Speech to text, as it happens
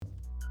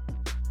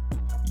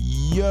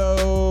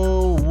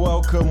Yo,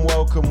 welcome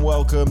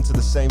to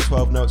the Same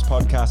 12 Notes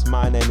podcast.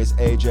 My name is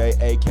AJ,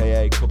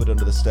 aka Cupboard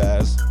Under the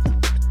Stairs.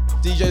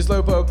 DJ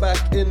Slopo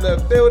back in the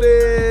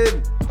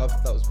building.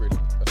 That was really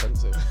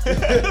offensive.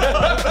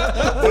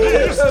 What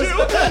did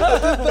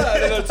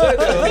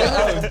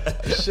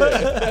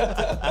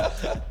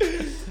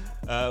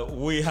you do?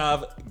 We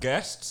have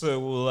guests, so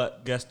we'll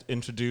let guest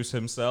introduce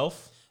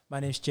himself.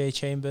 My name's Jay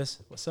Chambers.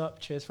 What's up?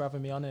 Cheers for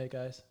having me on here,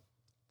 guys.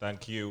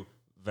 Thank you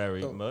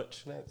very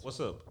much. Thanks. What's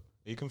up?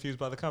 Are you confused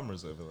by the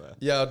cameras over there?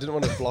 Yeah, I didn't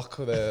want to block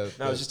the.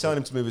 No, I was just telling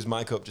him to move his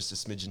mic up just a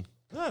smidgen.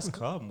 That's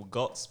calm. We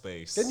got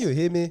space. Can you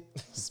hear me?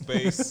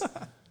 Space.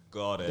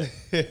 Got it.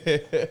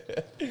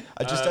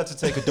 I just had to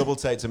take a double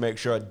take to make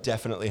sure I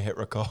definitely hit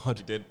record.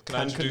 You did. Can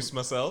I introduce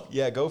myself?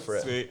 Yeah, go for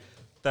it. Sweet.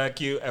 Thank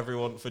you,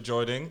 everyone, for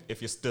joining.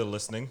 If you're still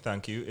listening,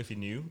 thank you. If you're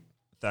new,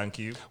 thank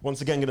you.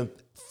 Once again, going to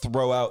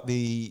throw out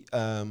the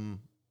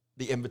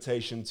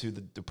invitation to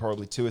the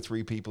probably 2 or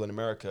 3 people in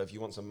America. If you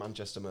want some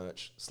Manchester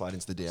merch, slide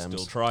into the DMs.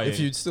 Still trying. If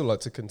you'd still like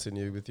to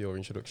continue with your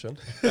introduction.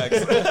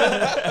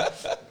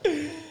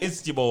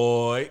 It's your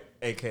boy,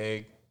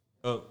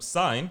 a.k.a.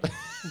 Sign,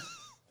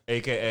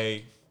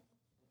 a.k.a.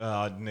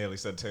 I nearly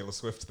said Taylor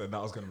Swift then.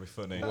 That was going to be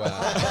funny.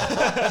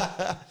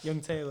 Wow.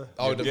 Young Taylor.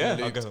 I would have I'll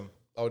get looped. him.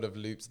 I would have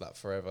looped that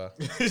forever.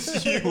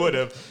 You would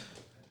have.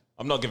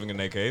 I'm not giving an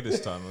AKA this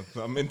time.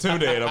 I'm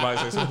intimidated. I might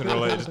say something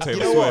related to Taylor You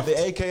know Swift.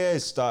 what? The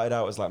AKAs started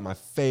out as like my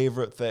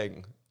favorite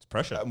thing. It's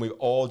pressure. And we've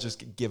all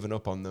just given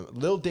up on them.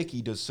 Lil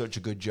Dicky does such a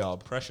good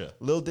job. Pressure.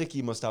 Lil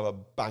Dicky must have a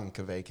bank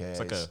of AKAs.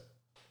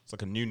 It's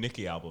like a new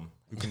Nicki album.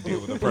 Who can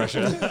deal with the pressure?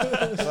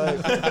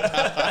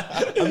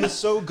 And they're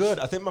so good.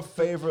 I think my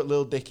favorite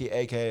Lil Dicky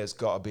AKA has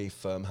got to be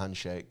Firm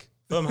Handshake.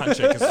 Firm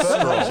Handshake is Firm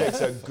strong.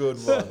 Handshake's a good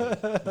one.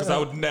 Because I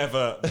would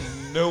never,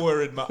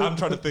 nowhere in my... I'm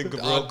trying to think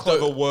of real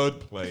clever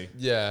wordplay.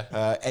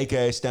 Yeah.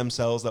 AKA Stem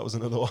Cells, that was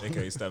another one.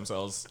 AKA Stem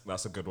Cells.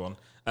 That's a good one.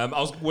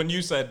 When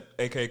you said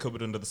AKA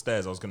Cupboard Under the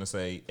Stairs, I was going to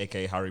say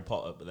AKA Harry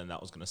Potter, but then that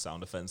was going to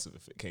sound offensive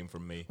if it came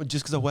from me. Well,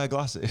 just because I wear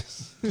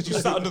glasses. You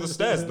sat under the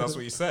stairs and that's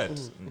what you said.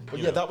 But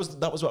You yeah, know.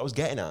 that was what I was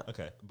getting at.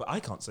 Okay, but I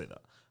can't say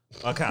that.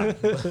 I can.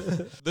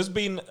 There's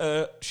been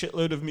a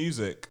shitload of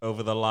music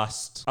over the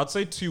last, I'd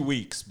say 2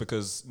 weeks,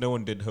 because no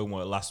one did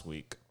homework last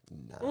week.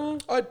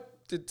 I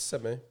did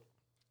semi.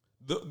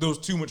 There was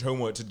too much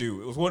homework to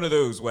do. It was one of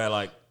those where,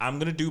 like, I'm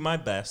gonna do my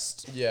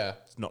best. Yeah.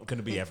 It's not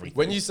gonna be everything.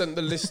 When you sent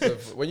the list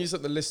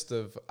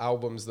of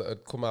albums that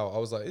had come out, I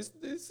was like, is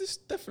this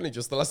definitely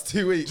just the last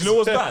 2 weeks? Do you know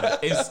what's bad?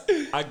 Is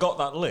I got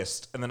that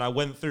list and then I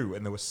went through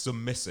and there was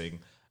some missing,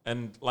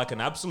 and like an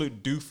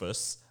absolute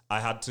doofus, I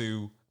had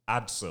to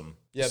add some.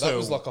 Yeah, that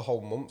was like a whole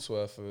month's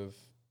worth of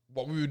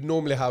what we would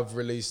normally have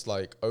released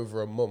like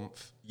over a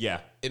month.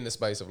 Yeah. In the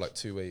space of like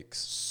 2 weeks.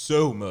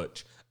 So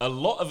much. A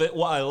lot of it,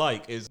 what I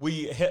like is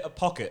we hit a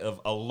pocket of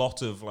a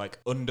lot of like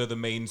under the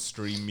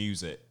mainstream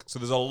music. So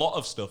there's a lot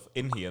of stuff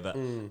in here that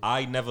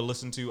I never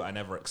listened to, I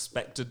never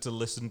expected to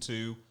listen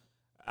to,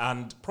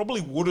 and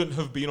probably wouldn't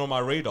have been on my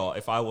radar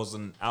if I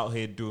wasn't out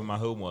here doing my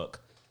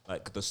homework.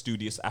 Like the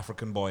studious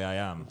African boy I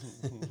am.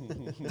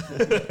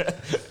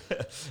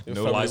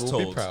 No lies will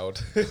told. be proud.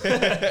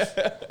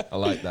 I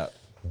like that.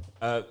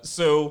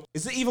 So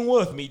is it even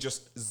worth me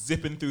just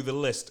zipping through the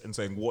list and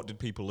saying what did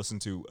people listen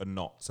to and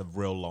not? It's a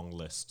real long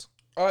list.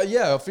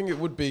 Yeah, I think it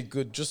would be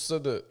good just so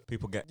that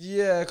People get...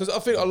 yeah, because I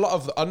think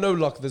I know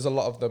like there's a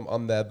lot of them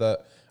on there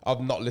that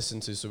I've not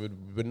listened to, so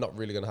we're not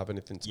really gonna have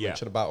anything to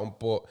mention about them.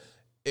 But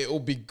it'll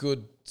be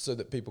good so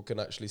that people can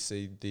actually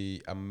see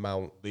the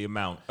amount.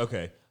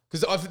 Okay.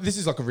 Because this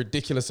is like a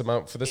ridiculous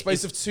amount for the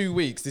space of 2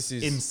 weeks. This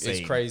is insane.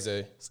 It's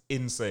crazy. It's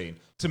insane.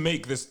 To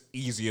make this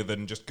easier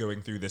than just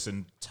going through this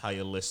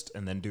entire list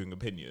and then doing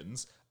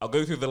opinions, I'll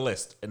go through the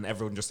list and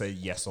everyone just say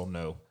yes or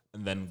no,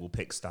 and then we'll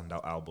pick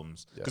standout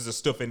albums. Because there's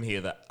stuff in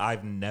here that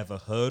I've never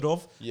heard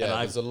of. Yeah,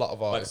 and there's a lot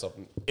of artists.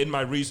 in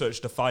my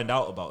research to find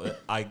out about it,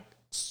 I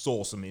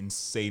saw some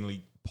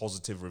insanely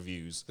positive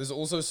reviews. There's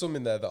also some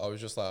in there that I was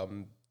just like,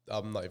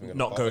 I'm not even gonna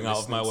Not going out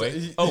of my way.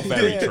 listening Oh,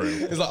 very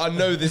true. It's like I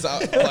know this.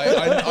 Like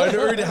I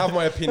already have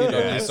my opinion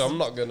on this, so I'm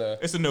not gonna.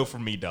 It's a no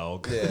from me,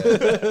 dog. Yeah.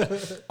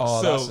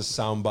 Oh, So- that's a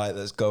soundbite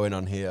that's going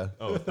on here.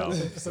 Oh,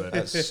 1,000%.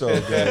 That's so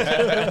good.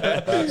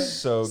 That's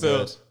so So,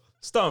 good.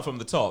 starting from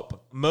the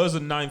top, Murs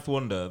and Ninth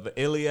Wonder, the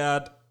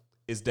Iliad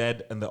is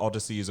dead and the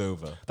Odyssey is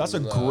over. That's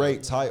a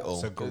great title.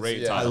 It's a great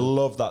yeah. I title.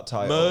 love that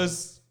title.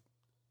 Murs,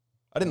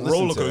 I didn't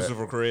listen roller to coaster it. of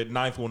a career.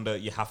 Ninth Wonder,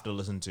 you have to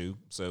listen to.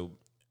 So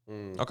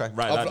Okay.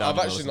 write that down.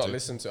 I've actually not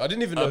listened to it. I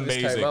didn't even know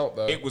this came out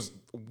though. It was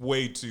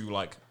way too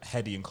like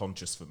heady and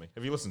conscious for me.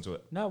 Have you listened to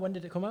it? No, when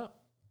did it come out?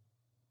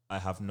 I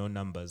have no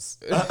numbers.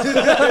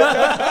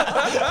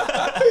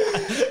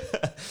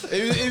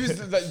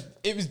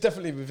 It was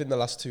definitely within the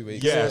last 2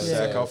 weeks. Yeah.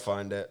 Sick, I'll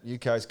find it. You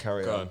guys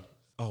carry Go on. on.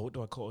 Oh, what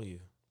do I call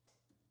you?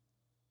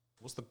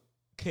 What's the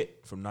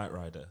Kit from Knight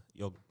Rider?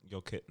 Your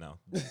Kit now.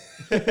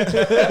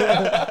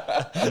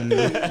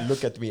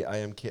 Look at me, I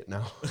am Kit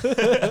now.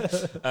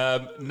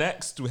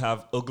 Next, we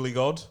have Ugly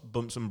God,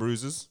 Bumps and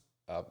Bruises.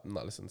 I'm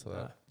not listening to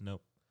that.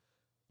 Nope.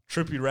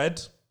 Trippy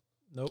Red.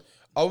 Nope.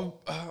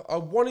 I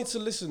wanted to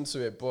listen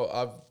to it, but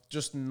I've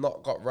just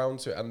not got round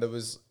to it. And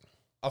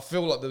I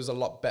feel like there was a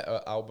lot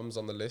better albums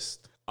on the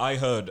list. I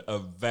heard a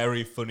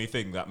very funny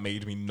thing that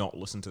made me not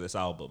listen to this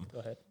album. Go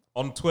ahead.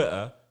 On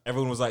Twitter,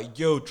 everyone was like,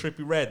 yo,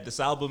 Trippie Redd, this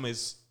album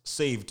is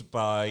saved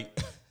by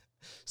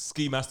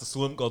Ski Master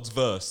Slump God's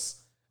verse.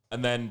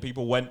 And then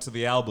people went to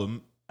the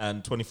album,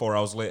 and 24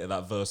 hours later,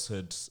 that verse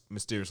had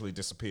mysteriously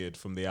disappeared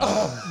from the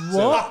album.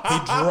 What? He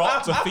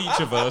dropped a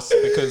feature verse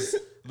because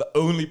the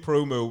only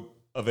promo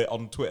of it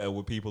on Twitter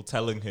were people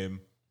telling him,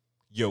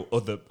 yo,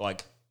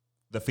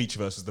 the feature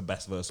verse is the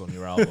best verse on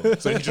your album.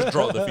 So he just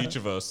dropped the feature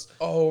verse.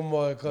 Oh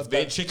my god! If they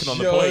had chicken on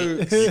the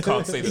plate, you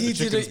can't say that the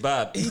chicken's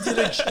bad. He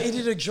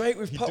did a Drake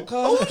with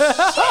popcorn.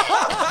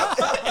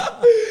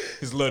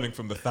 He's learning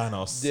from the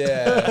Thanos.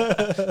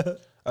 Yeah.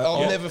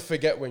 I'll never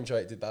forget when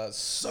Drake did that.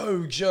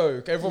 So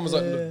joke. Everyone was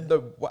like, no,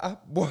 what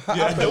Yeah,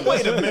 happened? no,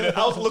 wait a minute.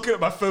 I was looking at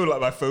my phone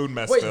like my phone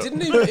messed Wait, up.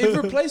 didn't he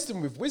replaced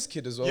him with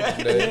WizKid as well? Yeah.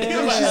 Didn't he? He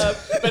was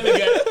like,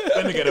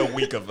 let me get a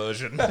weaker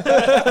version.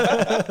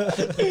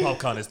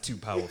 Popcorn is too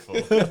powerful.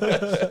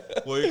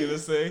 What were you going to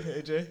say,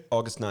 AJ?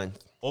 August 9th.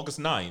 August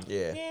 9th?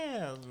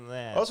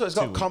 Yeah. Also, it's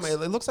got comic. It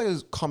looks like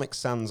there's Comic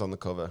Sans on the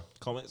cover.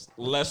 Comics.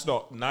 Let's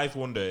not. Knife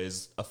Wonder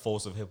is a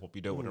force of hip hop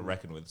you don't want to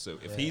reckon with. So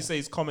if he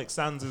says Comic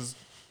Sans is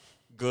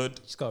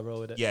good, Just gotta roll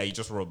with it. yeah, you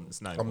just rub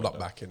it's Knife I'm Wonder. not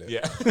backing it. Yeah,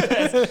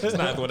 it's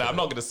Knife Wonder. I'm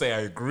not going to say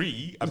I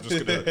agree. I'm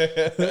just going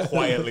to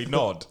quietly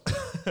nod.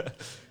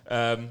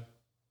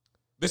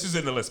 This is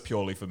in the list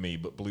purely for me,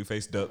 but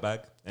Blueface Dirtbag.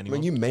 I Anyone?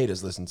 mean, you made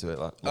us listen to it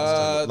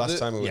last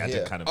time we were yeah, I here.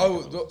 did kind of. make a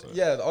little Oh, bit of it.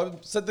 yeah. I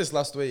said this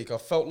last week. I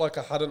felt like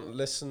I hadn't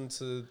listened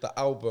to the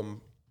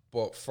album,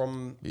 but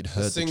from You'd the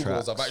heard the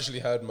singles, I've tracks. actually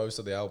heard most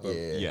of the album.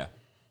 Yeah. Yeah.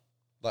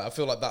 Like I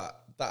feel like that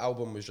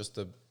album was just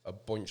a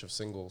bunch of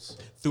singles.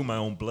 Threw my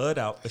own blood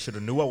out. I should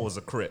have knew I was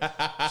a crip.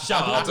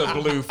 Shout out to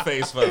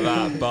Blueface for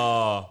that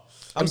bar.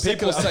 And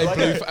people say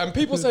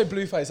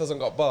Blueface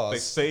hasn't got They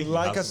bars. say he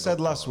Like I hasn't said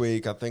got last bars.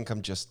 week, I think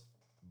I'm just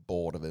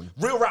bored of him.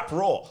 Real Rap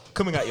Raw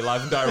coming at you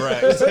live and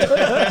direct.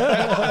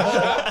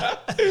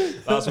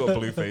 That's what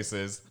Blueface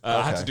is.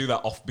 I had to do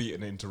that offbeat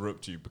and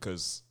interrupt you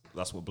because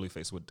that's what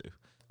Blueface would do.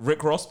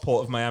 Rick Ross,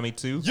 Port of Miami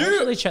 2. I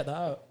actually check that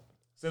out.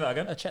 Say that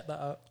again. I checked that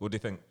out. What do you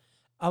think?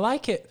 I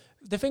like it.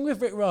 The thing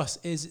with Rick Ross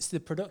is it's the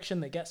production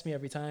that gets me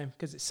every time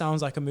because it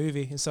sounds like a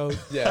movie, and so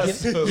Yeah.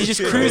 you're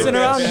just cruising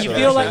around and you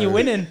feel like you're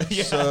winning.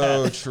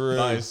 So true.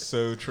 That is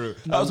so true.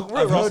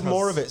 I've heard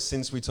more of it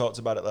since we talked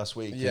about it last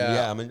week. And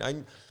Yeah. I mean,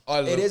 I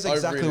it is I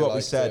exactly really what we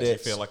liked said. it. You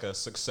It's, feel like a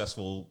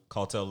successful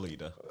cartel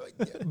leader.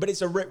 but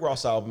it's a Rick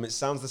Ross album. It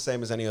sounds the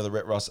same as any other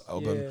Rick Ross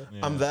album. Yeah.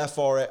 I'm there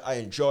for it. I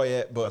enjoy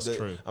it, but That's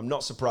true. I'm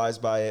not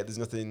surprised by it. There's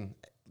nothing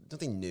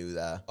new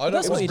there. I don't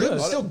That's It what was he good. does.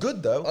 It's still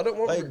good though. I don't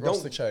want Like, Rick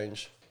Ross to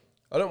change.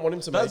 I don't want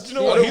him to That's, make. you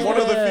know I what? don't He's want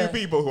one of the Yeah. few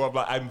people who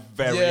I'm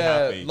very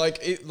yeah, happy.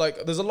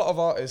 like there's a lot of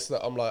artists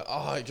that I'm like,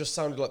 it just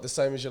sounded like the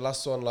same as your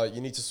last one. Like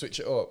you need to switch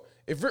it up.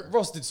 If Rick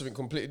Ross did something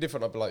completely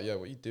different, I'd be like,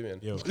 what are you doing?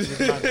 Yo,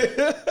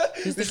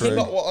 This is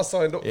not what I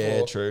signed up Yeah,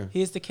 for. true.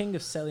 He is the king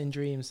of selling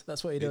dreams.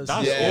 That's what he does.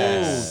 That's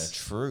Yes. Oh,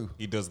 true.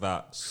 He does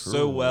that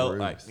so well.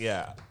 Like, Truth.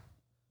 yeah.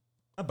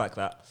 I back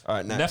that. All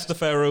right, next.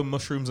 Neftafaro,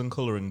 Mushrooms and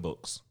Colouring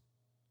Books.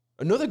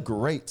 Another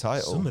great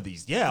title. Some of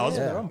these, I was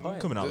Yeah. On point.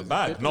 coming out of the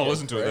bag. Not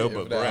listen to it though,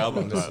 but great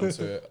album title.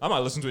 Listen to it. I might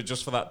listen to it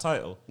just for that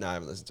title. No, I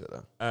haven't listened to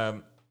it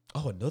though.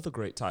 Another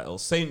great title.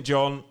 St.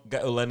 John,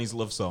 Ghetto Lenny's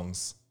Love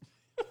Songs.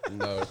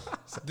 No,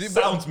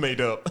 Sounds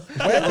made up.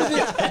 Where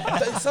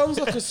did it sounds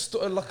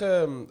like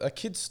a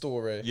kid's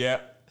story. Yeah.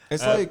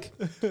 It's like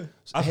I've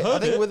I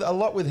heard think it. with a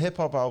lot with hip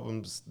hop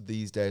albums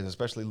these days,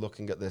 especially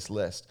looking at this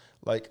list,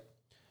 like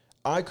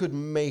I could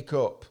make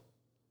up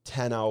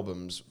 10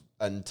 albums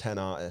and 10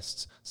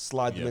 artists,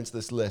 slide them Yeah. into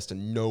this list,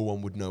 and no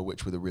one would know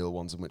which were the real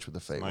ones and which were the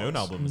fake My ones. own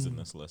album is in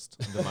this list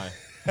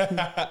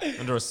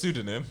under a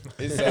pseudonym.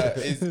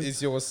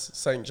 Is yours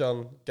St.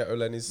 John Ghetto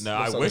Lenny's? No,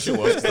 Love I Songs? wish it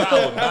was. 'Cause that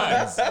album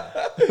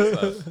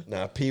bangs.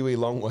 Nah, Pee Wee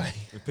Longway.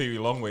 Pee Wee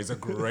Longway is a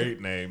great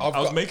name. I've I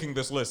was got- making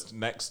this list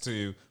next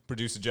to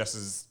producer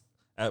Jess,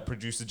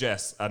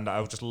 and I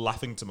was just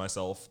laughing to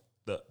myself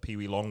that Pee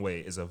Wee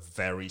Longway is a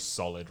very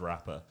solid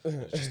rapper.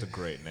 It's just a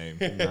great name.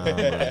 Nah,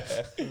 man.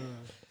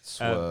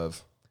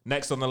 Swerve.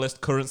 Next on the list,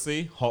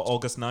 Currency, Hot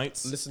August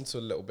Nights. Listen to a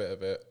little bit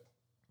of it.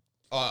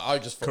 I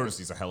just fuck with,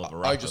 Currency's a hell of a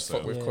rapper. I just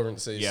fuck so. with Yeah.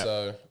 Currency. Yeah.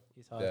 So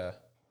He's hard.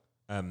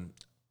 yeah.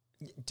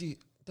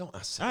 Don't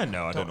ask. I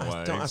know, I don't know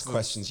why. Don't ask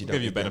questions you Give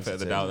don't you need the benefit of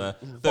the answer doubt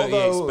to. there.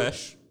 38 Although-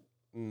 Special.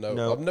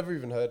 No, I've never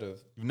even heard of.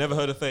 You've never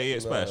heard of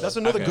 38 Special? That's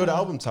another Okay. good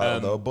album title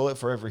Um, though. Bullet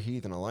for Every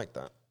Heathen. I like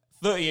that.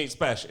 38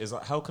 Special is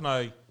like, how can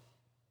I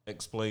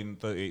explain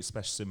 38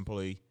 Special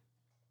simply?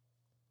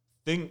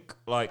 Think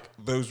like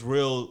those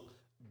real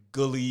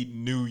gully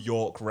New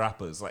York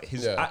rappers. Like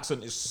his Yeah.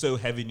 accent is so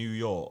heavy New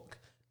York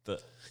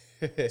that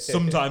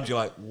sometimes you're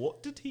like,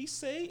 what did he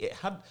say?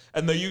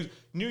 And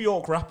New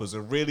York rappers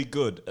are really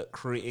good at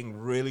creating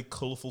really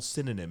colourful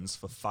synonyms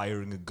for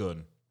firing a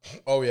gun.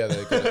 Oh yeah,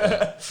 they're good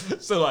at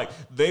that. So like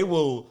they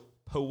will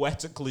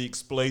poetically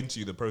explain to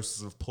you the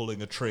process of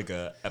pulling a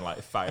trigger and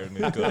like firing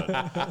a gun.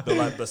 They're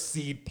like, the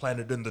seed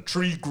planted in the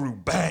tree grew,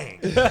 bang.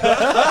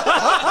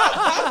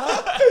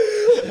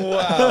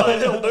 Wow. Like,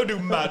 they'll do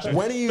magic.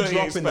 When are you 38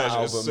 dropping that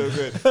Special is album?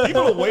 So good.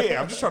 People are waiting.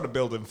 I'm just trying to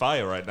build in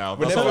fire right now.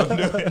 That's all I'm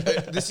doing.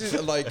 This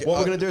is like What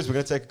we're going to do is we're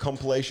going to take a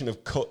compilation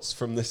of cuts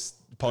from this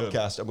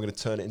podcast and we're going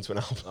to turn it into an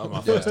album.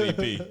 My first EP.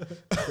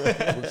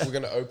 we're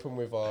going to open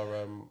with our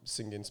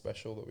singing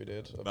special that we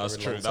did. A That's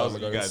very true. long That time was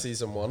ago you in guys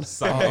season 1.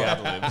 Sang the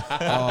ad-lib.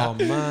 Oh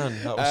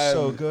man, that was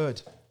so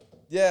good.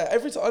 Yeah,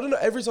 every time I don't know.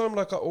 Every time,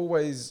 like I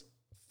always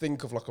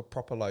think of like a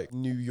proper like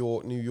New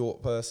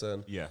York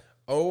person. Yeah.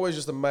 I always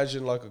just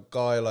imagine like a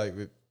guy like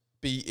with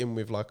beating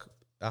with like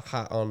a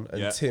hat on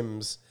and Yeah.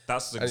 Tim's.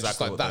 That's And it's just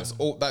exactly like what that's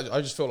all. That I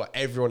just feel like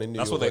everyone in New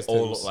That's York. what they has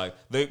all Tim's. look like.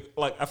 They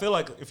like. I feel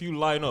like if you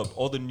line up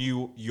all the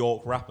New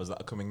York rappers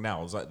that are coming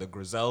now, it's like the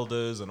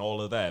Griseldas and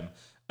all of them,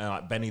 and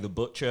like Benny the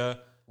Butcher.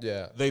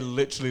 Yeah. They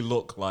literally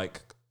look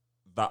like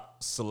that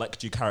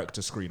select your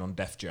character screen on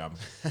Def Jam.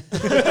 Like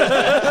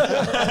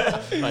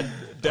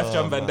Def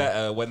Jam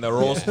Vendetta, when they're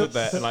all stood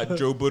there, and like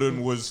Joe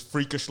Budden was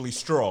freakishly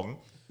strong.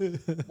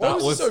 Why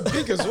was he so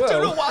big as I don't know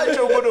well? why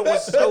Joe Budden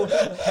was so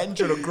hench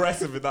and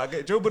aggressive in that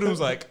game. Joe Budden was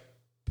like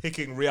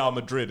picking Real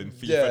Madrid in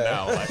FIFA Yeah.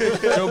 now. Like,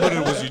 Joe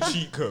Budden was your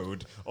cheat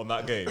code on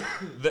that game.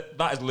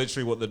 That is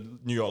literally what the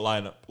New York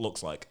lineup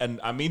looks like. And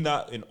I mean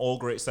that in all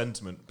great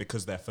sentiment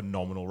because they're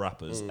phenomenal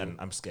rappers and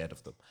I'm scared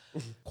of them.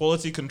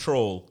 Quality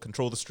Control,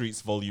 Control the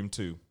Streets Volume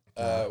 2.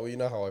 Well, you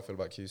know how I feel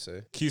about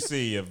QC.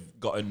 QC have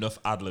got enough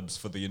ad-libs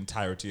for the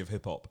entirety of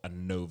hip-hop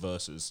and no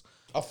verses.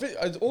 I think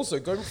also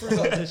going through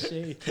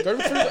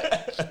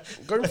that,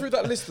 going through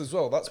that list as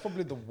well. That's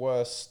probably the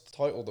worst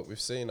title that we've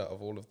seen out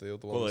of all of the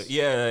other Well, ones.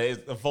 yeah,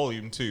 it's a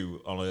Volume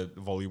 2 on a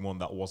Volume 1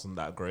 that wasn't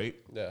that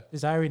great. Yeah.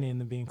 There's irony in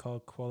them being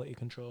called quality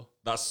control.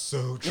 That's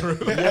so true.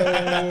 True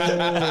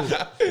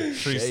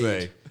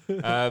say.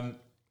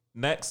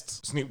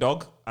 Next, Snoop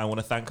Dogg, I Want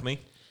to Thank Me.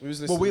 We was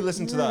Well, we listening.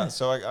 listened to that,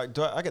 so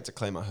I get to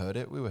claim I heard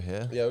it. We were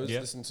here. Yeah, I was Yeah.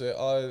 listening to it.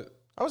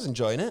 I was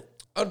enjoying it.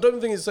 I don't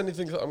think it's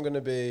anything that I'm going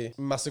to be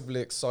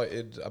massively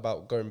excited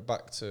about going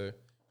back to.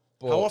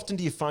 But How often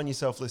do you find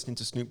yourself listening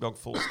to Snoop Dogg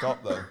full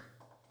stop, though?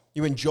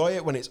 You enjoy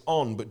it when it's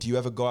on, but do you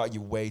ever go out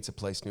your way to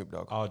play Snoop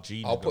Dogg?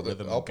 RG, I'll put the-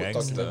 Rhythm I'll and put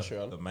Gangster, documentary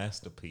on. the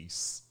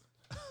masterpiece.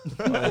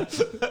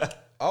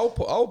 I'll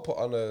put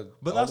on a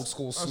But old that's-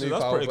 school actually, Snoop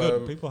that's album. pretty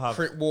good. People have-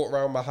 walk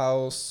around my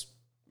house,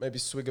 maybe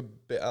swig a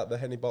bit out the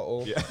Henny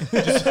bottle. Yeah.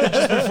 just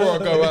before I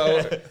go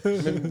out,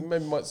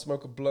 maybe might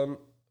smoke a blunt.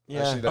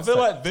 Yeah. Actually, I let's feel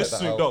take- like this take that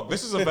Snoop out. Dogg,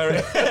 this is a very...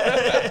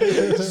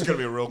 this is going to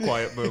be a real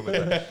quiet moment.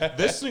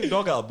 This Snoop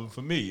Dogg album,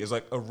 for me, is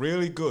like a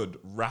really good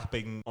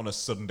rapping on a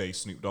Sunday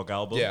Snoop Dogg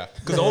album. Yeah.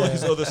 Because all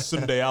his other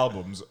Sunday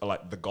albums are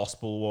like the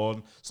gospel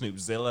one,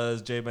 Snoopzilla,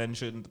 as Jay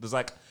mentioned. There's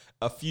like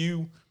a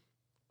few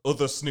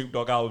other Snoop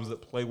Dogg albums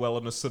that play well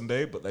on a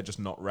Sunday, but they're just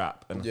not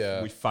rap. And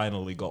Yeah. we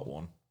finally got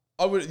one.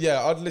 I'd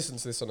listen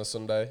to this on a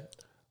Sunday.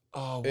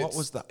 Oh, what It's-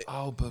 was that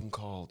album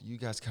called? You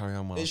guys carry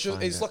on while It's I just,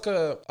 find it's it.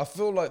 like I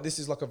feel like this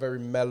is like a very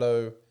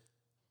mellow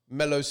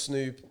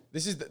Snoop.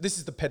 This is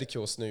the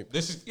pedicure Snoop.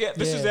 This is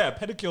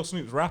Pedicure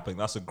Snoop's rapping.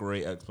 That's a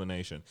great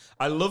explanation.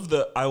 I love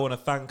that I Want to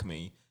Thank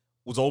Me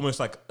was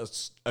almost like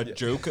a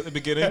joke at the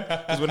beginning.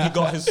 Because when he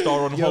got his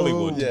star on Yo.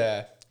 Hollywood.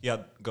 Yeah. Yeah,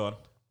 go on.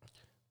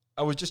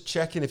 I was just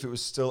checking if it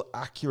was still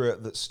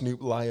accurate that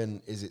Snoop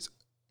Lion is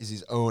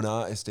his own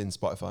artist in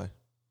Spotify,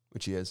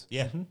 which he is.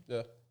 Yeah.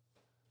 Yeah.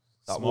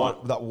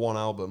 Smart. That one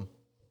album.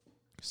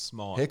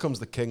 Smart. Here Comes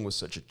the King was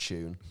such a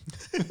tune.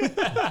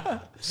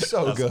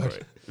 So That's good. great.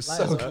 It was Light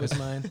so Us Up good. was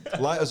mine.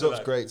 Light Us Up's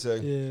great too.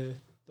 Yeah,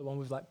 the one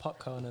with like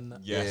popcorn and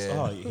that. Yes.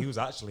 Yeah. Oh, he was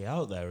actually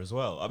out there as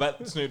well. I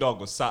bet Snoop Dogg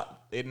was sat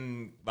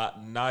in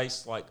that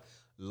nice, like,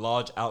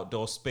 large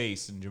outdoor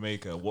space in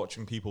Jamaica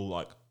watching people,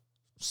 like,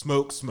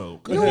 smoke.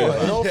 You know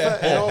what? In all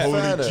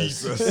Holy fairness,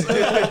 Jesus.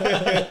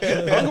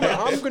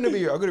 I'm gonna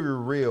be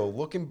real.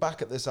 Looking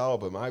back at this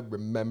album, I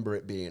remember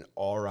it being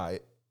all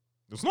right.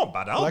 It's not a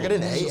bad album. Like I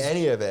didn't It's hate just-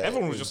 any of it.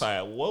 Everyone was It just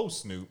like, whoa,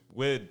 Snoop,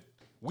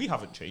 we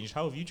haven't changed.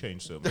 How have you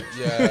changed so much?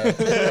 Yeah.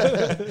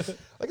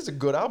 like it's a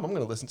good album. I'm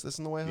gonna listen to this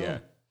on the way home.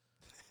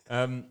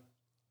 Yeah.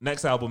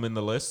 Next album in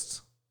the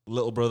list,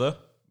 Little Brother,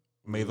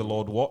 May the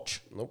Lord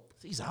Watch. Nope.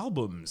 These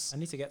albums. I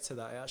need to get to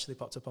that. It actually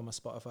popped up on my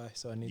Spotify,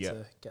 so I need Yeah.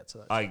 to get to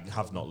that. I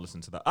have not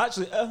listened to that.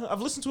 Actually,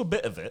 I've listened to a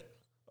bit of it.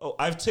 Oh,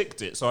 I've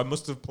ticked it, so I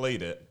must have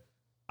played it.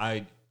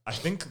 I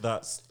think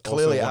that's also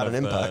Clearly one had of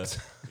an the- impact.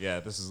 Yeah,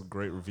 this is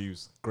great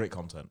reviews, great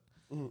content.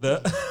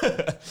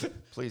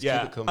 Please Yeah,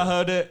 keep it coming. I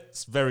heard it.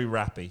 It's very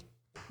rappy.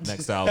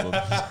 Next album.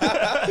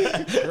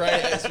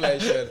 Great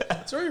explanation.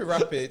 It's very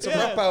rappy. It's a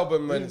rap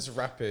album and it's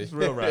rappy. It's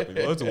real rapping.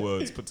 Loads of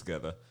words put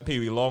together. Pee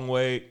Wee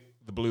Longway,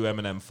 The Blue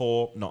Eminem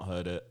 4, not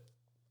heard it.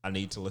 I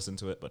need to listen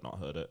to it, but not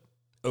heard it.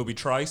 Obi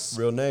Trice.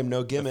 Real name,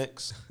 no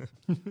gimmicks.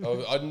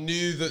 Oh, I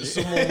knew that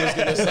someone was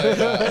going to say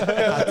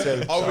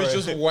that. I was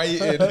just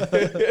waiting.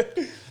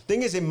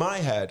 Thing is, in my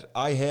head,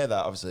 I hear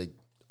that.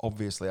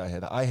 Obviously, I hear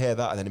that. I hear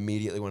that, and then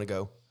immediately want to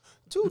go.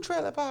 2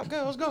 trailer park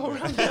girls go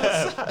around the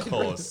outside. Of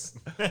course.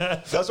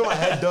 That's what my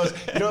head does.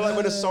 You know, like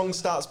when a song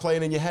starts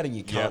playing in your head and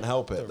you can't Yeah.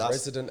 help it. That's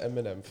Resident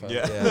Eminem fan.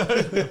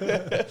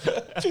 Yeah.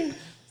 yeah.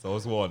 So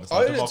it's one. It's I,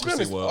 how to be democracy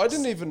honest, works. I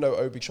didn't even know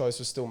Obi Trice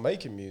was still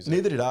making music.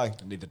 Neither did I.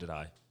 Neither did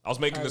I. I was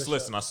making this Irish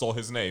list rap. and I saw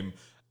his name,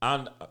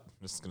 and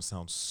this is going to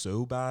sound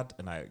so bad,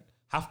 and I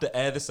have to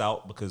air this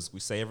out because we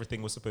say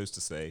everything we're supposed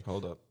to say.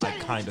 Hold up. I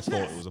kind of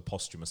thought it was a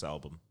posthumous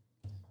album.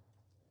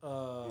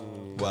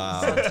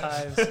 Wow.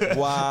 Sometimes.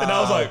 Wow. And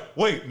I was like,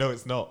 wait, no,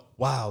 it's not.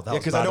 Wow, that yeah, was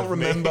because bad I don't of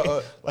me.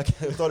 remember. Like,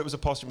 I thought it was a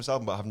posthumous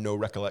album, but I have no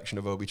recollection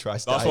of Obi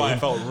Trice. That's why I dying.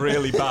 felt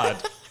really bad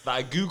that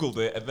I Googled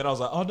it, and then I was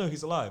like, oh no,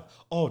 he's alive.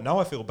 Oh, now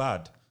I feel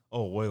bad.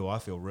 Oh, whoa, I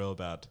feel real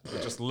bad.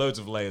 Just loads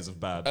of layers of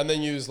bad. And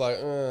then you was like,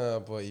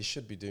 boy, you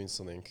should be doing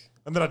something.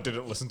 And then I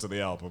didn't listen to the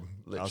album.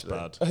 That Literally.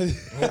 was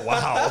bad. Oh,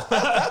 wow.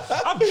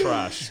 I'm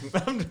trash.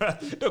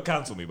 Don't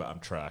cancel me, but I'm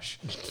trash.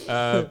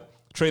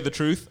 Trade the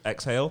Truth,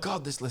 Exhale.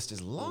 God, this list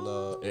is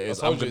long. It is.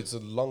 I told I'm you gonna- it's a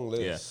long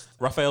list. Yeah.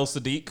 Raphael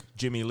Sadiq,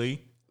 Jimmy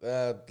Lee.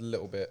 A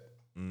little bit.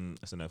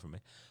 That's a no from me.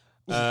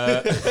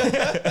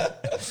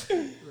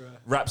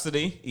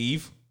 Rhapsody,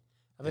 Eve.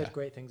 I've heard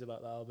great things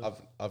about that album. I've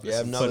Yeah,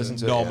 I've listened, not listened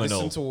to it. Phenomenal. yet.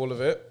 listened to all of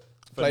it.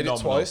 Played it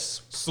Phenomenal.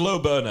 twice. Slow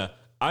burner.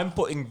 I'm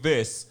putting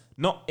this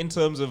not in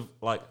terms of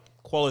like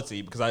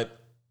quality because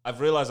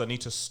I've realized I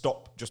need to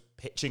stop just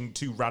pitching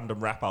 2 random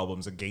rap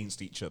albums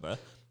against each other.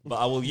 But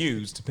I will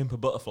use To Pimp a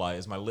Butterfly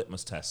as my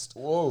litmus test.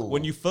 Whoa.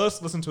 When you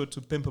first listened to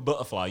Pimp a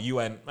Butterfly, you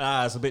went,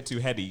 it's a bit too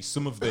heady.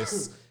 Some of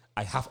this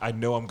I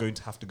know I'm going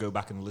to have to go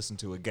back and listen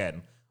to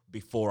again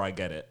before I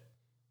get it.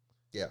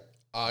 Yeah.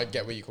 I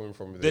get where you're coming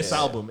from with This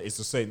album is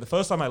the same. The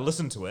first time I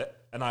listened to it,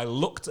 and I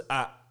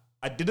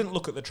didn't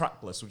look at the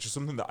track list, which is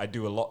something that I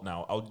do a lot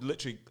now. I'll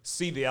literally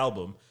see the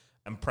album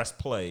and press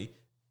play.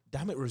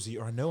 Damn it,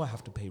 Rosita, I know I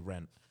have to pay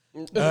rent.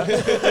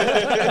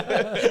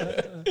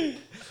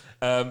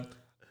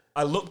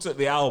 I looked at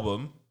the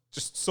album,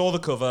 just saw the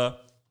cover,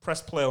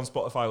 pressed play on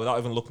Spotify without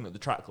even looking at the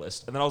track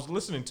list, and then I was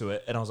listening to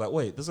it, and I was like,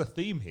 wait, there's a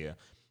theme here.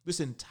 This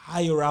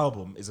entire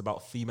album is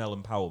about female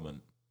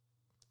empowerment.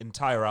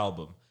 Entire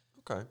album.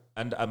 Okay.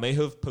 And I may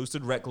have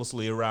posted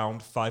recklessly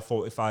around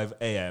 5:45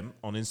 a.m.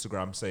 on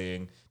Instagram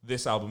saying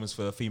this album is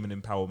for female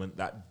empowerment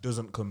that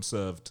doesn't come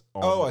served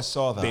on Oh, I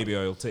saw that. baby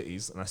oil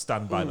titties, and I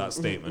stand by that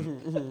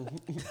statement.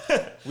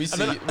 We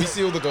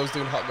see all the girls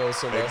doing hot girls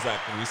summer.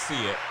 Exactly, we see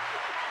it.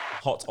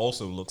 Hot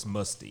also looks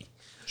musty.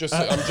 I'm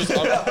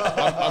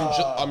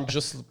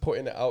just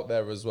putting it out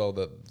there as well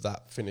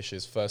that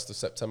finishes 1st of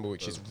September,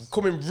 which is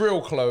coming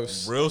real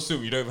close. Real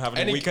soon, you don't even have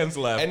any weekends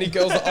left. Any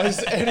girls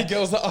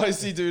that I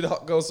see doing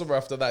hot girl summer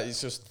after that,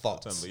 it's just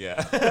thoughts. Yeah.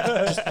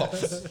 Just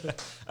thoughts.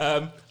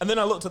 And then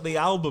I looked at the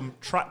album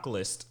track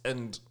list,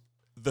 and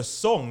the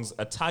songs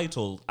are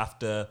titled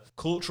after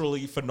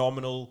culturally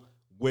phenomenal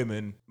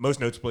women, most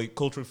notably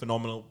culturally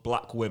phenomenal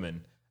black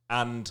women.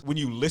 And when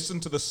you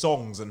listen to the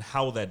songs and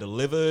how they're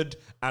delivered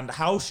and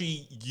how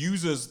she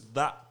uses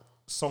that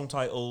song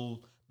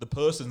title, the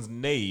person's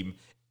name,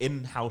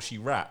 in how she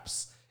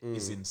raps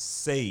is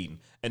insane.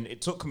 And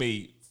it took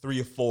me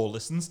 3 or 4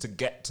 listens to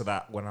get to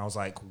that when I was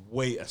like,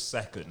 wait a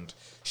second.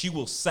 She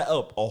will set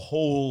up a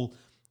whole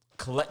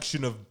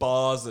collection of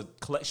bars, a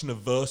collection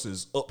of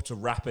verses up to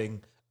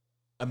rapping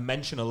and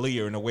mention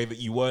Aaliyah in a way that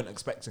you weren't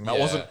expecting. That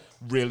Yeah. wasn't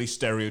really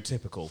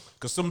stereotypical.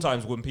 Because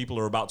sometimes when people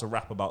are about to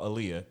rap about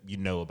Aaliyah, you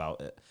know about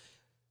it.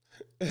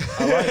 I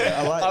like it.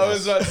 I like I this.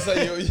 was about to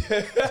say, I like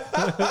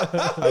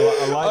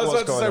I was what's about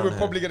to going say on we're here.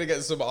 probably going to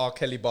get some R.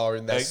 Kelly bar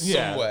in there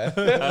Yeah.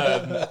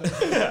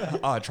 somewhere.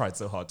 I tried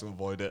so hard to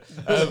avoid it.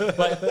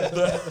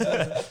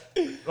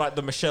 Like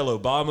the Michelle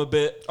Obama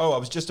bit. Oh, I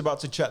was just about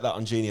to check that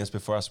on Genius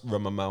before I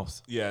run my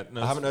mouth. Yeah,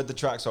 no, I haven't heard the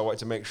track, so I wanted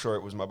to make sure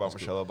it was about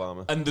Michelle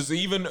Obama. And there's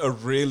even a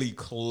really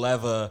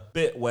clever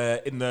bit where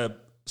in the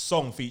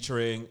song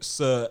featuring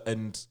Sir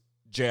and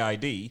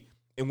JID,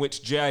 in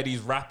which JID's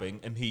rapping,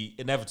 and he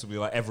inevitably,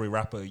 like every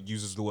rapper,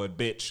 uses the word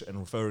bitch and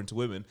referring to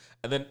women.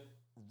 And then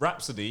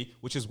Rhapsody,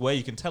 which is where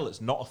you can tell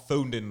it's not a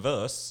phoned in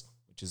verse,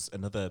 which is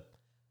another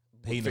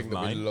pain of Thing that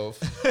we mine.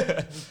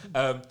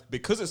 love.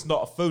 Because it's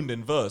not a phoned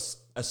in verse,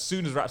 as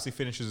soon as Rhapsody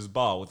finishes his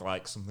bar with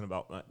like something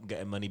about like,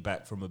 getting money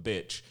back from a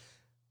bitch,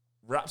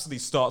 Rhapsody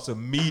starts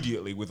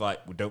immediately with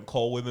like, we don't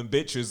call women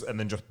bitches, and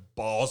then just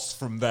bars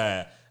from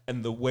there.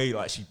 And the way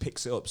like she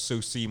picks it up so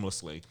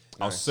seamlessly.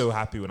 I was so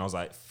happy when I was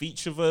like,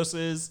 feature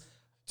verses.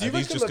 Do you Are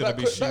these reckon just that going to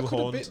be that could have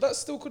been, shoehorned? that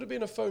still could have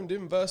been a phoned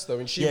in verse though,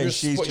 and she Yeah, just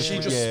she's spun, just- she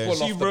just yeah. spun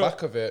She off the wrote-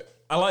 back of it.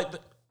 I like the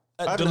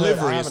haven't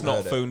delivery. heard- I It's haven't not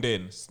heard it. phoned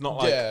in. It's not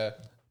like Yeah.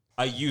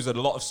 I use a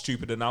lot of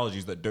stupid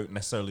analogies that don't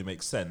necessarily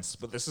make sense.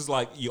 But this is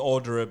like you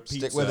order a with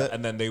pizza it.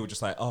 and then they were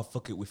just like, oh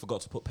fuck it, we forgot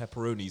to put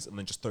pepperonis, and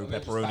then just throw then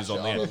just pepperonis bash on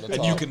it there, on the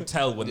and you top. can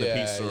tell when the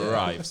Yeah, pizza yeah.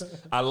 arrives.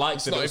 I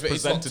liked that it was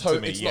presented to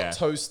me. It's Yeah, not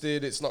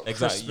toasted. It's not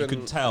exactly. You crisp can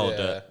and- tell yeah.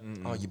 that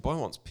Oh, your boy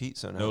wants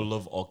pizza now. no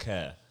love or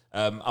care.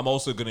 I'm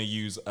also going to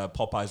use a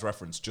Popeye's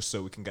reference just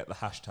so we can get the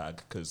hashtag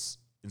because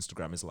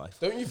Instagram is life.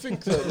 Don't you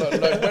think that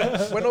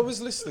like, when I was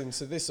listening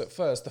to this at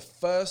first, the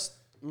first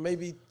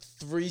maybe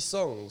 3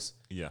 songs,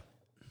 Yeah.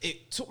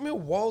 it took me a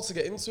while to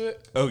get into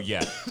it. Oh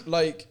yeah.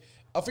 Like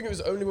I think it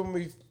was only when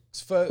we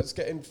first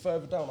getting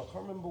further down. I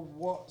can't remember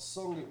what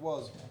song it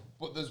was,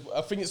 but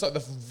I think it's like the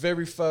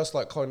very first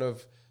like kind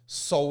of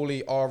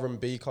soul-y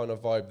R&B kind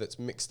of vibe that's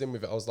mixed in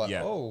with it. I was like,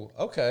 oh,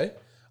 okay.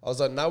 I was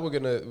like, now we're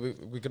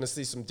gonna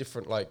see some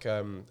different like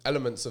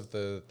elements of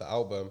the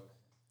album.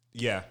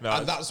 Yeah, no,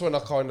 And that's when I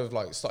kind of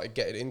like started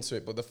getting into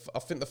it. But I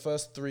think the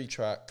first 3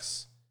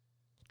 tracks.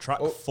 track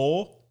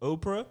 4,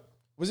 Oprah.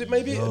 Was it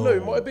maybe? No,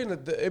 it might have been.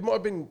 It might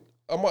have been.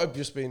 I might have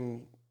just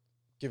been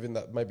given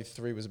that maybe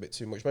 3 was a bit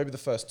too much. Maybe the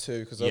first 2,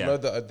 because I know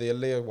that the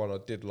Aaliyah one I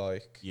did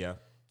like. Yeah.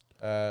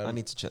 I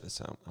need to check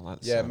this out. I like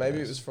this. Yeah, maybe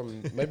it was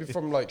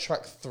from like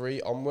track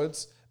 3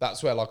 onwards.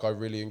 That's where like I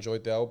really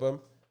enjoyed the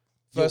album.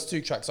 First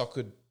 2 tracks I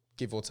could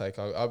give or take.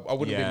 I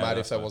wouldn't be mad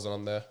if that wasn't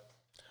on there.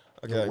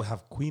 Okay. We'll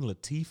have Queen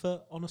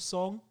Latifah on a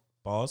song,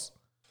 bars.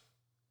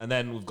 And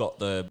then we've got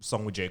the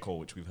song with J. Cole,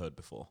 which we've heard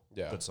before.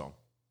 Yeah. Good song.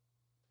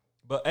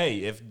 But hey,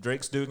 if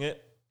Drake's doing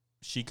it,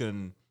 she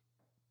can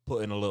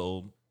put in a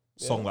little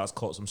song that's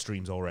caught some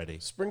streams already.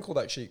 Sprinkle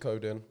that cheat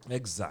code in.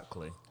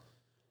 Exactly.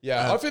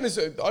 Yeah,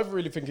 I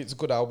really think it's a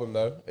good album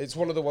though. It's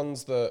one of the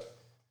ones that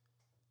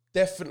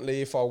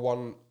definitely, if I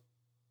want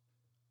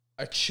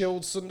a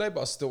chilled Sunday,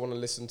 but I still want to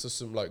listen to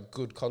some like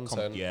good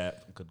content,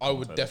 Good I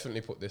would content. definitely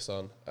put this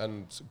on.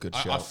 And Good I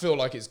shout. feel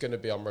like it's going to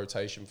be on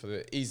rotation for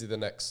the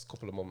next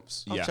couple of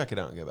months. I'll check it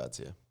out and get back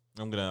to you.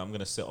 I'm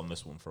gonna sit on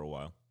this one for a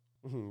while.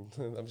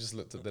 I've just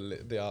looked at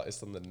the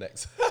artist on the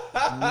next.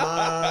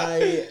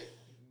 My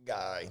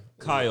guy.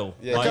 Kyle,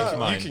 Yeah, like you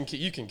mine. can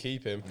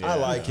keep him. I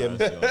like him.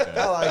 Okay.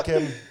 I like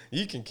him.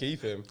 You can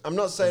keep him. I'm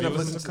not saying Have I've you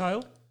listened listened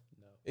to Kyle?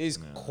 He's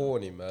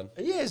corny, man.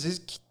 to. He is. He's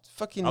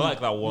fucking. I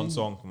like that one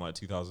song from like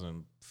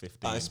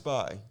 2015. I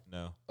Spy.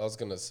 No, I was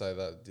gonna say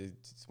that.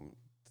 Please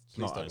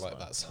not don't I like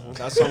Spy. that song.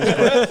 That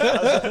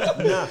song's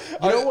good. Nah.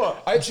 You know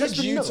what? I expect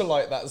Just you no- to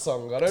like that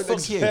song. I don't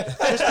Fuck you.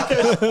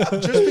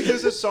 Just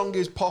because the song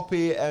is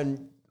poppy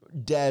and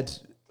dead,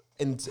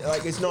 and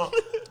like it's not.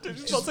 did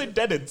you not say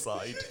dead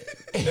inside?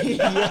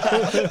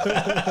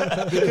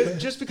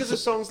 Just because the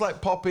songs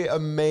like poppy are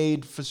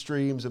made for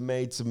streams and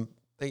made some.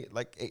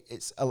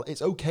 It's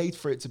okay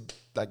for it to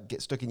like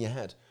get stuck in your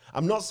head.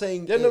 I'm not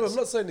saying. Yeah, no, I'm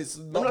not saying it's.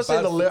 I'm not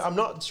saying I'm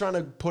not trying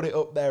to put it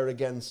up there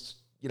against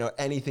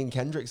anything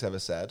Kendrick's ever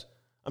said.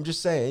 I'm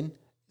just saying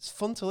it's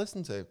fun to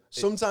listen to.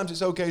 Sometimes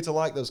it's okay to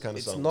like those kind of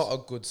It's songs. not a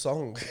good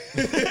song.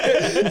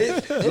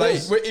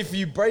 If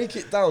you break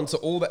it down to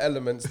all the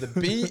elements, the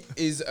beat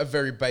is a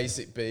very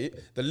basic beat.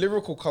 The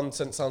lyrical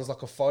content sounds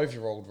like a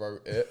 5-year-old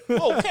wrote it.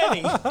 Oh,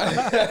 Kenny.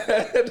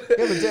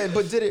 Yeah,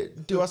 but did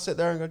it? Do I sit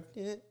there and go?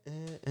 Yeah,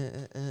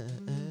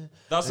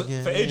 That's for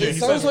AJ. It he sounds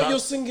says like that- you're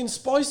singing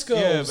Spice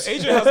Girls. Yeah, but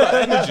AJ has that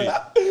energy.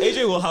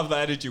 AJ will have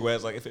that energy where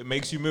it's like if it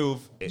makes you move,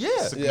 it's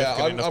Yeah.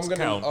 significant enough to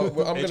count. I'm AJ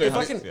gonna,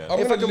 has- can- yeah. I'm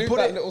if I gonna can loop put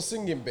that it- little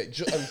singing bit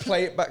and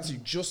play it back to you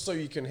just so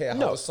you can hear how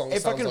No, the song if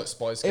I sounds can, like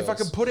Spice Girls. if I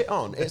can put it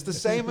on, it's the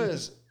same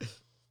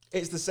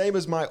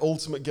as my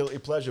ultimate guilty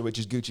pleasure, which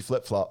is Gucci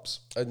flip flops.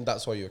 And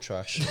that's why you're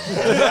trash.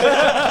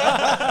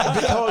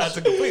 That's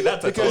a complete.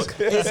 That's a Because talk.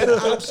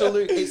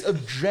 it's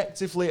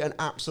objectively an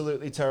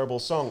absolutely terrible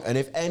song. And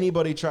if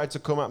anybody tried to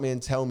come at me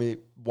and tell me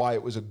why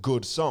it was a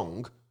good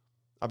song,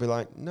 I'd be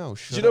like, no,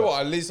 shut Do you know up. what?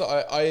 At least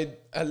I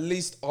at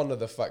least honor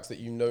the fact that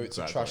you know it's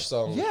Exactly. a trash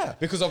song. Yeah,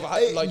 because I've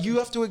like you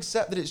have to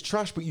accept that it's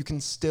trash, but you can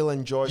still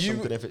enjoy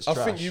something if it's I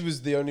trash. think you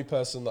was the only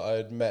person that I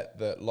had met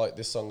that liked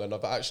this song, and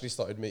I've actually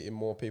started meeting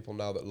more people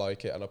now that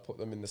like it, and I put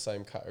them in the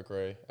same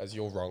category as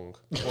you're wrong.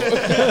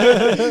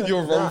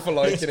 You're wrong for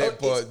liking it,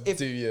 but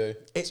do you?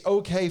 It's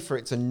okay for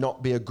it to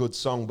not be a good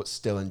song, but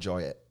still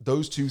enjoy it.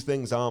 Those two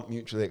things aren't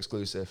mutually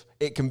exclusive.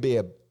 It can be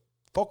a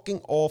fucking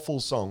awful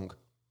song,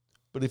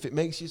 but if it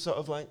makes you sort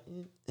of like,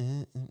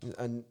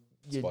 and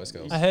you, Spice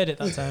Girls. I heard it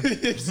that time.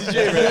 if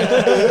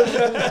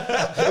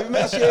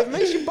it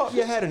makes you pop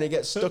your head and it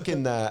gets stuck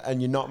in there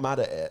and you're not mad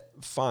at it,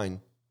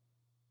 fine.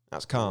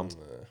 That's calm.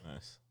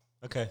 Nice.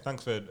 Okay,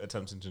 thanks for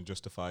attempting to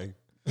justify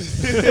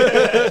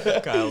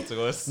Kyle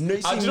to us. No,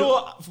 you see, Do you know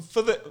what?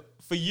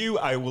 For you,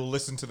 I will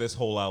listen to this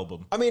whole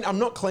album. I mean, I'm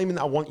not claiming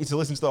that I want you to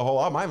listen to the whole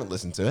album. I haven't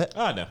listened to it.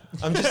 I know.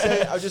 I'm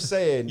just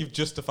saying. You've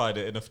justified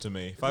it enough to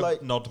me. If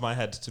Like- I nod my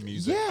head to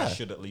music, I Yeah.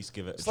 should at least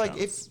give it It's a like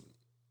chance.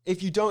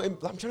 if you don't,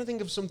 I'm trying to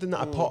think of something that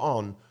I put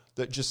on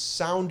that just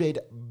sounded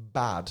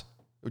bad.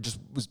 It just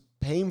was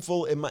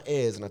painful in my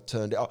ears, and I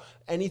turned it off.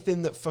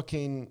 Anything that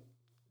fucking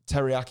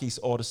Teriyaki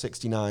Order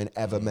 69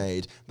 ever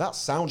made, that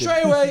sounded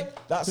Tray away.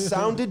 that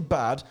sounded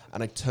bad,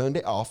 and I turned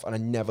it off, and I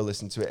never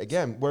listened to it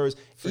again. Whereas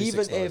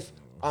even 369. if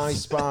I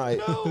Spy,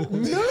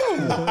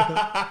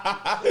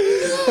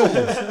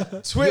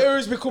 Twitter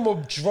has become a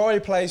dry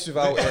place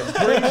without him.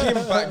 Bring him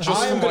back just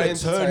I for am my going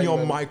to turn your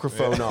entertainment.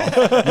 microphone off.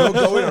 You're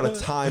going on a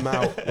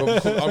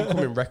timeout. I'm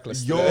coming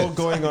reckless. You're today.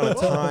 going on a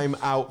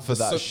timeout for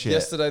that So shit.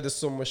 yesterday the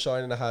sun was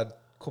shining. I had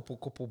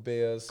couple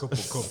beers. Couple.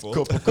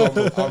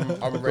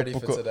 I'm ready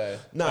for today.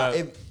 Nah,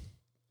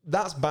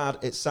 that's bad.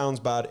 It sounds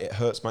bad. It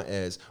hurts my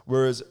ears.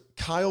 Whereas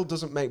Kyle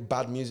doesn't make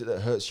bad music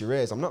that hurts your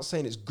ears. I'm not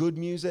saying it's good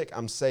music.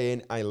 I'm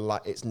saying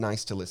it's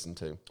nice to listen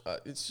to.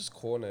 It's just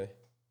corny.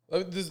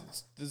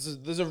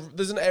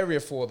 There's an area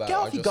for that. Get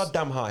off your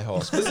goddamn high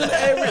horse. There's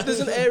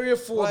an area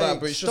for that,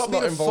 but it's just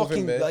not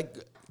involving me.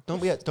 Don't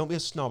be a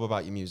snob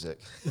about your music.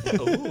 Ooh,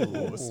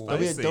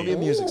 Don't be a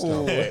music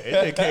snob.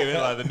 It came in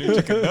like the new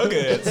chicken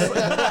nuggets.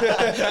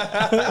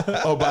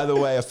 Oh, by the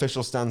way,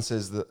 official stance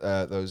is that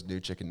those new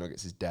chicken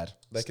nuggets is dead.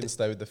 They can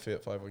stay with the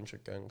Fiat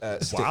 500 gang.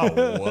 Wow.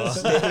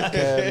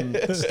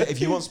 If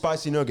you want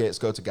spicy nuggets,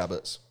 go to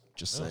Gabbert's.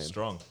 Just saying.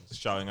 Strong.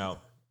 Shouting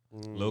out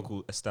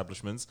local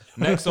establishments.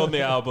 Next on the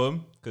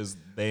album, because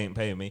they ain't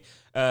paying me,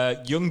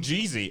 Young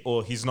Jeezy,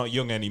 or he's not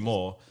young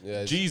anymore.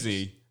 Yeah,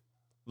 Jeezy,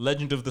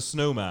 Legend of the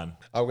Snowman.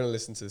 I'm gonna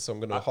listen to this. So I'm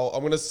gonna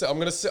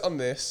sit on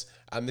this,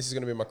 and this is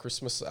gonna be my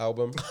Christmas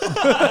album.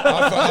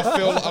 I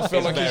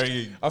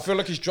feel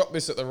like he's dropped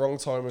this at the wrong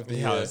time of the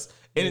He year. has.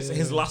 In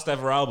his last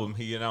ever album,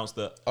 he announced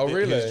that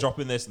really? he's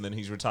dropping this and then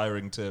he's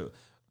retiring to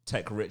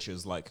tech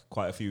riches like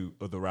quite a few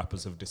other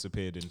rappers have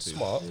disappeared into.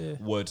 Smart. Yeah.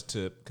 Word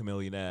to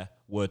Chameleonaire,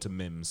 word to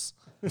Mims.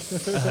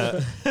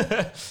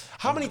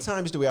 How many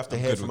times do we have to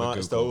hear good from with the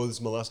artists, Google. oh, this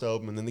is my last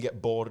album, and then they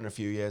get bored in a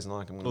few years and they're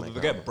like, I'm going to Well, make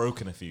they that get album.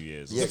 broken a few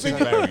years. Yeah, It's a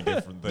exactly. very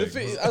different The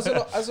thing. thing,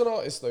 as an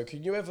artist though,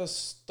 can you ever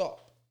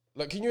stop?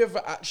 Like, can you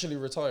ever actually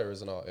retire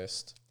as an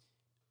artist?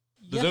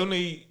 There's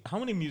only how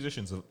many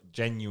musicians have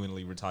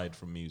genuinely retired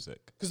from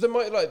music? Because they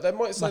might say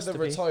Master they're P.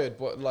 retired,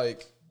 but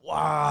like,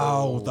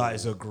 Wow, that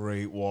is a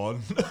great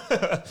one.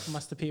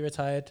 Master P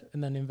retired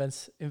and then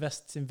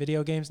invests in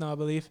video games now, I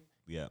believe,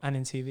 Yeah, and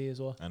in TV as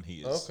well. and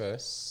he is Okay.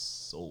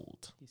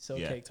 sold. He's so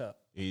Yeah. caked up.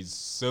 He's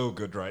so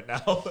good right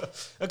now.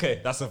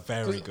 Okay, that's a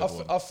very good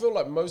one. I feel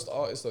like most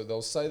artists though,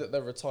 they'll say that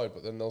they're retired,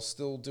 but then they'll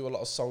still do a lot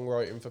of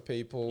songwriting for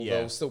people. Yeah.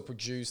 They'll still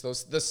produce.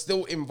 They're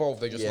still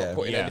involved. They're just Yeah. not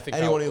putting Yeah. anything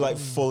Anyone out. who like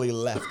fully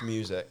left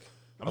music.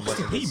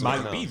 Master P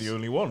might be the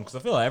only one because I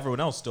feel like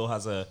everyone else still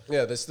has a.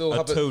 Yeah, they still A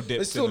have toe They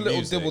dipped still in the little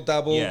music. dibble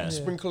dabble, Yeah.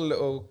 sprinkle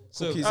little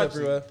So, cookies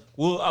actually, everywhere.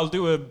 Well, I'll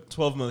do a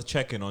 12-month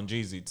check-in on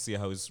Jeezy to see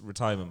how his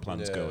retirement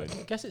plan's Yeah. going.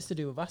 I guess it's to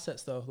do with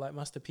assets though. Like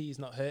Master P is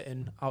not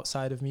hurting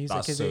outside of music,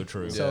 That's is so he?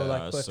 true. So Yeah,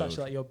 like, that's but if so that's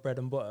true. like your bread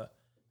and butter,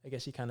 I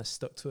guess you kind of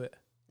stuck to it.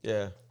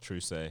 Yeah.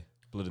 True say.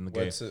 Blood in the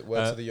Word game.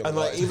 to the young And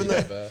like guys even in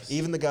the the verse.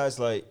 even the guys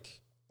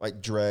like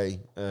Dre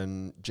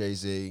and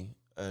Jay-Z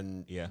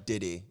and Yeah.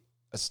 Diddy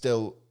are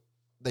still,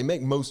 they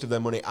make most of their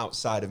money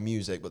outside of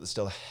music, but they're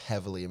still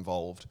heavily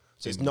involved.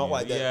 So it's In not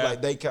like music, they yeah.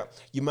 like they can.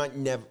 You might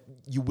never.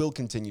 You will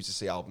continue to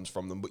see albums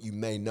from them, but you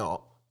may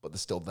not. But they're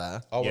still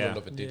there. I want Yeah.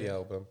 another Diddy Yeah.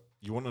 album.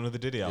 You want another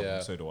Diddy album?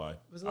 Yeah. So do I.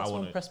 Was I that want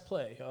one it. Press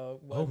Play? Or Oh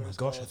whatever my it's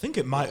gosh, I called? think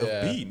it might have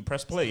Yeah. been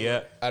Press Play.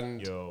 Yeah.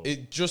 And Yo.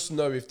 just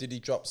know if Diddy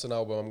drops an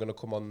album, I'm gonna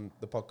come on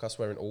the podcast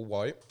wearing all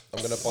white.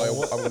 I'm gonna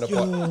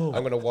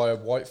buy a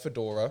white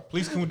fedora.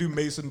 Please can we do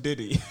Mason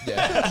Diddy?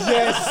 Yeah.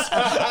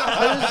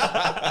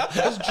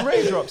 Has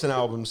Dre dropped an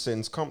album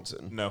since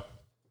Compton? No,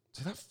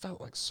 See, that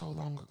felt like so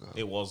long ago.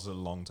 it was a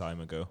long time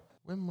ago.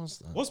 When was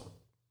that? Was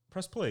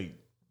Press Play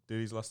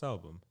Diddy's last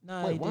album?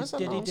 No, Wait, he why did is that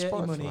Diddy not on Dirty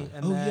Spotify? Money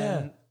and Oh,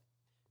 then yeah.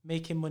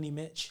 Making Money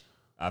Mitch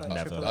I've Like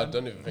never. Triple I M.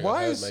 don't even think Why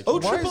I've heard is- Make oh,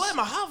 It. Triple Triple M,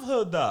 I have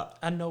heard that.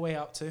 and No Way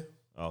Out too.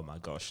 Oh my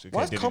gosh. Okay,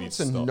 Why is Diddy needs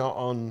to Compton stop. not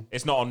on?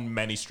 It's not on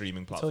many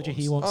streaming I platforms. told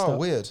you he won't Oh, stop.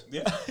 weird.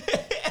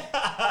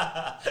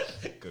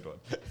 Good one.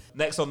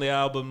 Next on the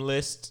album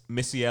list,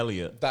 Missy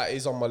Elliott. That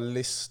is on my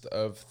list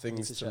of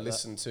things to to check that.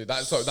 listen to.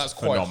 That's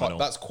quite high, Phenomenal.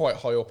 that's quite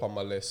high up on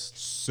my list.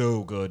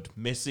 So good.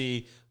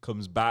 Missy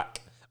comes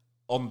back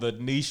on the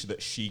niche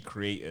that she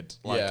created.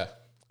 Like, yeah.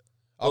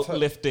 I've heard-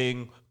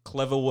 uplifting,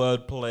 clever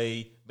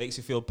wordplay, makes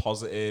you feel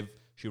positive.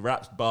 She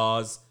raps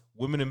bars,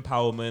 women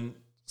empowerment.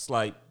 It's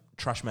like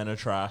trash men are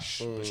trash,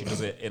 but she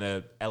does it in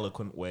an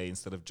eloquent way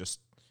instead of just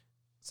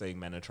saying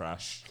men are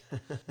trash.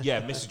 Yeah,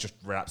 Missy just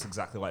raps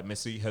exactly like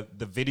Missy.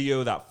 The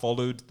video that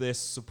followed this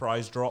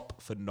surprise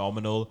drop,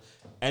 phenomenal.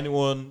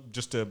 Anyone,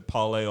 just to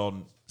parlay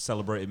on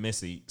celebrating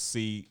Missy,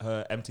 see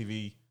her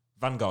MTV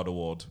Vanguard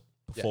Award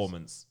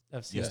performance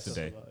I've seen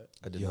yesterday. stuff about it.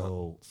 I did not.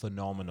 Yo,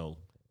 phenomenal.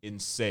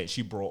 Insane.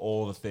 She brought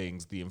all the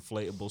things, the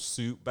inflatable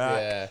suit back.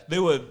 Yeah.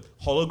 There were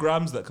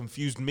holograms that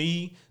confused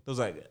me. There was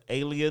like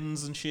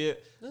aliens and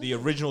shit. The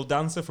original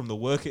dancer from the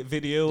Work It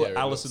video, Yeah, it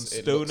Alison looks-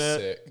 it looks Stoner,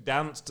 sick.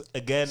 danced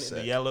again in Sick.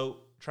 the yellow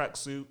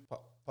tracksuit.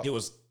 It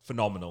was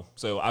phenomenal.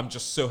 So I'm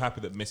just so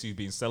happy that Missy's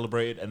being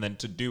celebrated. And then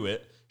to do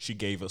it, she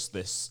gave us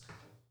this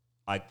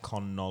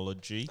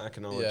iconology.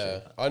 Iconology. Yeah.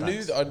 I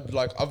knew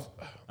that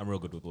I'm real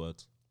good with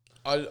words.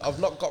 I've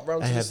not got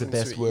round to I have the listening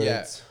best to it words.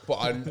 yet, but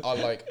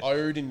I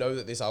already know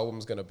that this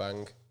album's gonna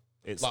bang.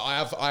 It's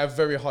Like I have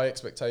very high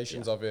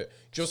expectations of it,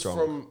 just Strong.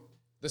 from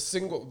the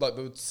singles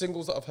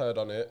that I've heard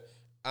on it,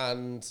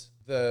 and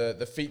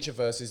the feature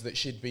verses that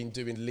she'd been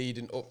doing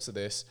leading up to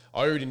this.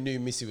 I already knew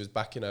Missy was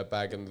back in her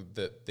bag, and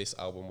that this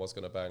album was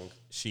gonna bang.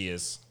 She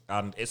is.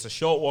 And it's a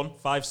short one,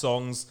 5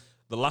 songs.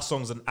 The last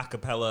song's an a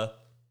cappella,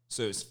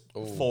 so it's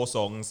 4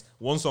 songs.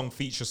 One song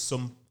features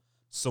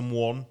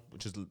someone,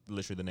 which is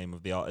literally the name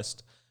of the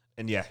artist.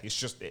 And yeah, it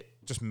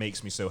just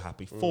makes me so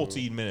happy.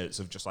 14 minutes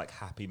of just like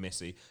happy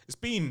Missy.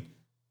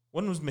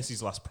 When was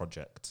Missy's last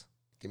project?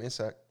 Give me a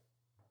sec.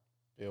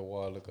 Be a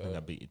while I think I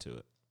ago. beat you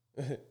to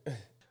it.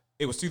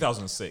 It was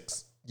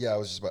 2006. Yeah, I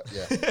was just about.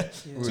 Yeah,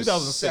 we were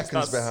 2006, seconds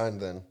that's-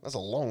 behind then. That's a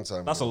long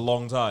time. That's a ago.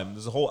 long time.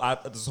 There's a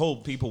whole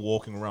people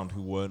walking around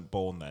who weren't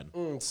born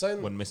then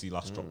Saying when Missy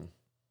last dropped.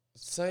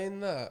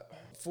 saying that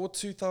for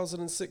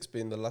 2006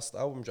 being the last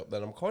album drop,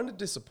 then I'm kind of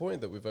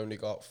disappointed that we've only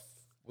got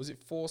was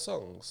it 4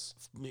 songs,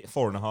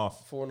 4.5,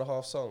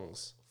 4.5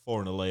 songs. 4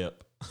 and a layup.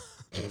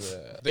 Yeah,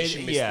 I think she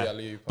missed the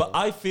alley-oop. But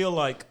I feel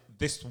like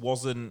this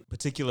wasn't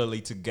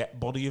particularly to get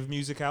body of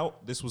music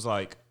out. This was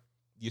like,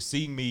 you're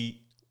seeing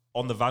me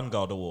on the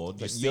Vanguard Award.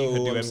 You're Like, seeing her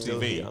yo, do I'm still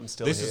MTV. here, I'm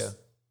still this here. Is,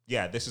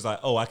 yeah, this is like,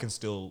 oh, I can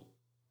still.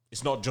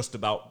 It's not just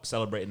about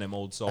celebrating them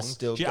old songs.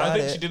 still I got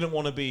think it. she didn't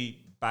want to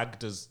be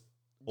bagged as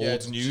Yeah,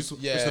 old news, just-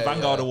 which yeah, the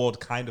Vanguard yeah. Award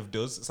kind of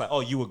does. It's like,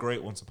 oh, you were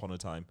great once upon a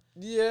time.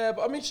 Yeah,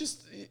 but I mean,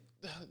 she's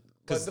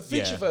like the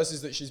feature yeah.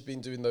 verses that she's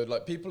been doing though.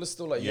 Like people are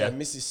still like, yeah, Yeah.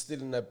 Missy's still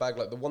in their bag.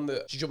 Like the one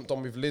that she jumped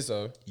on with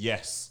Lizzo.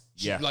 Yes.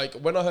 She- Yeah. Like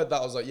when I heard that,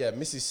 I was like, yeah,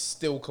 Missy's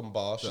still can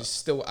bar. She's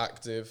still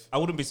active. I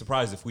wouldn't be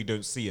surprised if we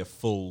don't see a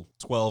full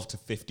 12 to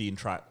 15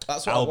 track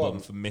That's what I album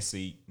want. for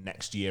Missy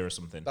next year or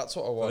something. That's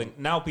what I I want. think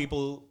now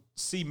people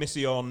see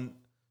Missy on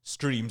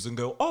streams and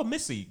go, oh,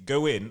 Missy,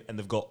 go in, and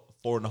they've got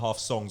 4.5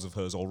 songs of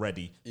hers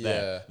already Yeah.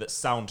 there that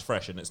sound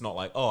fresh, and it's not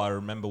like, oh, I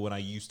remember when I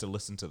used to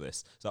listen to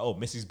this. It's like, oh,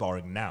 Missy's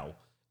barring now.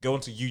 Go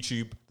onto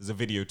YouTube. There's a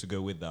video to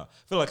go with that.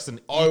 I feel like it's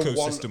an I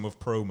ecosystem of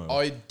promo.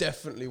 I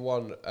definitely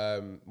want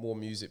more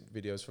music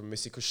videos from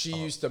Missy because she Oh.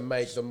 used to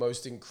make the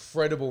most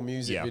incredible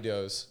music Yeah.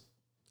 videos.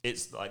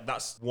 It's like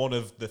that's one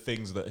of the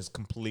things that is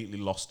completely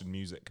lost in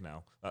music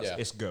now. Yeah.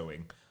 It's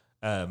going.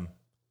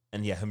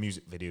 And yeah, her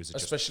music videos are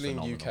Especially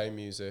just in phenomenal. UK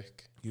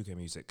music. UK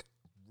music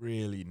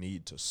really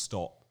need to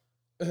stop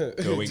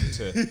going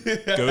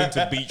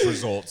to beach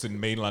resorts in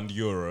mainland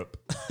Europe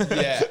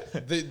Yeah,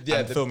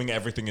 and filming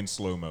everything in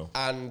slow mo.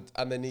 and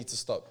they need to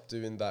stop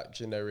doing that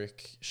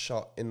generic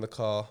shot in the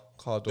car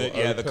door.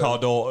 The open. car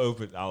door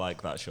open. I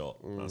like that shot.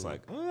 I was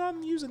like, oh,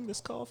 I'm using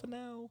this car for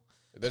now.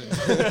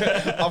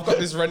 I've got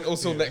this rental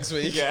till next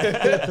week.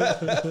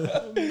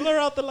 Blur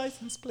out the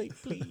license plate,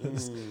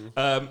 please.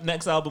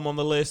 Next album on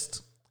the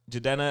list,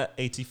 Jadena,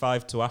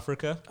 85 to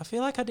Africa. I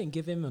feel like I didn't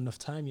give him enough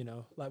time, you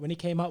know. Like when he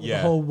came out with Yeah.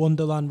 the whole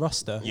Wonderland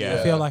roster, Yeah.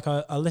 I feel like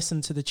I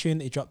listened to the tune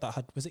that he dropped that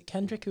had, was it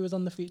Kendrick who was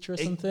on the feature or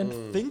something?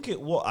 I think it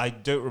was. I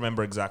don't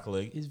remember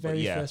exactly. His but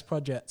very yeah. first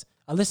project.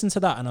 I listened to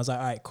that and I was like,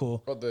 all right,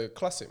 cool. Got the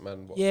classic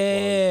man.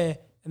 Yeah.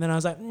 And then I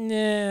was like,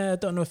 nah, I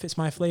don't know if it's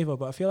my flavor,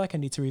 but I feel like I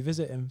need to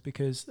revisit him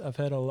because I've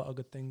heard a lot of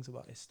good things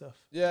about his stuff.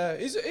 Yeah,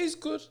 he's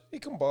good. He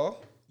can bar.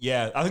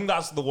 Yeah, I think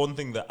that's the one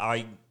thing that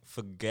I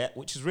forget,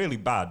 which is really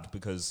bad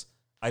because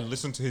I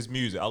listen to his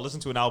music. I'll listen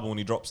to an album when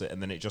he drops it,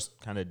 and then it just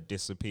kind of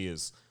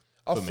disappears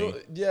for me.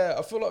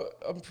 I feel like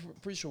I'm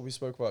pretty sure we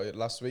spoke about it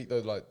last week though.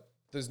 Like,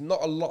 there's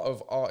not a lot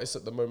of artists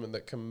at the moment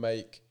that can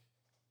make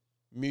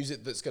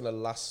music that's gonna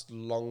last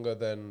longer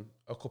than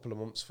a couple of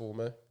months for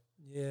me.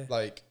 Yeah.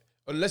 Like,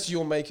 unless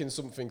you're making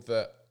something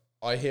that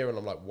I hear and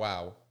I'm like,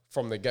 wow,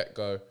 from the get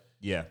go,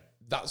 Yeah.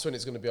 that's when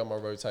it's going to be on my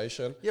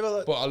rotation. Yeah,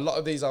 but, but a lot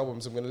of these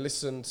albums I'm going to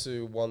listen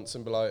to once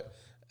and be like,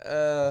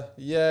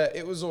 yeah,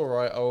 it was all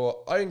right,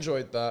 or I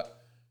enjoyed that,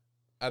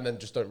 and then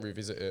just don't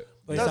revisit it.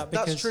 But is that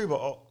that's because- true.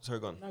 But sorry,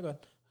 go on. No, go on.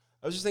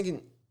 I was just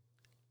thinking,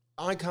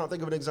 I can't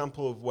think of an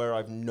example of where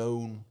I've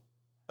known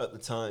at the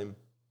time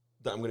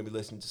that I'm going to be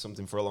listening to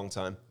something for a long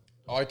time.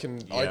 I can.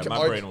 Yeah,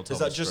 my brain will tell Is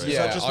that me just- straight. is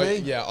that just me?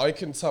 Yeah, I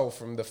can tell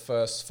from the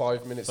first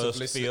 5 minutes of First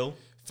listening. feel?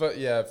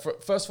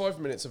 First 5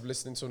 minutes of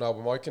listening to an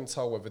album, I can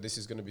tell whether this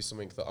is going to be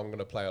something that I'm going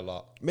to play a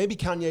lot. Maybe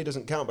Kanye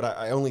doesn't count, but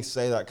I only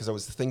say that because I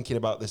was thinking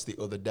about this the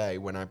other day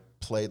when I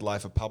played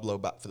Life of Pablo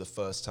back for the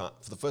first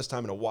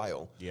time in a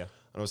while. Yeah.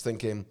 And I was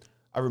thinking,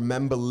 I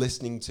remember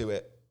listening to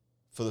it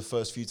for the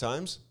first few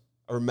times.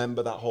 I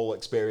remember that whole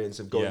experience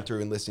of going Yeah.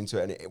 through and listening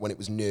to it, when it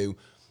was new.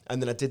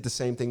 And then I did the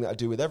same thing that I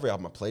do with every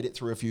album. I played it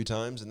through a few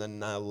times and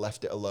then I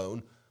left it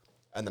alone.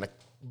 And then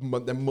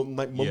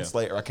months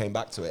later, I came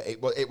back to it.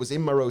 It was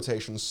in my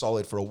rotation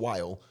solid for a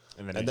while.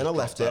 And then And it then I just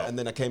left dropped it out. and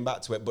then I came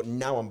back to it. But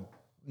now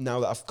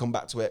that I've come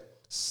back to it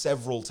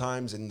several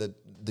times in the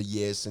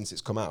years since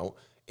it's come out,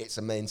 it's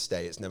a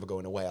mainstay. It's never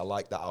going away. I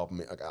like that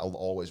album. I'll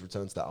always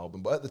return to that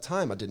album. But at the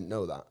time, I didn't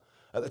know that.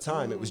 At the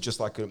time, it was just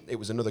like it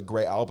was another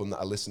great album that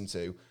I listened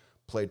to,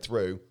 played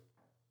through,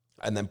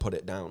 and then put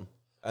it down.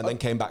 And then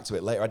came back to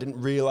it later. I didn't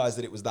realize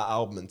that it was that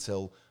album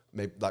until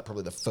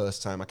probably the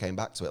first time I came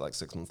back to it, like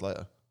 6 months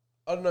later.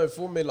 I don't know.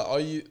 For me,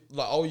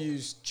 I'll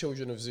use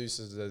Children of Zeus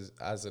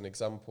as an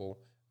example.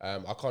 I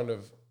kind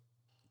of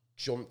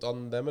jumped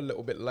on them a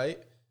little bit late,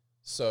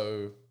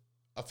 so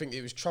I think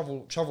it was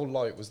Travel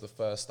Light was the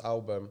first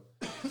album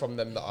from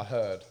them that I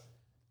heard.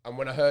 And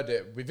when I heard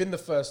it, within the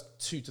first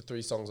 2 to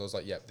 3 songs, I was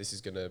like, "Yep, this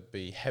is gonna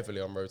be heavily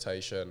on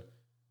rotation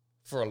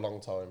for a long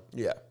time."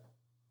 Yeah.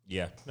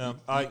 Yeah, no,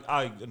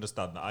 I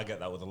understand that. I get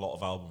that with a lot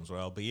of albums where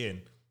I'll be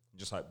in,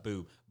 just like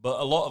boo.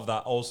 But a lot of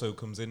that also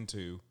comes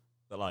into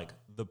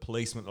the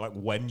placement, like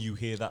when you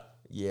hear that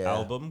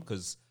album,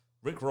 because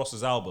Rick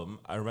Ross's album,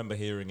 I remember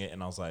hearing it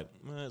and I was like,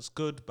 it's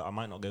good, but I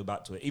might not go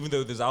back to it. Even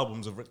though there's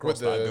albums of Rick Ross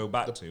that I go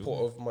back to.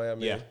 Port of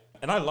Miami. Yeah,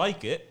 and I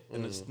like it,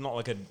 and it's not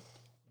like a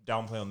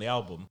downplay on the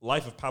album.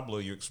 Life of Pablo,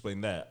 you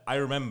explained there. I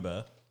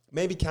remember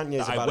Maybe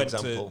Kanye's a I bad went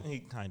example. to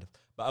kind of,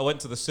 but I went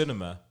to the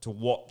cinema to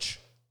watch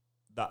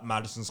that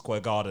Madison Square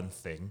Garden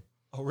thing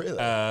Oh, really?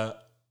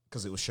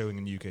 because it was showing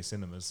in UK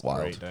cinemas.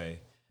 Wild. Great day.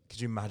 Could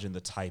you imagine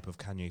the type of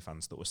Kanye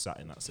fans that were sat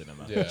in that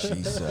cinema? Yeah.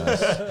 Jesus.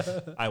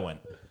 I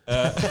went.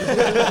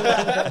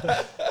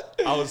 I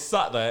was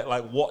sat there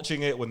like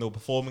watching it when they were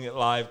performing it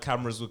live.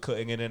 Cameras were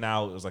cutting in and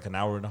out. It was like an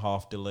hour and a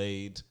half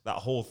delayed. That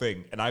whole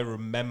thing, and I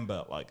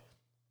remember like,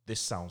 this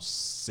sounds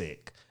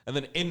sick. And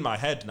then in my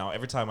head now,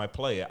 every time I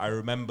play it, I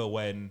remember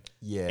when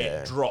Yeah.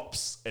 it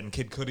drops and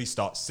Kid Cudi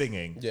starts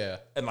singing. Yeah.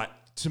 And like,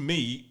 to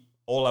me,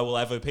 all I will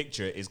ever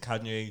picture is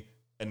Kanye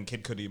and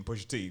Kid Cudi and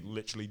Pusha T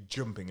literally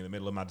jumping in the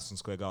middle of Madison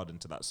Square Garden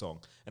to that song.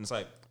 And it's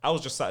like, I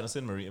was just sat in a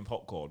cinema eating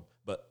popcorn,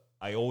 but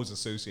I always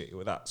associate it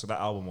with that. So that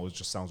album always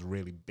just sounds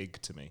really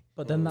big to me.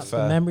 But then that's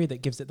Fair. the memory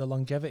that gives it the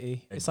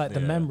longevity. It's like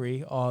the Yeah.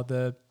 memory or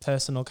the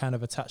personal kind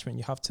of attachment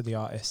you have to the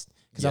artist.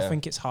 Because I Yeah.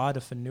 think it's harder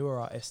for newer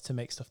artists to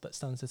make stuff that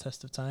stands the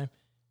test of time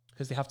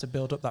because they have to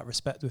build up that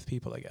respect with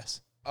people, I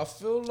guess. I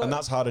feel like And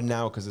that's harder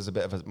now because there's a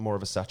bit of more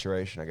of a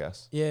saturation, I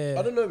guess. Yeah.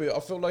 I don't know. I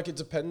feel like it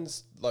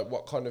depends, like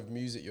what kind of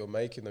music you're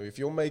making. Though, if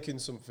you're making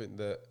something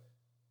that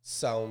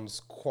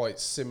sounds quite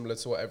similar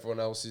to what everyone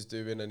else is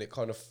doing, and it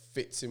kind of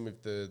fits in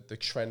with the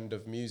trend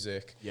of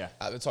music, Yeah.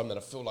 at the time, then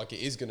I feel like it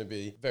is going to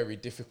be very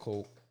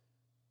difficult.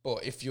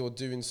 But if you're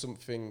doing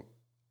something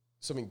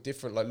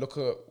different, like look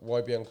at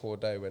YBN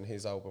Cordae when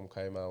his album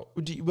came out.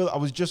 Well, I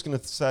was just going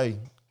to say,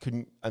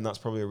 and that's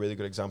probably a really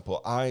good example.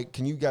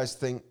 Can you guys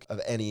think of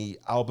any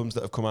albums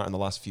that have come out in the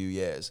last few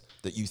years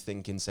that you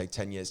think in, say,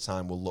 10 years'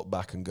 time will look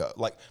back and go,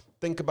 like,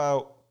 think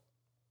about,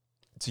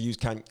 to use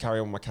carry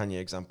on my Kanye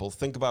example,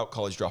 think about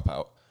College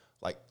Dropout.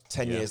 Like,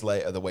 10 Yeah. years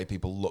later, the way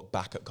people look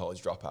back at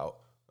College Dropout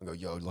and go,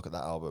 yo, look at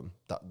that album.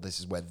 This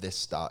is where this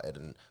started,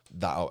 and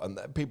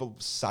people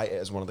cite it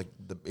as one of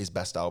his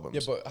best albums.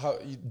 Yeah, but how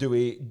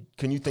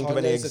Can you think of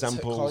any Kanye's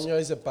examples?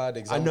 Kanye's a bad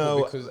I example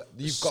know because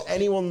you've got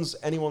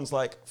anyone's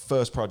like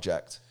first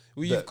project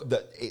Well, you've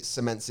that it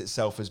cements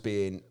itself as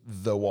being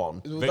the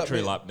one. well, that Victory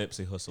mean- Lap,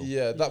 Nipsey Hussle.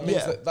 Yeah, that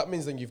means Yeah. that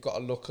means then you've got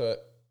to look at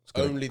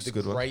good- only it's a the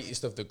good one.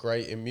 greatest of the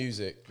great in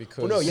music because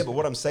Well, no, yeah, but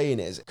what I'm saying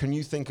is, can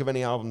you think of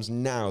any albums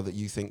now that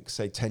you think,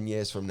 say, 10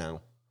 years from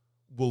now,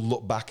 we'll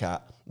look back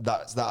at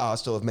that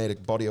artist still have made a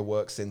body of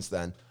work since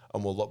then,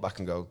 and we'll look back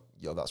and go,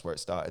 yo, that's where it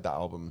started. That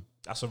album,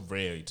 That's a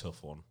really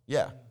tough one.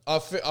 yeah, I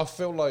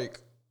feel like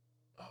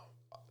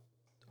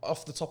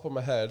off the top of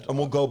my head, and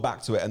we'll go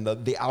back to it, and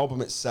the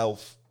album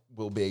itself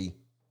will be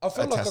I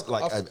feel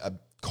like a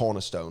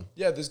cornerstone.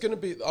 yeah, there's gonna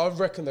be. I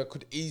reckon I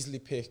could easily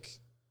pick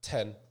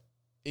 10,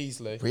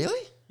 easily.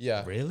 Really?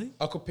 Yeah, Really?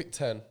 I could pick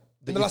 10 That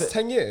in the you last thi-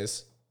 10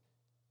 years.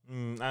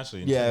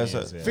 Actually, in Yeah, 10 so-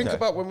 years, yeah. Think Okay.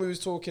 about when we was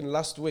talking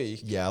last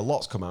week. Yeah, a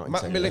lot's come out in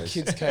Mac 10 Miller years.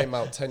 Kids came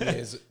out 10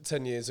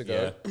 years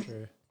ago.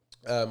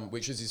 Yeah.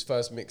 Which was his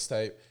first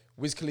mixtape.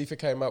 Wiz Khalifa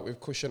came out with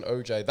Cushion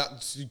OJ.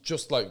 That's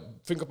just like,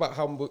 think about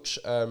how much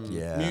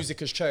Yeah. music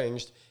has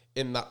changed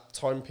in that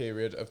time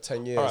period of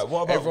 10 years. All right,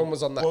 what about, Everyone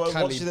was on that what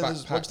Cali do you think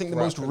backpack. what do you think the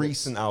rap most and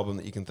recent album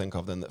that you can think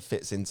of then that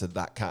fits into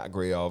that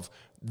category of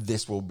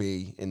this will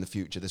be in the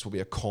future, this will be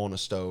a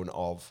cornerstone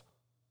of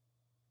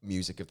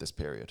music of this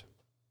period?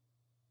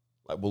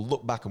 Like, we'll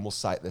look back and we'll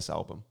cite this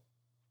album.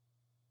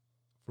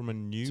 From a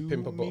new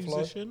Pimp a Butterfly?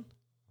 musician?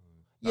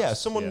 Yeah,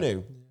 someone yeah.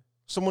 new.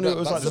 Someone who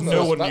was like, that's the in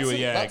No the- one that's knew it.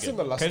 in- Yeah, that's in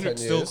the last Kendrick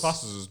 10 still years.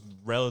 classes as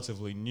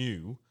relatively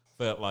new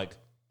for like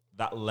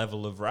that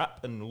level of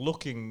rap, and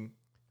looking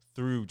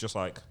through just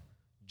like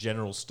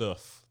general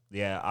stuff.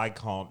 Yeah, I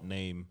can't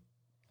name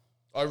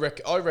I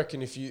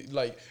reckon if you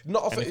like,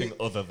 not off anything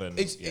other than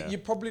you're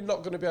probably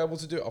not going to be able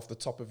to do it off the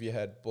top of your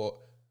head, but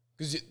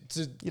because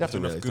you'd have to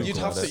enough really Google think You'd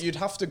have about to it. you'd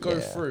have to go Yeah.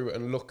 through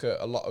and look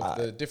at a lot of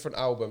the different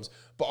albums.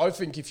 But I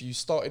think if you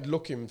started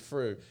looking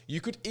through,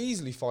 you could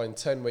easily find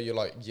 10 where you're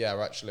like, yeah,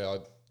 actually,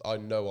 I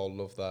know I'll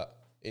love that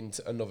in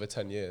another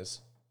 10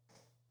 years.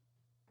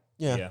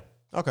 Yeah. Yeah.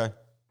 Okay.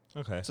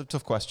 Okay. It's a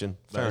tough question.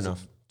 Fair is a-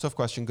 enough. Tough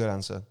question. Good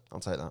answer. I'll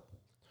take that.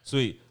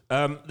 Sweet.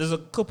 There's a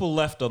couple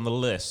left on the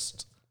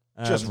list.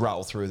 Just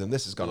rattle through them.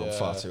 This has gone on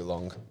far yeah. too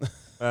long.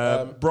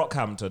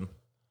 Brockhampton.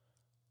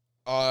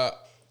 I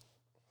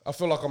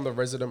feel like I'm the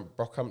resident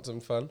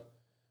Brockhampton fan.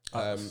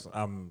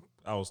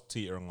 I was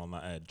teetering on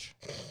that edge.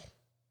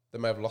 They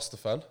may have lost a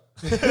fan.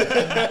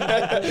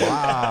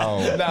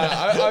 Wow.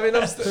 Nah, I mean,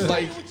 I'm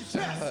like,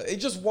 it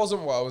just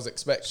wasn't what I was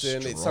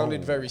expecting. It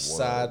sounded very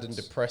sad and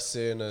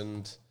depressing,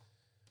 and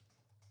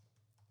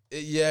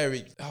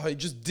it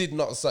just did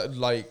not sound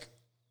like.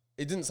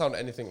 It didn't sound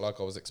anything like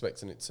I was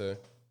expecting it to.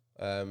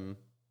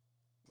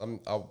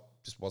 I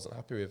just wasn't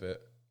happy with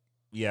it.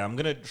 Yeah, I'm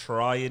gonna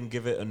try and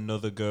give it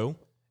another go.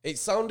 It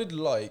sounded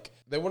like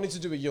they wanted to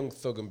do a Young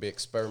Thug and be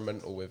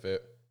experimental with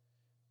it,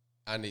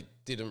 and it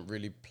didn't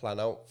really plan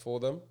out for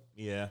them.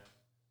 Yeah.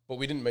 But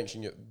we didn't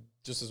mention it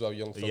just as well.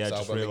 Young Thug's Yeah,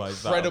 just album,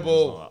 realised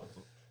incredible.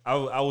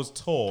 I was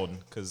torn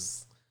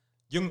because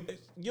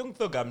Young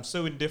Thug, I'm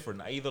so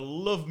indifferent. I either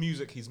love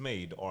music he's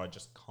made or I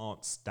just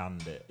can't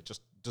stand it. It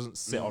just doesn't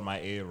sit on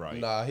my ear right.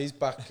 Nah, he's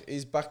back.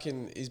 He's back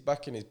in his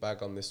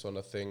bag on this one,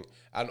 I think.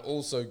 And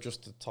also,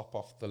 just to top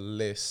off the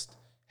list,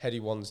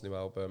 Headie One's new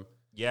album.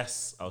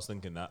 Yes, I was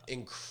thinking that.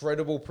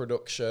 Incredible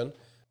production.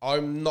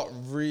 I'm not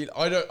really.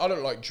 I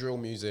don't like drill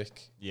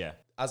music Yeah.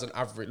 as an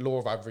average law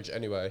of average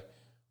anyway.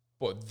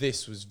 But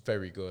this was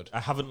very good. I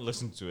haven't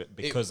listened to it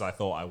because I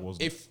thought I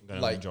wasn't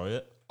going to enjoy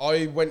it.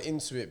 I went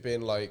into it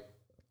being like,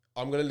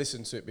 I'm going to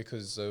listen to it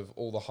because of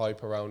all the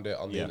hype around it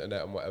on the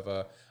internet and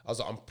whatever. I was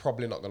like, I'm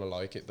probably not going to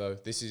like it though.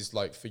 This is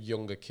like for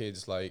younger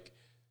kids, like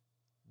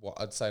what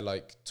I'd say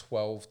like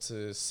 12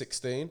 to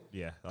 16.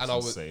 Yeah, that's and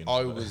insane.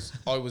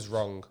 I was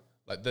wrong.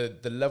 Like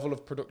the level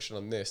of production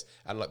on this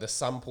and like the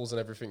samples and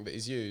everything that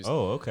is used.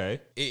 Oh, okay.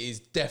 It is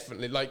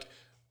definitely like,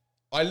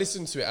 I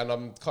listened to it and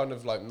I'm kind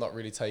of like not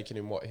really taking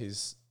in what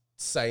he's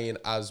saying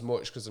as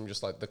much because I'm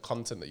just like the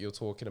content that you're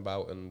talking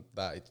about and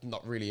that it's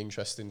not really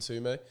interesting to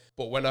me.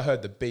 But when I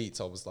heard the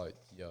beats, I was like,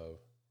 yo,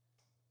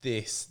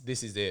 this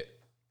is it.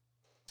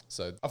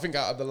 So I think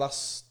out of the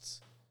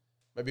last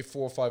maybe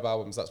 4 or 5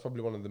 albums, that's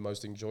probably one of the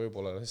most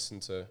enjoyable I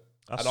listened to.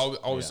 And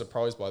I was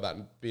surprised by that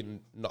and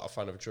being not a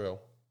fan of drill.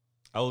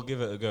 I will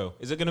give it a go.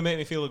 Is it going to make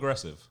me feel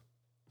aggressive?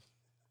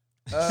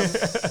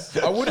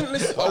 I wouldn't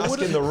listen.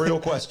 Asking the real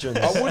questions.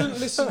 I wouldn't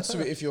listen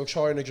to it if you're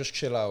trying to just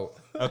chill out.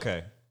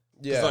 Okay.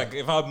 Yeah. It's like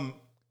if I'm,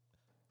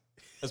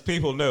 as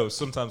people know,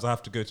 sometimes I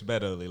have to go to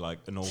bed early like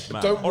an old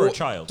man Don't or a walk-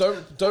 child.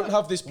 Don't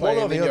have this One or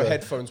playing the in your other.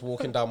 headphones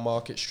walking down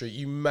Market Street.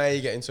 You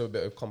may get into a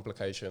bit of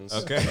complications.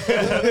 Okay.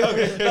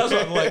 Okay. That's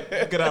what I'm like.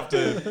 I'm gonna have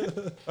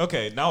to.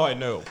 Okay, now I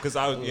know because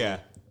I was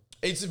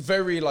It's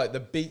very like the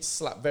beats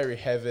slap very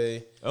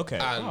heavy. Okay.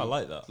 And I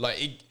like that.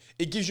 Like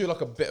it gives you like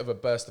a bit of a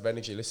burst of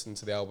energy listening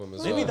to the album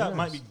as Maybe well. that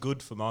might be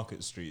good for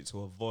Market Street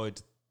to avoid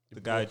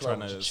the guy walk around trying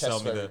with to your sell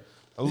chest me very- the.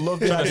 I love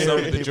the Trying to idea sell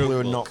of me the people who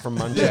are joke not book. from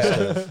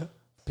Manchester.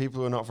 People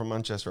who are not from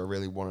Manchester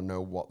really want to know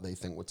what they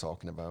think we're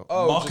talking about.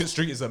 Oh, Market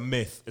Street is a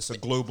myth. It's a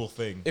global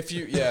thing. if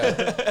you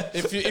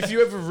if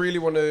you ever really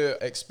want to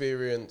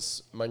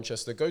experience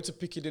Manchester, go to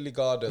Piccadilly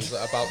Gardens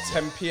at about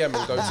 10 p.m.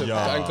 and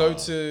go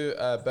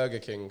to Burger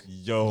King.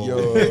 Yo.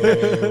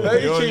 Burger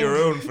You're on King. your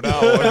own for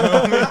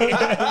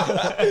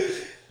that one.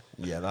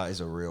 Yeah, that is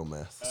a real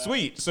myth.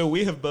 Sweet. So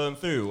we have burned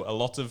through a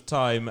lot of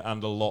time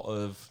and a lot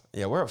of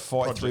Yeah, we're at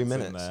 43 projects in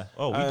minutes. there.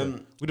 Oh,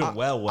 we done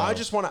well. I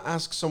just want to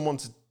ask someone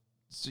to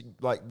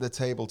like the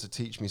table to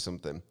teach me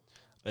something.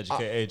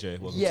 Educate AJ.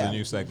 Welcome to yeah. the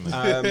new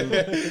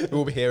segment.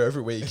 We'll be here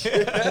every week.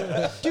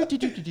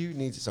 Do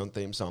needs its own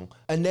theme song.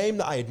 A name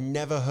that I had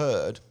never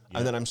heard,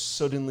 and then I'm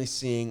suddenly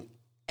seeing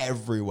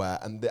everywhere,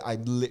 and I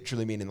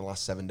literally mean in the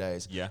last 7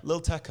 days. Yeah.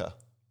 Lil Tecca.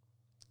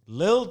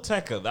 Lil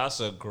Tecca. That's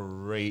a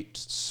great.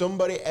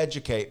 Somebody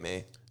educate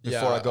me before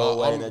Yeah, I go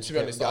away. And to be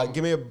honest,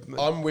 give me a.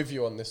 I'm with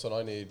you on this one.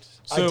 I need.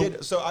 So- I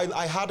did. So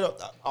I had a.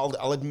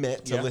 I'll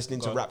admit to Yeah, listening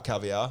go to on. Rap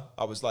Caviar.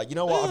 I was like, you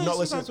know what? I've not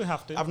sometimes listened. we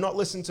have to. I've not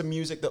listened to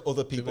music that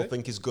other people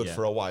think is good Yeah.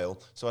 for a while.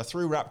 So I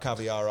threw Rap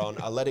Caviar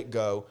on. I let it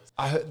go.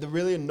 I heard the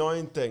really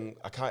annoying thing.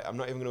 I'm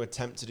not even going to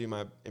attempt to do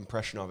my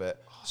impression of it.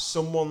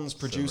 Someone's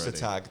producer ready.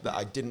 tag that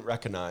I didn't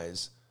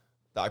recognize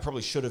that I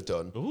probably should have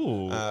done.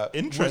 Ooh,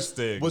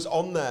 interesting. Was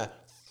on there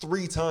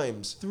 3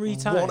 times. 3 One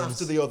times?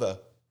 after the other.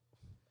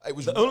 It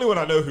was The only one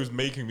I know who's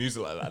making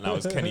music like that now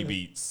is Kenny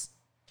Beats.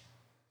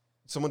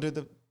 someone did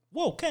the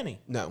Whoa, Kenny.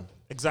 no.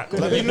 Exactly.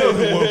 You know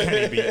who Whoa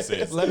Kenny Beats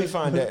is. Let me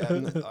find it.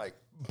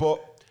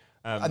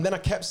 And then I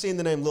kept seeing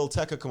the name Lil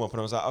Tecca come up, and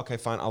I was like, okay,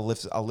 fine, I'll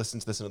listen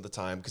to this another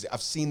time because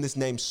I've seen this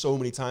name so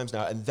many times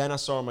now. And then I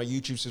saw on my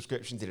YouTube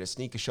subscription did a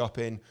sneaker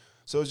shopping,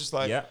 so I was just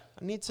like, Yeah.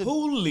 I need to.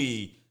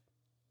 Holy.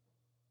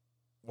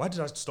 Why did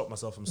I stop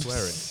myself from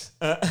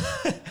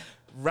swearing?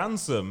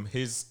 Ransom,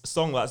 his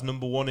song that's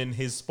 #1 in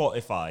his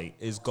Spotify,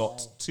 has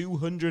got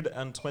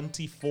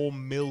 224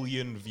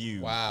 million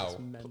views. Wow.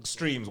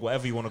 Streams,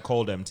 whatever you want to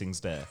call them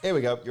things there. Here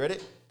we go. You ready?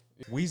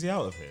 Wheezy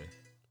out of here.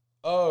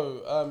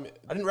 Oh,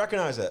 I didn't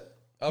recognize it.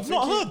 I've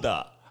not heard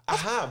that. I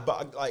have,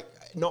 but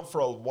not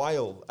for a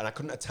while, and I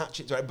couldn't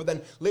attach it to it. But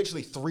then,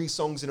 literally 3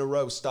 songs in a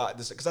row started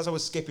this because as I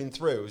was skipping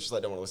through, it was just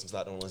like, don't want to listen to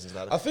that, don't want to listen to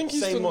that. I think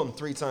he's same done- one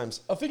 3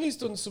 times. I think he's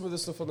done some of the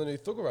stuff on the new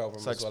Thugger album.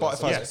 It's like as well,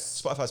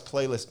 Spotify's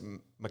playlist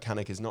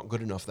mechanic is not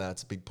good enough there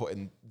to be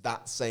putting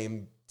that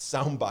same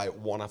soundbite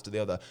one after the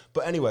other.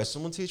 But anyway,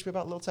 someone teach me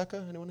about Lil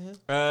Tecca? Anyone here?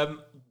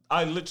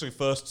 I literally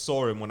first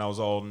saw him when I was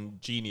on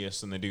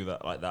Genius, and they do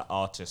that like that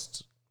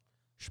artist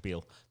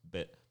spiel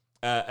bit.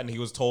 And he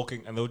was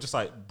talking, and they were just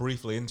like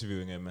briefly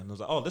interviewing him, and I was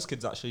like, "Oh, this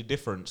kid's actually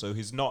different." So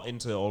he's not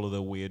into all of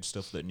the weird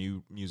stuff that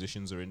new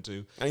musicians are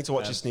into. I need to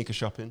watch his sneaker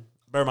shopping.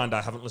 Bear in mind,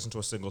 I haven't listened to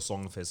a single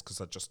song of his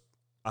because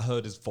I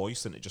heard his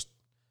voice, and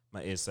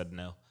my ears said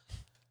no.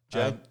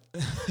 Jay?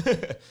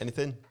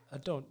 Anything?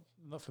 I'm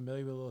not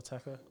familiar with Lil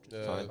Tecca.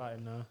 Yeah. About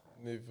him now.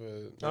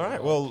 All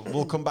right, well,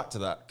 we'll come back to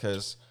that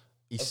because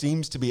he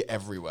seems to be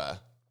everywhere.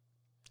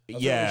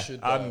 think Yeah, we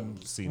should,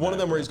 I'm seeing One that of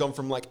them where everywhere. he's gone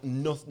from like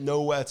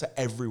nowhere to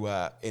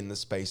everywhere in the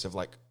space of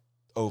like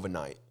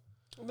overnight.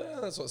 Yeah,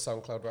 that's what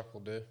SoundCloud rap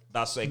will do.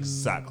 That's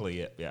exactly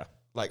it. Yeah,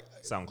 Like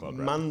SoundCloud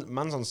rap.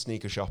 man's on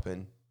sneaker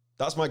shopping.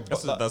 That's my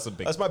That's a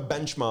big- that's my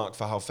benchmark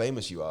for how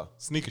famous you are.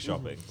 Sneaker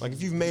shopping. Like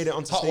if you've made it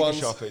onto Hot sneaker Ones.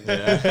 shopping, Do you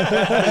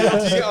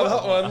get on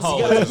Hot Ones? Hot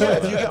yeah, Ones. yeah,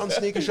 if you get on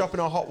sneaker shopping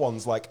or Hot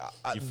Ones, like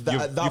at You've-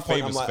 that you're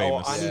point, I'm like,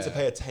 famous. I need Yeah. to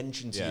pay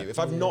attention to Yeah. you. If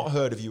I've not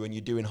heard of you and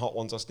you're doing Hot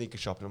Ones or sneaker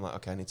shopping, I'm like,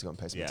 okay, I need to go and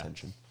pay some Yeah.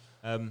 attention.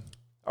 Um,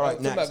 All I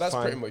right, think next. that's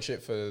fine. pretty much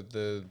it for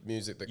the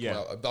music that Yeah.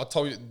 came out. I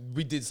told you,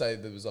 we did say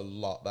there was a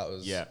lot. That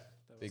was yeah.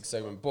 a big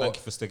segment. Thank But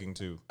you for sticking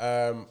to.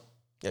 Yeah,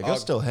 you're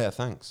still here.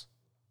 Thanks.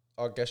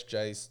 our guest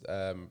Jay's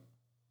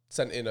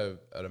sent in an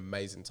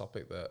amazing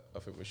topic that I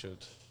think we should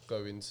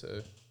go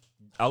into.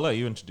 I'll let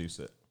you introduce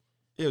it.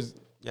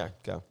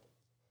 Go.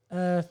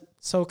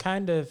 So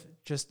kind of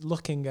just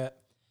looking at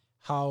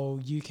how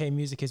UK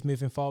music is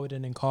moving forward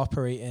and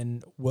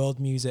incorporating world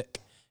music.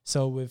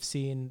 So we've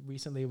seen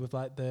recently with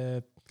like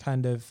the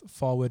kind of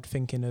forward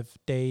thinking of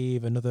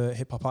Dave and other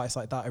hip hop artists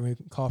like that are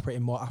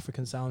incorporating more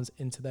African sounds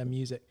into their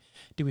music.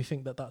 Do we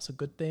think that that's a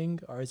good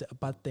thing or is it a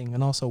bad thing?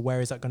 And also where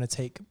is that going to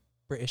take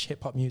British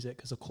hip hop music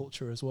as a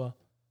culture as well?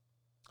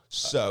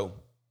 So,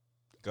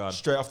 Go on.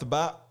 straight off the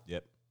bat,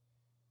 Yep.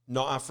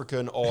 not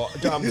African or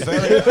I'm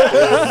very.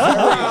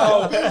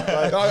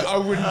 I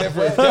would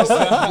never have guessed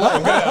that.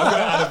 I'm gonna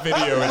add a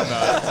video in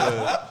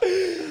that.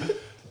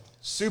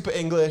 Super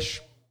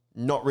English,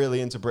 not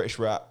really into British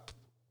rap.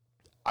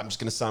 I'm just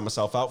gonna sign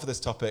myself out for this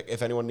topic.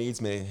 If anyone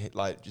needs me,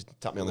 like just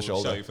tap me on the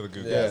shoulder. Show you for the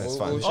Google. Yeah, it's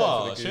fine. we'll shout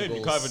Oh, for the shame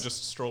you Googles. can't even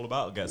just stroll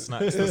about and get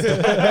snacks.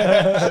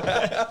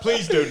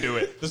 Please don't do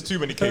it. There's too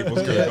many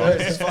cables going Yeah, on.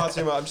 this is far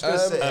too much. I'm just gonna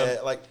sit here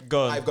like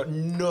go on. I've got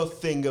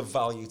nothing of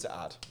value to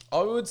add.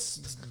 I would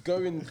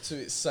go into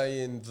it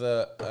saying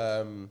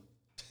that,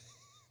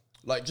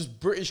 like, just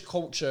British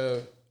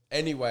culture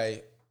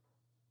anyway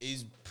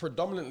is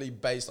predominantly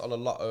based on a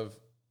lot of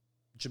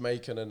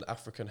Jamaican and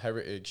African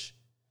heritage.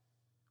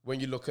 When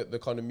you look at the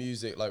kind of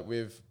music, like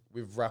with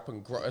rap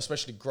and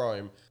especially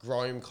grime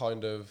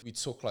kind of, we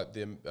took like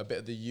a bit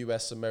of the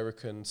US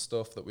American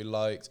stuff that we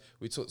liked.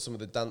 We took some of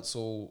the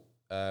dancehall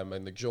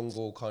and the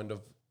jungle kind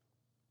of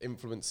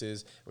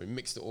influences, and we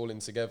mixed it all in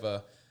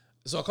together.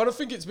 So I kind of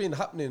think it's been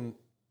happening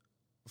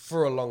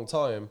for a long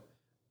time.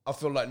 I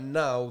feel like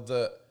now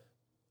that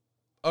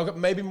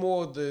maybe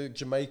more the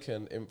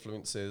Jamaican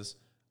influences,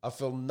 I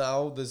feel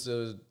now there's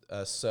a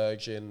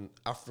surge in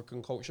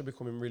African culture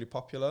becoming really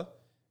popular.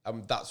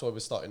 And that's why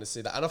we're starting to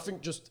see that. And I think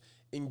just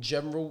in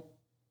general,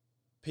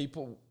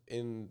 people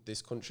in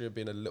this country have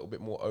been a little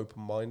bit more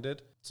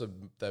open-minded. So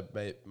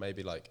they're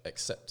maybe like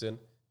accepting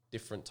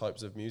different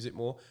types of music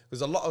more.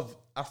 Because a lot of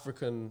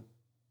African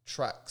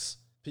tracks,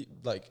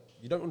 like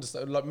you don't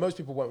understand, like most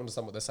people won't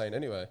understand what they're saying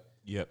anyway.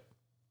 Yep.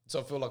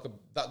 So I feel like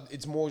that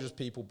it's more just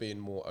people being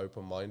more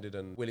open-minded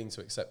and willing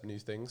to accept new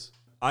things.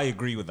 I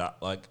agree with that.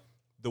 Like,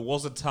 there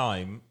was a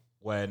time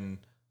when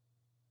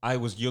I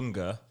was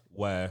younger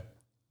where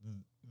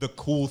the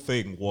cool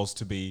thing was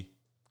to be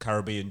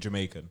Caribbean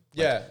Jamaican.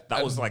 Like, Yeah,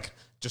 that was like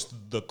just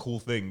the cool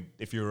thing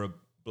if you're a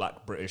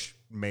black British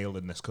male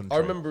in this country. I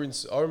remember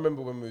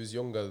when we was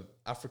younger,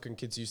 African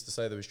kids used to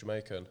say they was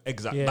Jamaican.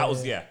 Exactly. Yeah.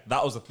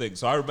 That was the thing.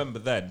 So I remember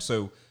then.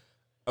 So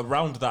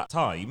around that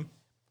time,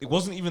 it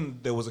wasn't even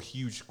there was a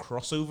huge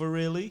crossover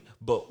really,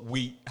 but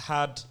we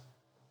had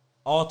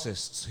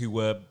artists who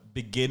were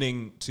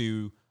beginning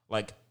to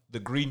like the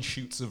green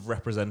shoots of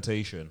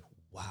representation.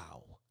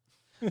 Wow.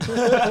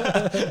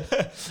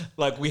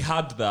 Like we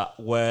had that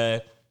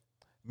where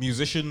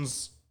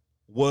musicians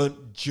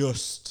weren't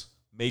just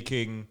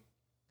making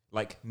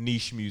like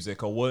niche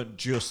music or weren't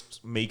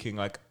just making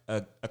like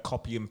a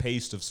copy and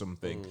paste of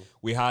something.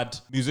 We had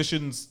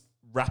musicians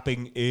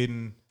rapping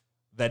in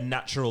their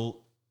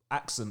natural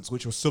accents,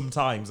 which was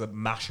sometimes a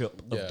mashup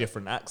of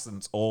different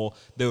accents, or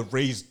they were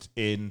raised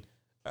in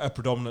a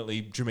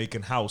predominantly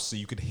Jamaican house, so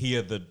you could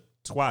hear the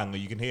twang, or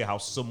you can hear how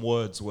some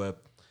words were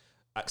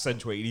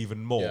accentuated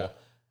even more. Yeah.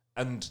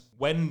 And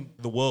when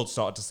the world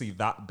started to see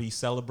that be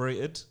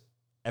celebrated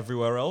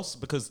everywhere else,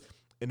 because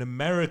in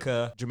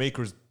America,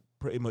 Jamaica is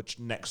pretty much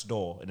next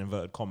door, in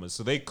inverted commas,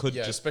 so they could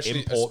just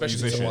import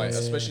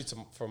musicians.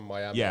 From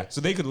Miami. Yeah,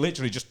 so they could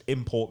literally just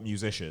import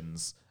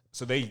musicians.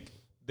 So they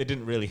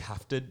didn't really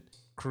have to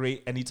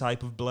create any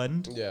type of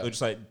blend. Yeah. They're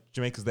just like,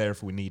 Jamaica's there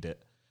if we need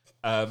it.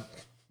 As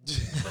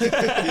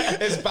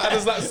bad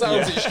as that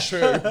sounds, it's true.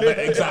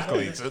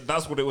 Exactly. So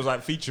that's what it was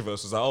like. Feature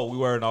verse was like, oh, we're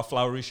wearing our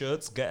flowery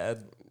shirts. Get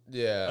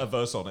a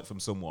verse on it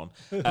from someone.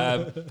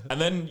 And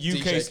then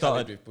UK DJ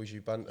started. Khaled with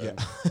Buju Banton.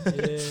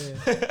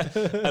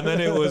 Yeah. And then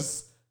it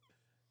was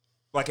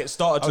like it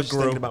started I was to just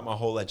grow. thinking about my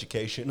whole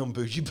education on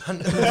Buju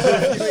Banton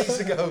a few weeks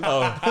ago.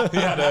 Oh, he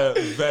had a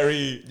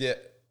very Yeah.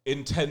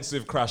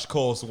 intensive crash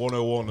course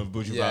 101 of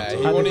Buju Yeah,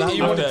 Banton.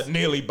 he After wanted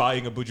nearly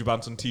buying a Buju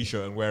Banton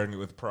t-shirt and wearing it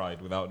with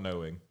pride without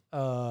knowing.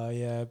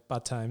 Yeah,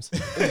 bad times. I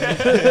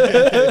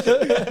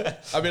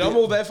mean,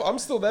 I'm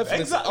still there for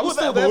this. I'm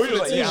still there for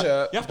the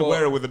t-shirt. You have to but-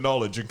 wear it with the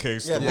knowledge in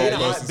case Yeah, the being,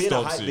 wrong person being a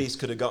stops hype you. beast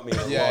could have got me in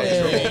a Yeah, lot of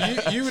yeah,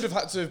 trouble. You would have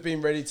had to have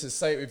been ready to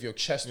say it with your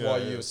chest Yeah, while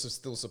yeah. you were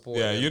still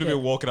supporting. Yeah, it. you'd have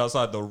been walking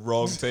outside the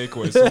wrong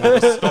takeaway. Someone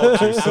would have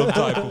stopped you some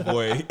type of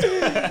way.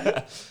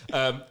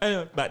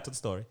 Anyway, back to the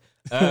story.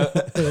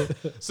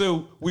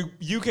 So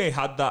UK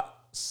had that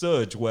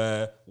surge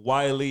where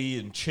Wiley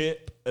and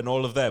Chip and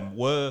all of them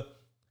were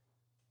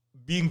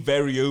being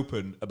very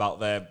open about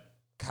their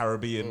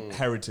Caribbean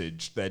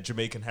heritage, their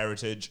Jamaican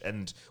heritage,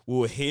 and we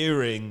were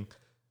hearing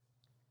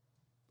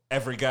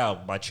Every Gal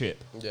by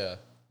Chip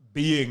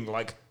being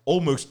like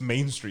almost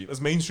mainstream,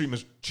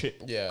 as Chip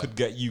could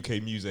get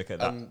UK music at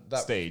that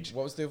stage.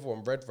 What was the other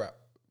one? Red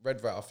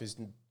Rat off his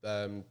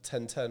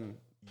 1010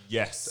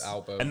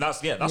 album. And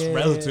that's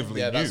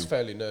relatively new. That's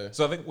fairly new.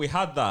 So I think we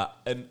had that,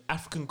 and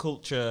African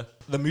culture,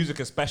 the music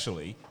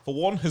especially, for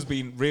one, has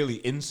been really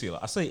insular.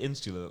 I say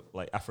insular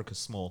like Africa's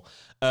small.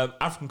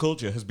 African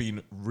culture has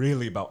been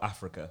really about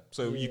Africa.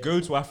 So you go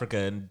to Africa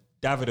and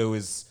Davido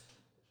is...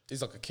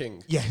 He's like a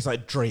king. Yeah, he's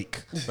like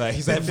Drake.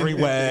 He's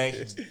everywhere.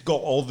 He's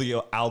got all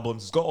the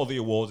albums. He's got all the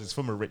awards. He's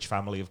from a rich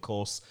family, of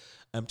course.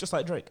 Just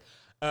like Drake.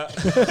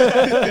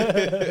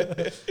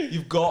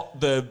 You've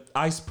got the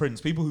Ice Prince,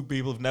 people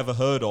have never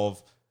heard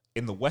of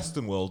in the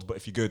Western world, but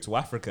if you go to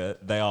Africa,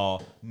 they are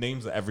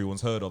names that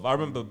everyone's heard of. I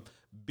remember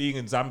being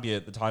in Zambia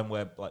at the time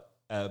where like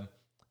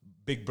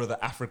Big Brother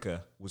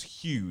Africa was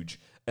huge,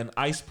 and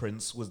Ice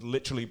Prince was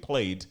literally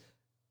played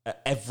at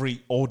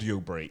every audio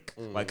break.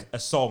 Like a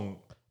song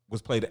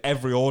was played at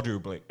every audio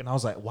break, and I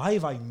was like, why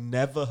have I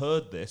never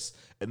heard this?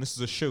 And this is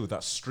a show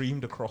that's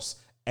streamed across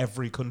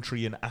every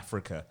country in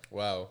Africa.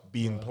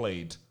 Being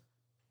played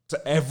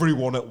to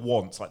everyone at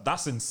once. Like,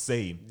 that's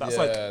insane. That's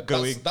like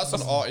going... That's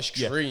an artist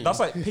dream. That's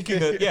like picking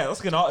that's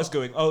like an artist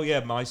going, oh yeah,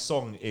 my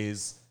song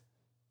is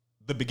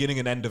the beginning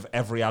and end of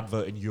every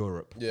advert in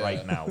Europe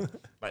right now.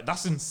 Like,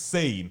 that's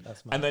insane.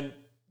 And then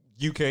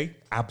UK,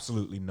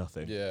 absolutely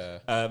nothing.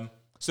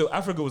 So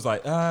Africa was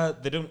like,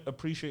 they don't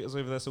appreciate us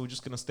over there, so we're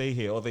just going to stay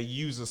here. Or they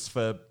use us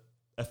for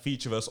a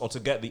feature verse or to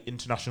get the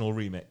international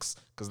remix,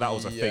 because that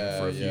was a thing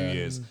for a few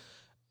years.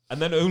 And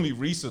then only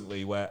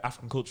recently where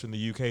African culture in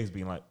the UK has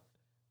been like,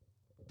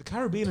 the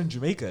Caribbean and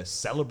Jamaica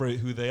celebrate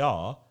who they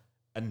are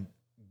and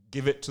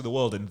give it to the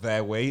world in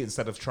their way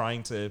instead of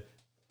trying to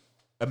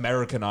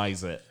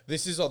Americanize it.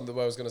 This is on the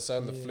way I was going to say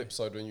on the flip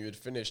side when you had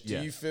finished. Do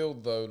you feel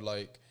though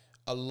like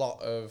a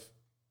lot of,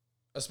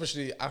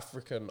 especially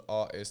African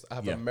artists,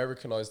 have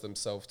Americanized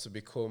themselves to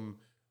become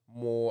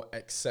more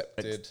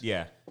accepted?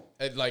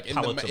 Like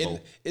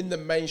in the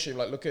mainstream.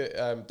 Like look at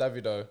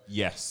Davido.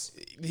 Yes,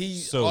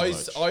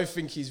 I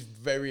think he's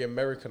very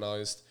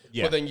Americanized.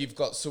 Yeah. But then you've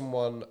got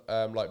someone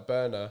like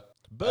Burna.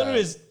 Burna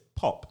is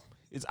pop.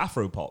 It's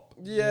Afro pop.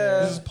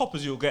 Yeah, this is pop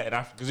as you'll get in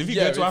Africa. Because if you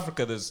go to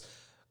Africa, there's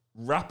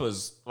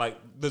rappers like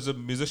there's a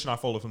musician I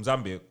follow from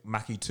Zambia,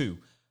 Maki 2.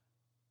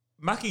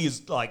 Maki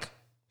is like,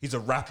 he's a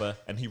rapper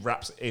and he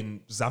raps in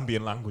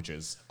Zambian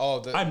languages.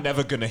 I'm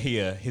never gonna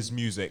hear his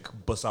music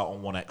bust out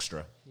on One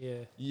Extra.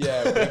 Yeah,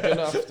 we're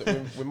gonna have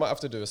to. We might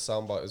have to do a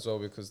soundbite as well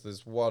because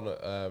there's one.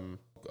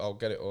 I'll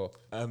get it up.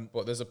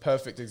 But there's a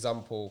perfect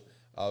example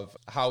of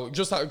how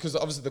because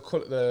obviously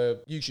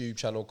the YouTube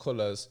channel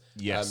Colors.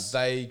 Yes.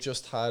 They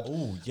just had.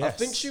 Oh yes. I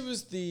think she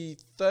was the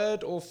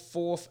 3rd or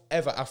 4th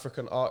ever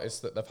African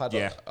artist that they've had.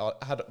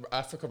 Had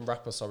African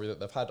rapper, that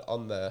they've had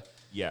on there.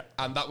 Yeah.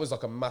 And that was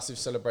like a massive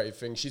celebrated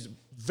thing. She's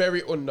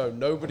very unknown.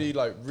 Nobody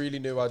like really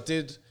knew. I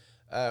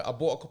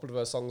bought a couple of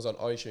her songs on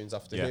iTunes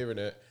after hearing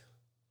it.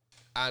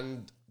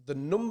 And the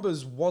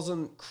numbers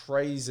wasn't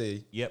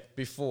crazy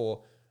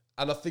before.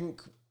 And I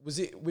think, was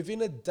it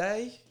within a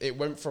day? It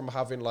went from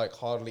having like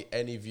hardly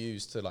any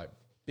views to like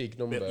big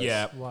numbers.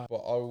 Yeah. Wow. But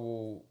I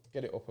will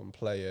get it up and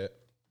play it.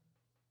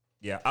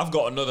 Yeah, I've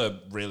got another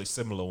really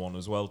similar one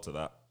as well to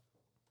that.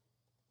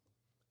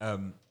 Are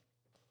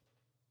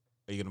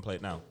you going to play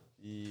it now?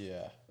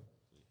 Yeah.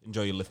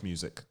 Enjoy your lift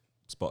music,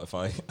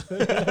 Spotify.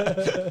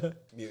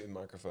 Muting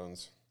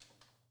microphones.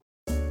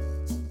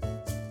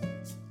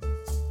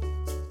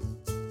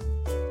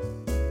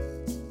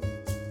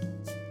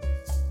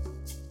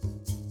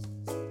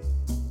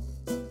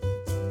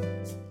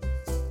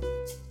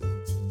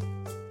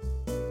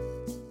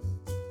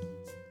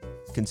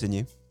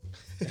 Continue.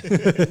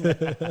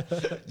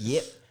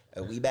 Yep.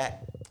 Are we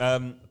back?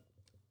 Do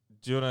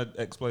you want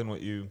to explain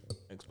what you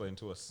explained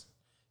to us?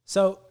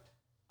 So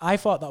I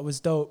thought that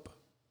was dope.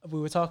 We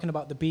were talking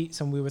about the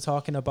beats and we were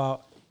talking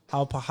about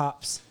how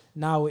perhaps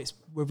now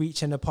we're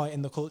reaching a point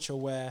in the culture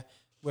where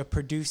we're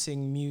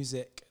producing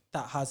music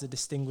that has a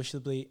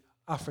distinguishably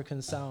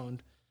African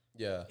sound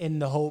in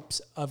the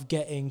hopes of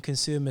getting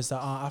consumers that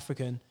aren't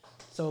African.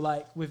 So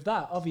like with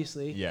that,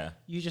 obviously,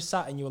 you just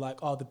sat and you were like,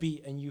 oh, the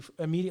beat, and you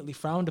immediately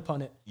frowned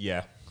upon it.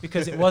 Yeah.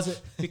 Because it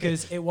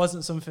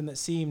wasn't something that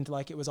seemed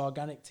like it was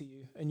organic to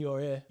you in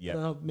your ear. Yeah. I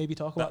don't know, maybe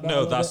talk about that.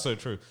 No, that's so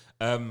true.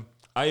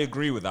 I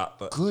agree with that.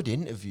 But good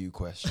interview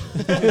question.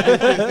 Do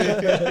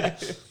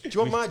you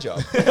want my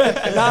job?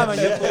 Nah, man,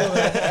 you're cool,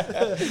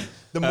 man.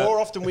 The more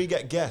often we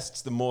get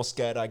guests, the more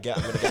scared I get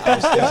I'm going to get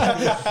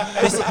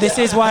ousted. This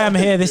is why I'm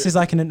here. This is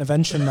like an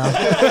intervention now.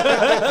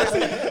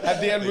 At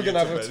the end, we're going to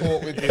have a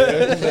talk with you.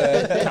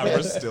 The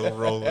camera's still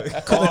rolling.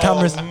 Cut the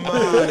cameras.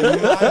 Man,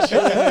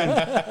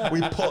 imagine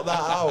we put that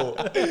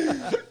out.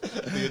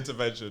 The the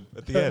intervention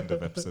at the end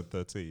of episode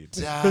 13.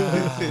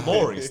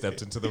 Maury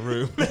stepped into the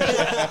room.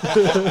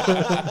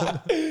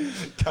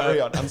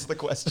 Carry on, answer the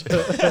question.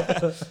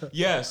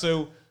 Yeah,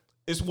 so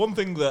it's one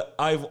thing that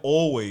I've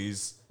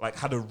always like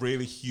had a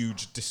really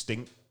huge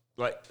distinct,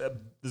 like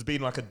there's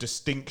been like a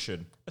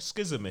distinction, a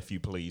schism, if you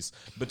please,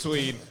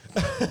 between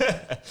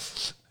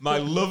my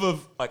love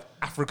of like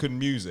African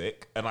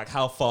music and like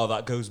how far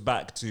that goes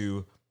back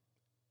to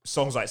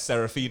songs like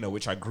Serafina,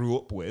 which I grew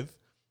up with.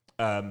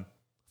 Fun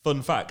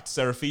fact,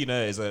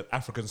 Serafina is an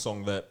African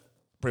song that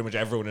pretty much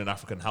everyone in an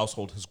African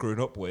household has grown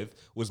up with,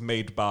 was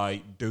made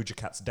by Doja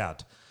Cat's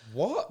dad.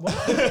 What?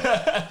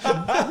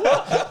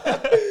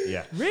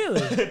 Yeah.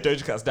 Really?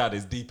 Doja Cat's dad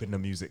is deep in the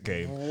music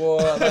game.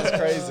 What? That's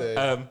crazy.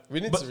 We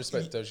need but to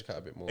respect Doja Cat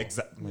a bit more.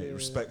 Exactly.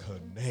 Respect her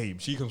name.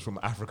 She comes from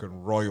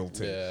African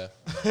royalty. Yeah.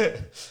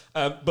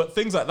 But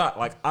things like that,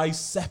 like I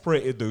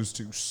separated those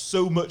two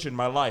so much in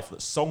my life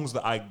that songs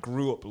that I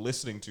grew up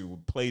listening to were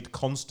played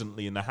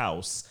constantly in the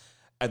house,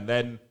 and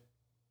then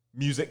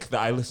music that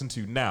I listen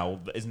to now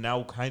that is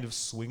now kind of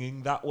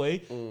swinging that way.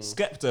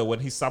 Skepta, when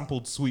he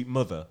sampled Sweet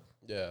Mother,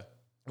 Yeah.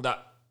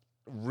 that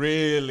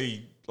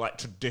really like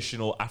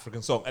traditional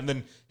African song, and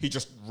then he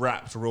just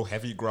rapped real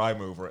heavy grime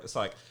over it. It's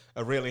like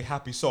a really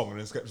happy song,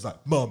 and Skepta's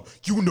like, "Mom,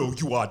 you know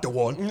you are the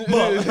one."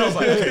 Mom. And I was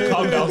like, "Okay,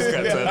 calm down,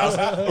 Skepta."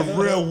 That was a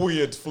real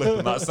weird flip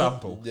in that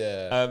sample.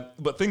 Yeah.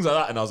 But things like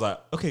that, and I was like,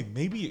 "Okay,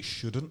 maybe it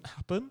shouldn't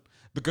happen,"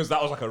 because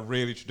that was like a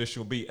really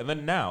traditional beat. And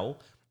then now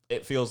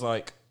it feels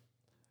like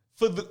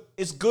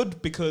it's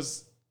good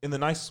because in the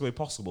nicest way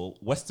possible,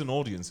 Western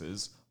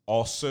audiences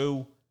are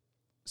so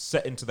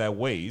set into their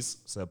ways,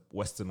 it's a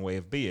Western way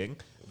of being,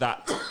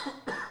 that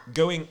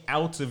going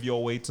out of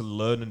your way to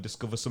learn and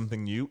discover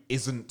something new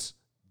isn't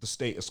the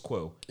status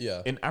quo.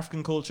 Yeah. In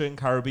African culture, in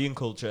Caribbean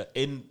culture,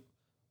 in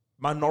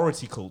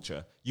minority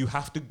culture, you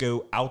have to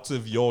go out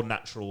of your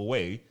natural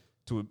way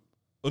to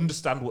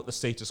understand what the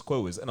status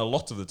quo is, and a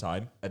lot of the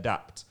time,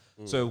 adapt.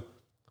 So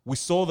we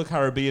saw the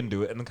Caribbean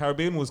do it, and the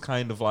Caribbean was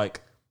kind of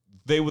like,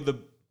 they were the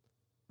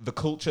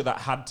culture that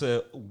had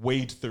to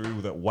wade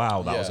through that.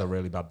 Wow, that was a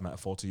really bad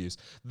metaphor to use.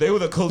 They were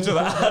the culture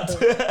that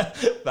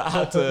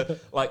had to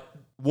like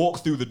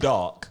walk through the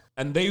dark,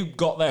 and they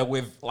got there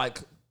with like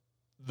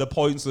the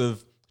points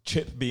of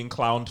Chip being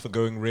clowned for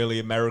going really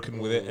American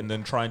with it, and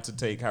then trying to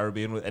take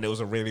Caribbean with it, and it was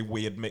a really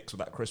weird mix with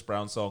that Chris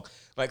Brown song.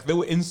 Like there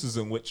were instances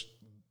in which,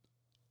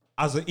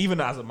 even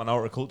as a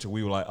minority culture,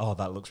 we were like, "Oh,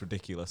 that looks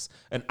ridiculous."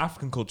 And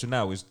African culture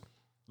now is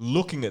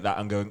looking at that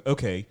and going,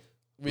 "Okay,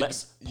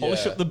 let's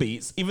polish up the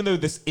beats, even though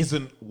this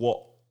isn't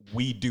what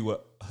we do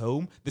at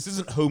home. This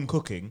isn't home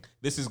cooking.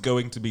 This is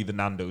going to be the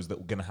Nando's that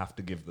we're going to have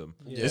to give them.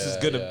 This is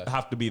going to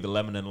have to be the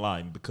lemon and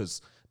lime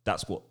because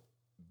that's what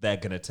they're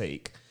going to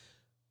take."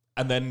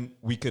 And then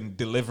we can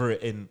deliver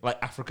it in, like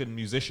African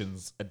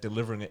musicians are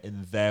delivering it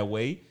in their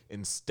way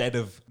instead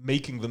of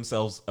making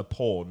themselves a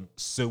pawn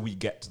so we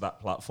get to that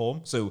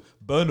platform. So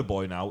Burna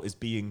Boy now is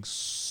being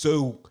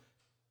so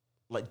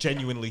like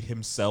genuinely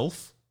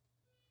himself.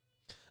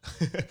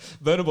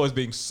 Burna Boy is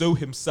being so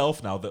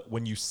himself now that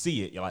when you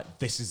see it, you're like,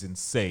 this is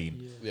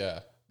insane.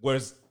 Yeah.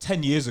 Whereas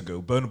 10 years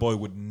ago, Burna Boy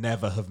would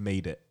never have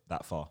made it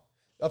that far.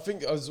 I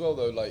think as well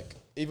though, like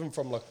even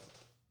from like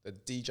a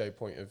DJ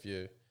point of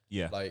view,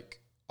 like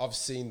I've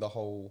seen the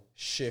whole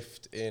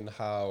shift in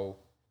how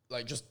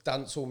like just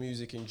dancehall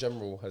music in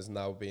general has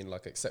now been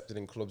like accepted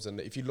in clubs.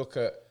 And if you look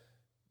at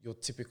your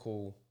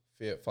typical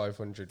Fiat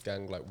 500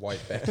 gang like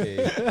White Becky,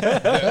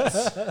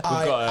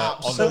 I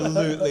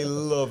absolutely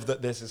love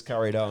that this is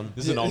carried on.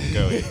 This is an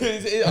ongoing.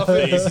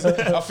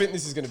 I think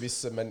this is going to be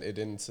cemented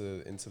into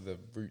the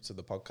roots of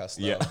the podcast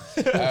now.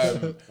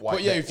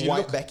 But yeah, if you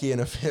White look, Becky in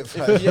a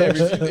Fiat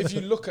if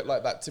you look at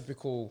like that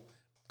typical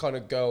kind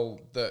of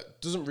girl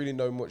that doesn't really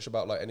know much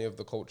about like any of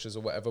the cultures or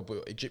whatever,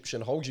 but Egyptian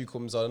Hold You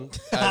comes on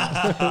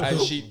and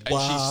she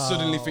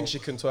suddenly thinks she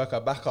can twerk her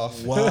back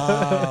off.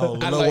 Wow,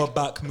 And lower like,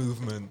 back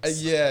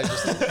movements. Yeah,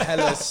 just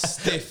hella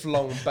stiff,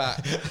 long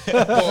back.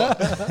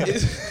 But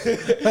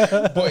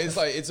it's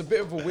like, it's a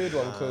bit of a weird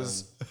one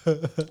because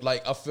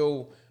like I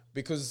feel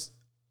because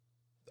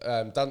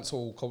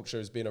dancehall culture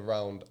has been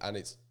around and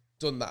it's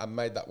done that and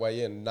made that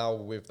way in, now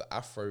with the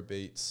Afro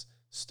beats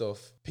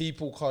stuff,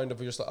 people kind of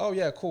are just like, oh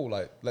yeah, cool,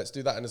 like let's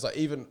do that. And it's like,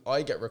 even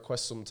I get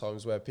requests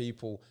sometimes where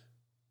people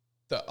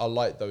that are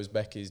like those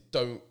Beckys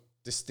don't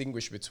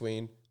distinguish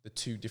between the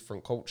two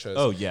different cultures.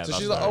 Oh yeah. So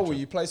she's like, oh, will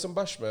you play some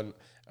Bashment?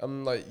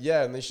 I'm like,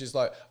 yeah. And then she's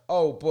like,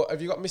 oh, but have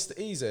you got Mr.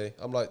 Easy?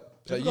 I'm like,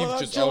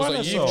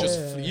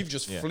 you've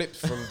just flipped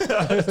from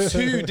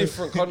two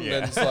different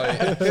continents,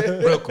 like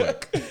real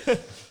quick.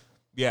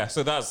 Yeah,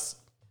 so that's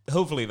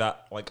hopefully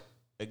that like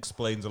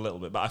explains a little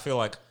bit. But I feel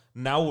like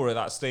now we're at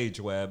that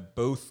stage where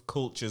both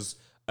cultures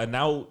are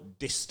now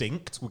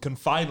distinct. We can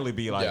finally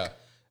be like,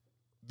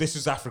 this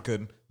is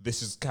African,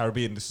 this is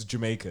Caribbean, this is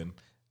Jamaican.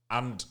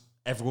 And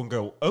everyone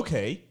go,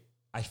 okay,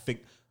 I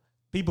think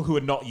people who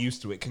are not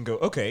used to it can go,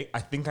 okay, I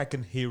think I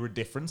can hear a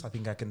difference. I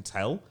think I can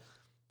tell.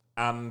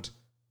 And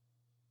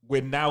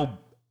we're now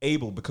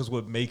able, because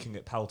we're making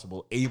it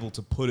palatable, able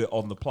to put it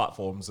on the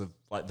platforms of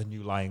like the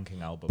new Lion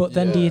King album. But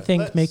then do you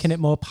think let's- making it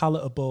more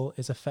palatable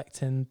is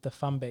affecting the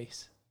fan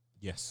base?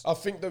 yes. I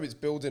think though it's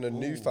building a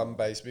new fan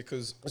base,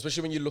 because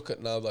especially when you look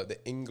at now like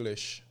the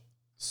English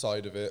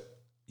side of it,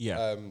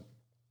 Yeah.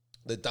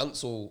 the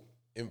dancehall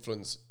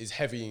influence is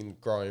heavy in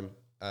grime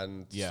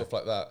and Yeah. stuff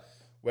like that.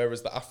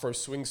 Whereas the Afro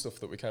swing stuff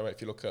that we came out,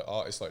 if you look at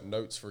artists like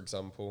Notes, for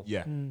example,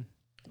 yeah.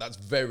 that's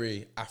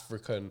very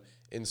African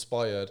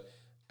inspired,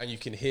 and you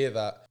can hear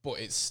that, but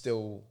it's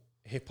still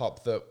hip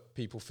hop that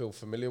people feel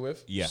familiar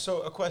with. Yeah.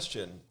 So a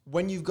question: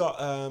 when you've got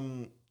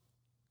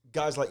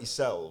guys like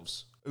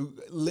yourselves who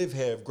live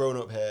here, have grown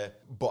up here,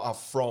 but are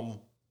from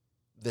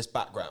this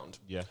background,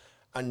 Yeah.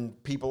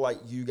 and people like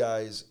you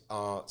guys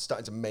are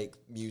starting to make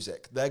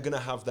music, they're going to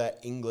have their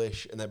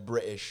English and their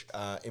British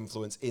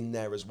influence in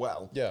there as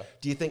well. Yeah.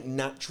 Do you think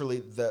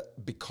naturally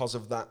that because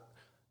of that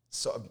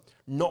sort of,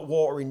 not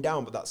watering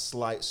down, but that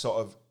slight sort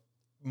of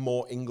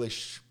more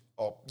English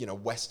or, you know,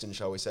 Western,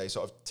 shall we say,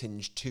 sort of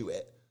tinge to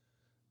it,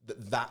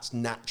 that's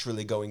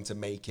naturally going to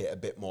make it a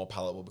bit more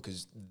palatable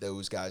because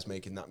those guys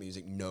making that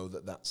music know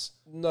that that's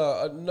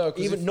No,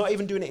 even not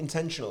even doing it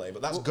intentionally,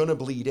 but that's gonna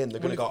bleed in.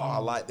 They're gonna go, "Oh, I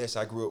like this.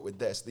 I grew up with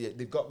this."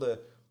 They've got the,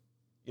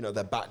 you know,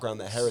 their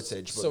background, their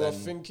heritage. But so I then,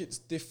 think it's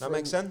different. that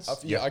makes sense.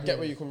 I get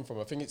where you're coming from.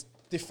 I think it's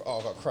different. Oh,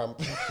 I got cramp.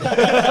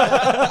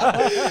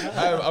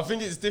 I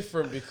think it's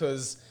different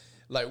because,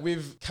 like,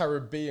 with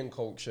Caribbean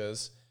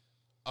cultures,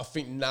 I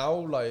think now,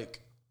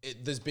 like,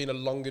 there's been a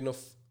long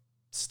enough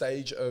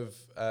stage of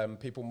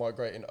people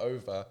migrating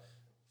over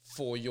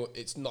for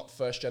it's not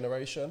first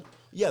generation.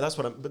 yeah, that's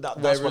what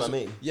that's what I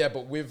mean. Yeah,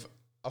 but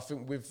I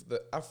think with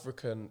the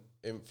African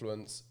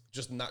influence,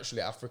 just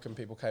naturally African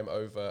people came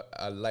over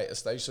at a later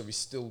stage, so we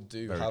still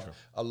do have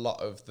a lot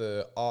of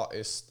the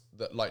artists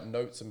that like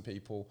Notes and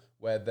people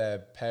where their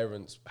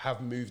parents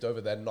have moved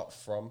over, they're not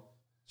from.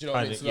 Do you know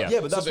what I mean? So yeah. Yeah,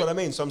 but that's what I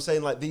mean. So I'm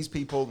saying, like, these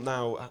people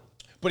now,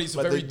 But it's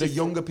like very the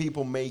younger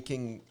people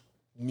making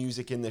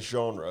music in this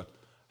genre,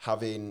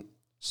 having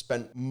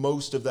spent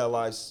most of their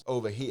lives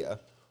over here,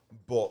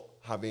 but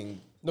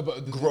having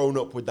grown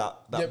up with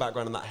that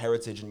background and that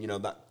heritage and, you know,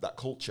 that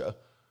culture,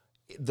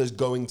 there's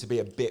going to be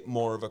a bit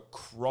more of a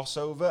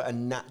crossover,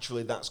 and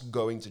naturally that's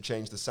going to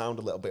change the sound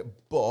a little bit,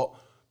 but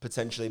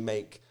potentially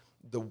make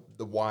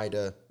the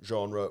wider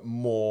genre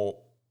more,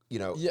 you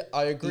know, Yeah,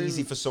 I agree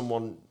easy with- for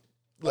someone,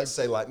 let's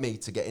say like me,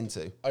 to get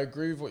into. I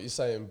agree with what you're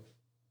saying,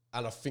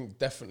 and I think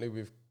definitely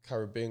with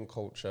Caribbean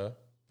culture,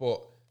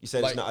 but You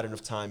say like, it's not had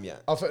enough time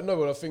yet. I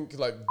think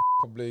like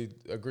probably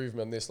agree with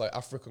me on this. Like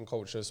African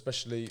culture,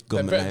 especially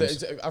Government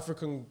names.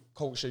 African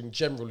culture in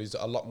general is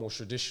a lot more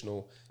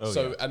traditional.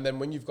 And then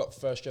when you've got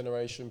first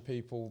generation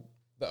people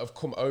that have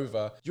come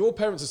over, your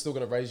parents are still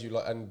going to raise you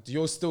like, and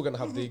you're still going to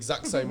have the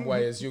exact same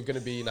way as you're going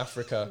to be in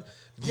Africa.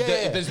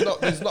 Yeah.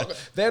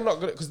 They're not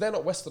good because they're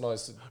not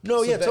westernized.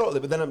 No, So yeah, they're- totally.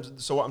 But then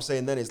what I'm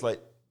saying then is, like,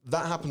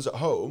 that happens at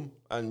home,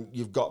 and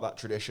you've got that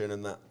tradition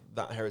and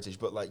that heritage,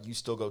 but like you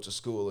still go to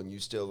school and you're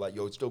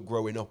still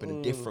growing up in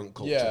a different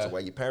culture yeah. to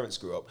where your parents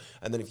grew up.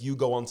 And then if you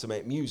go on to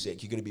make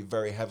music, you're going to be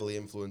very heavily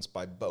influenced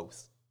by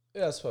both.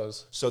 Yeah, I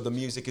suppose. So the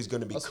music is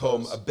going to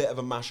become a bit of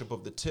a mashup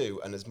of the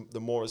two, and as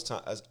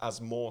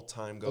more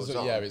time goes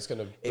on, it's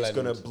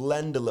going to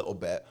blend a little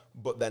bit.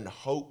 But then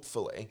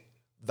hopefully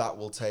that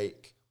will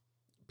take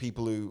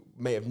people who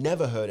may have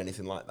never heard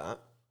anything like that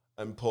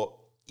and put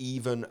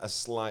even a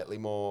slightly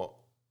more,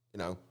 you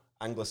know,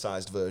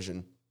 anglicized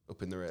version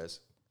up in their ears.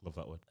 Love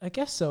that word. I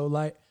guess so.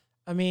 Like,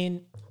 I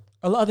mean,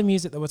 a lot of the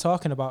music that we're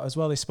talking about as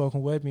well is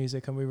spoken word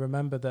music, and we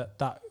remember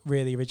that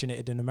really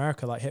originated in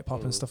America, like hip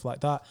hop and stuff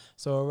like that.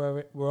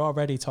 So we're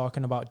already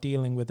talking about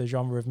dealing with a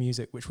genre of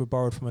music which were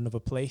borrowed from another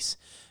place.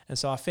 And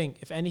so I think,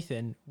 if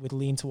anything, we'd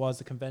lean towards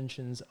the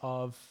conventions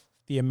of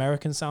the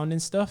American sounding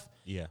stuff,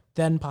 Yeah.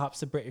 then perhaps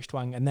the British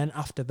twang, and then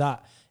after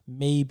that,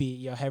 maybe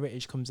your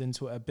heritage comes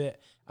into it a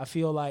bit. I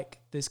feel like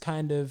there's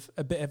kind of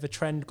a bit of a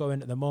trend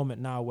going at the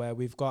moment now where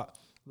we've got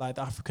like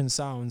the African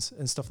sounds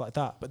and stuff like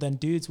that, but then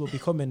dudes will be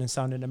coming and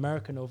sounding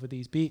American over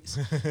these beats.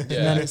 And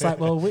then it's like,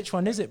 well, which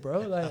one is it, bro?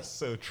 Like,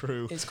 So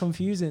true. it's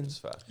confusing.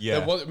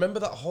 Yeah. Remember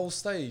that whole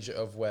stage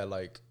of where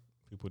like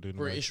People doing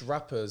British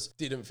rappers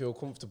didn't feel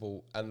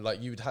comfortable, and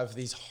like you'd have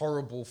these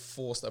horrible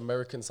forced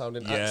American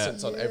sounding Yeah.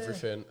 accents on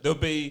everything. There'll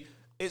be.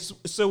 It's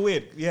so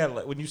weird. Yeah,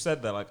 like when you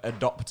said that, like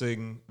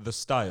adopting the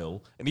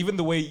style, and even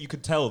the way you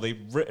could tell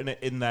they've written it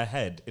in their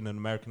head in an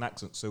American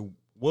accent. So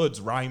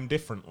words rhyme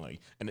differently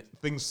and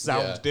things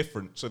sound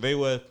different. So they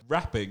were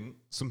rapping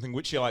something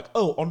which you're like,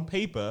 oh, on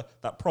paper,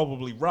 that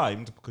probably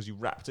rhymed because you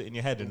rapped it in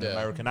your head in an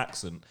American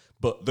accent.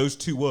 But those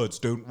two words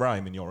don't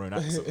rhyme in your own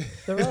accent.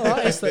 There are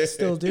artists that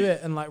still do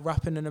it and like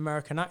rap in an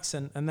American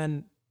accent, and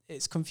then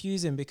it's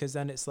confusing because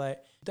then it's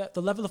like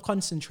the level of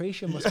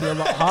concentration must be a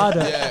lot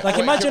harder. Like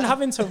imagine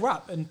having to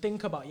rap and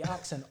think about your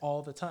accent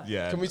all the time.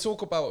 Yeah. Can we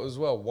talk about as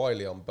well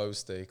Wiley on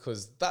Boasty?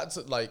 Because that's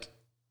like,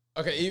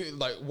 okay,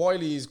 like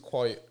Wiley is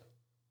quite,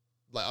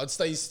 like I'd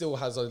say he still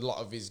has a lot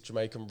of his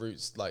Jamaican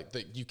roots, like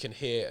that you can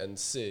hear and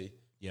see.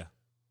 Yeah.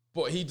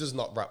 But he does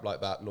not rap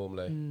like that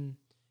normally.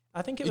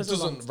 I think it He was a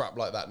long doesn't rap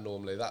like that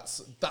normally. That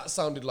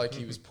sounded like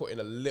he was putting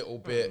a little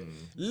bit.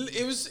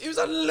 It was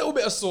a little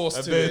bit of sauce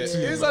to bit it. too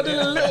He was adding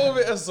a little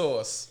bit of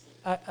sauce.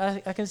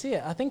 I can see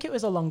it. I think it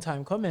was a long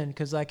time coming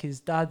because like his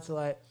dad's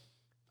like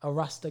a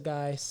Rasta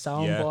guy,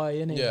 sound Yeah. boy,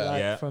 innit? Yeah. Like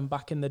Yeah. from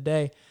back in the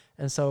day.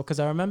 And so, because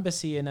I remember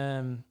seeing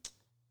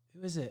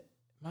who is it?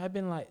 Might have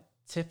been like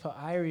Tipper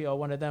Irie or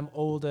one of them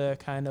older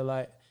kind of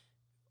like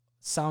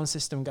sound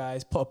system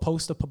guys put a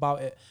post up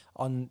about it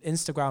on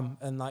Instagram,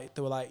 and like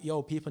they were like,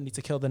 "Yo, people need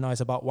to kill the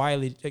noise about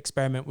Wiley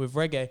experiment with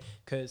reggae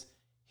because."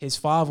 His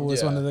father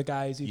was one Yeah. of the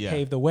guys who Yeah.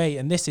 paved the way,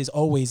 and this is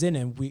always in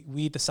him.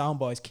 We the sound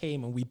boys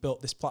came and we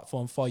built this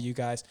platform for you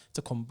guys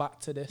to come back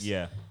to this.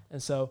 Yeah.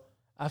 And so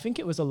I think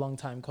it was a long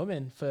time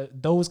coming for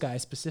those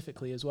guys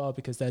specifically as well,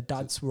 because their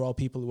dads were all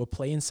people who were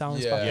playing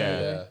sounds back in the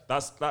Yeah, day.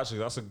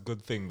 that's a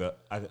good thing that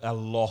a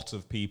lot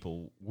of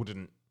people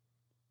wouldn't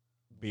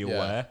be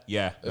aware.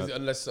 Yeah,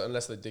 Unless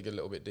they dig a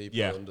little bit deeper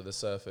Yeah. under the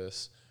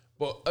surface.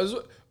 But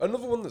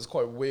another one that's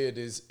quite weird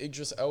is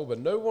Idris Elba.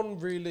 No one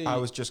really. I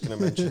was just going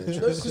to mention it.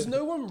 Because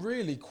no one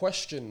really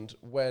questioned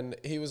when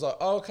he was like,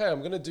 oh, okay, I'm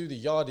going to do the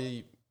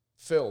Yardie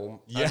film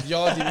and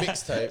Yardie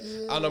mixtape,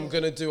 and I'm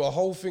going to do a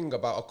whole thing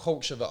about a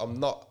culture that I'm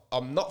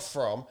not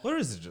from. Where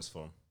is it just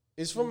from?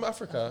 He's from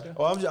Africa.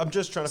 Well, I'm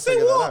just trying to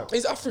figure that out.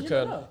 He's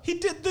African. He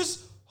did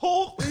this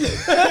whole.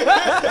 He's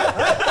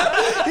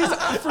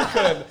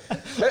African.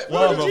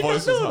 Wow, my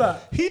voice was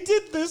hot. He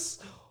did this.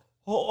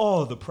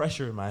 Oh, the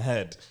pressure in my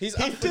head. He did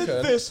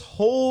African. this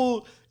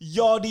whole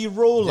Yardie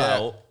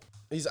rollout.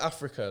 He's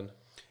African.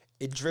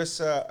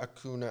 Idrissa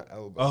Akuna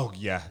Elba. Oh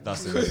yeah,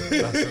 that's it.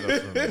 That's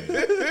it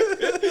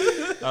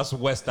for me. That's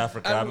West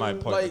Africa. I might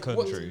point the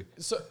country.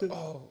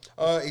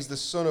 He's the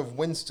son of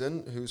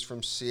Winston, who's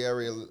from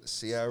Sierra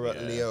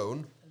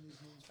Leone,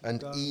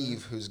 and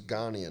Eve, who's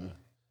Ghanaian.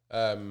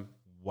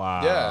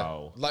 Wow.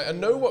 Yeah, like, and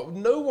no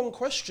one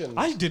questioned.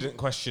 I didn't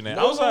question it. I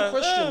No was one like,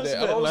 questioned it's it, a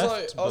and bit I was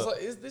left, like, but-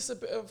 is this a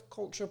bit of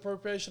culture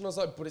appropriation? I was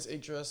like, but it's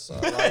Idris. So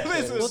I like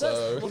him,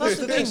 so. Well, that's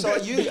the thing. So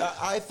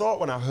I thought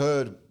when I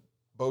heard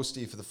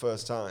Boasty for the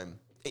first time,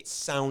 it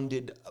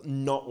sounded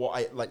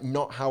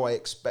not how I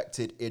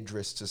expected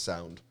Idris to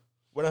sound.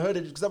 When I heard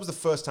it, because that was the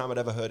first time I'd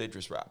ever heard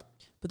Idris rap.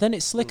 But then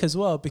it's slick as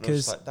well And I was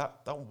because just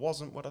like, that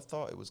wasn't what I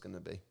thought it was going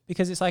to be.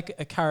 because it's like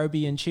a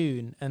Caribbean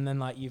tune, and then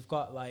like you've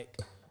got like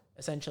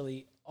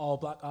essentially all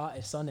black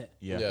artists on it.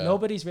 Yeah. Yeah.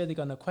 Nobody's really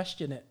gonna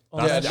question it. Yeah,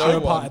 Unless no you're a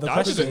one. part of the I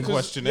question. didn't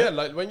question Yeah, it.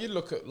 like when you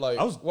look at like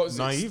I was what was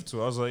naive it? to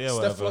it. I was like, yeah,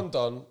 Steph whatever.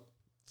 London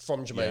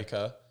from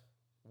Jamaica,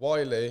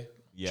 Wiley,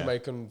 Yeah.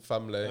 Jamaican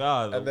family,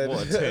 Ah, and then what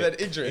a and then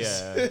tick.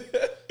 Idris. Yeah.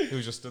 He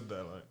was just stood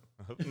there like,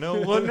 I hope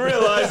no one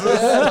realizes.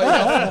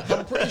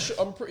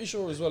 I'm pretty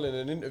sure as well in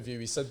an interview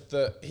he said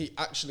that he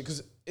actually,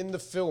 because in the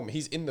film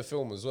he's in the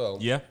film as well.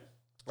 Yeah.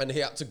 And he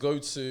had to go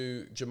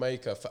to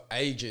Jamaica for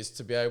ages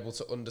to be able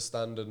to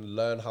understand and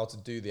learn how to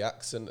do the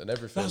accent and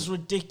everything. That's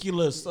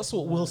ridiculous. That's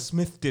what Will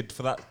Smith did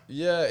for that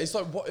Yeah, it's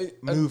like what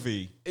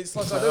movie. It's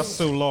like That's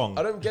so long.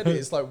 I don't get it.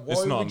 It's like why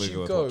It's not a would movie you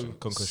worth go watching.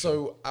 Concussion.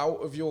 so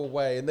out of your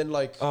way and then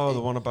like Oh,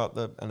 the one about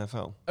the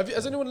NFL.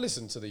 has anyone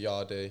listened to the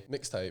Yardie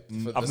mixtape?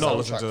 For I've the not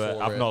listened soundtrack to it.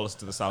 for I've it? not listened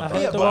to the I soundtrack.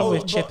 heard Yeah, the but- one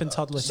with but- Chip and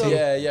Toddler so- too.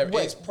 Yeah,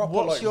 Wait, it's proper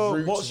what's like your-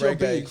 roots what's your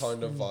reggae beef?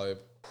 kind of vibe.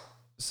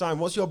 Simon,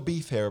 what's your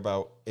beef here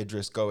about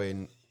Idris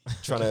going,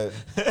 trying to...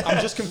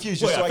 I'm just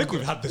confused. Wait, Just so I think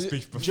we've had this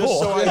beef before. Just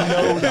so I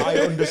know that I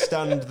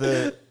understand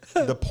the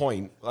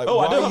point. Like, Oh,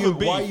 I don't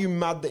have a why are beef. you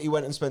mad that he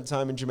went and spent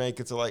time in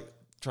Jamaica to like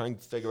try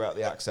and figure out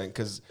the accent?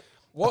 Because I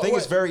What- think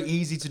it's what- very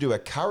easy to do a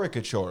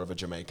caricature of a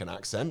Jamaican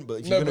accent,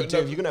 but if No, you're but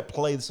if you're gonna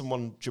play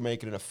someone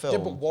Jamaican in a film, Yeah,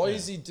 but why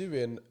is he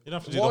doing? You'd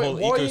have to do why- the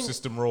whole why in-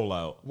 ecosystem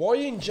rollout. Why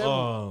in general?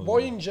 Oh. Why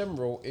in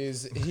general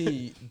is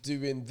he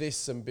doing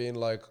this and being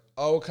like,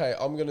 oh, okay,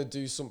 I'm gonna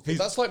do something?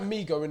 That's like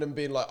me going and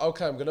being like,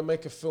 okay, I'm gonna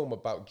make a film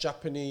about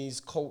Japanese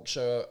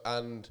culture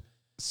and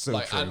So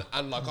like true.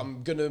 and like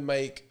I'm gonna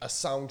make a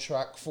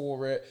soundtrack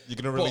for it. You're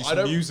gonna But release I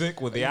don't-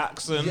 music with the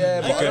accent.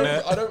 Yeah, You're but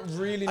gonna. I don't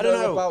really I don't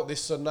know know. about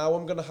this, so now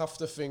I'm gonna have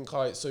to think.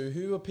 Right, so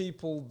who are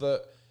people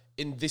that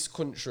in this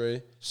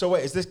country? So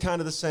wait, is this kind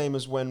of the same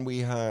as when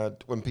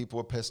people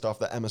were pissed off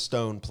that Emma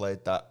Stone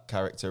played that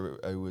character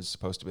who was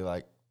supposed to be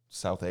like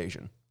South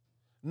Asian?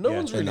 No Yeah.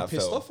 one's In really that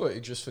pissed film. off at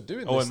Idris for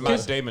doing Oh, this. and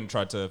Matt Damon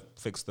tried to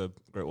fix the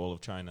Great Wall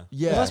of China.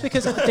 Yeah, Well, that's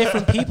because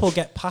different people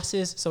get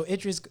passes. So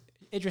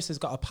Idris has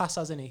got a pass,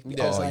 hasn't he?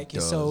 Because Oh, he like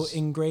he's so does.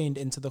 ingrained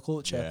into the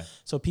culture, Yeah.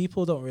 so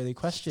people don't really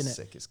question it.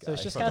 Sickest So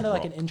it's guy. just Like kind The of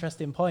like an Rock.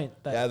 interesting point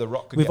that Yeah, The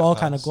Rock could we've get a all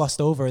kind of pass.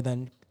 glossed over and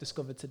then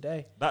discovered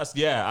today.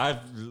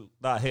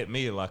 That hit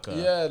me like a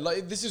Yeah,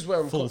 like this is where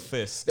I'm full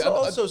fist. Yeah, But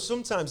also,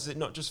 sometimes is it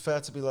not just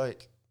fair to be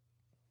like,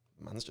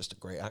 man's just a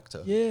great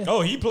actor? Yeah.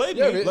 Oh, he played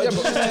Yeah, me. but-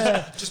 Like,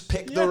 yeah, but-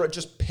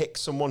 just pick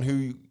someone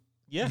who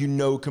Yeah. you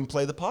know can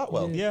play the part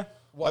well. Yeah.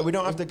 Like, we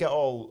don't have to get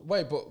all.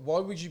 Wait, but why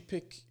would you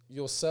pick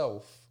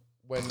yourself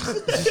when?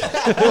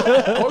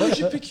 Why would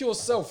you pick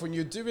yourself when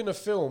you're doing a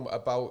film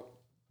about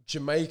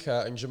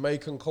Jamaica and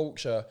Jamaican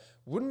culture?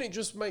 Wouldn't it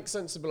just make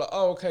sense to be like,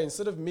 oh, okay,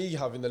 instead of me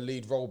having the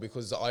lead role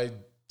because I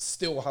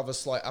still have a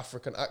slight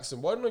African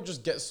accent. Why don't I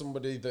just get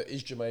somebody that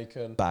is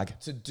Jamaican Bag.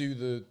 to do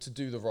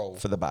the role?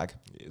 For the bag.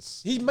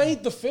 He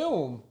made the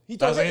film. He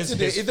That is directed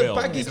his it. film.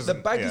 The bag He is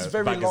doesn't-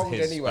 very bag is long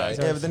his anyway. bag.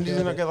 Yeah, but then do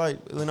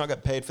they not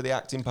get paid for the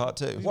acting part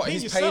too? What, Paying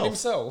he's paying yourself.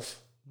 himself?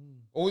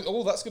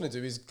 All that's going to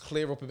do is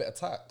clear up a bit of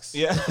tax.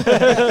 Yeah.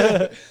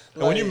 And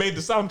when you Like- made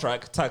the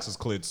soundtrack, tax was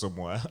cleared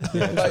somewhere.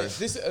 Like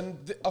this,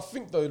 I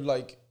think though,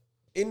 like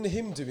in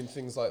him doing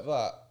things like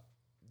that,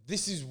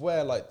 this is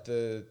where like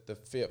the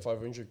Fiat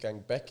 500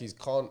 gang Becky's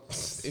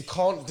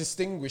can't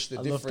distinguish the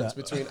love difference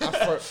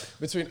that.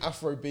 between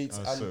Afro beats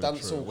That's and so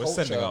dancehall true. We're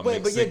culture. sending out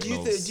Wait, but mixed yeah,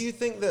 signals. do you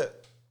think that?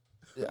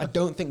 I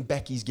don't think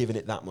Becky's given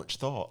it that much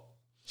thought.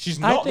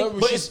 She's I not. think-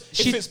 but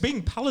she's- if it's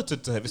being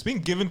paleted to her, if it's being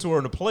given to her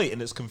on a plate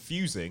and it's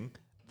confusing,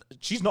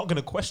 she's not going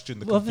to question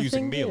the Well, the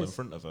confusing thing meal in is-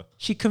 front of her.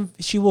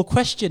 She will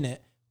question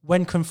it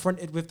when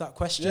confronted with that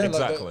question. Yeah, like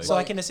Exactly. So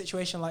like in a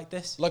situation like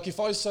this, Like if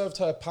I served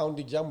her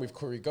pounded yam with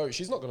curry goat,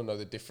 she's not going to know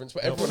the difference.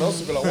 But everyone else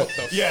will be like, "What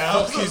the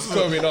Yeah, fuck is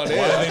going on Why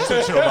are here?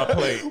 they touching on my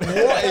plate?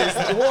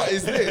 What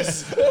is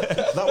this?"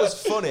 That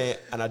was funny,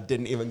 and I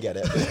didn't even get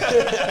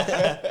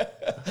it.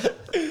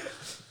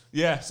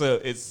 Yeah, so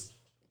it's.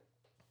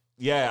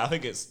 Yeah, I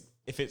think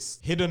if it's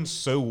hidden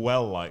so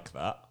well like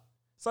that.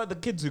 It's like the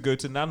kids who go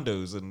to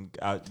Nando's, and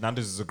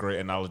Nando's is a great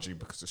analogy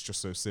because it's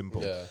just so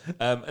simple. Yeah.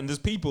 And there's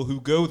people who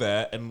go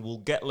there and will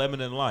get lemon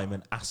and lime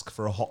and ask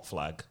for a hot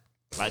flag.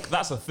 Like,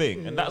 that's a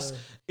thing. And that's,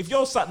 if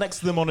you're sat next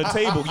to them on a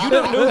table, you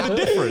don't know the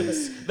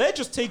difference. They're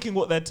just taking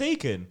what they're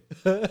taking.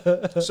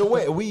 So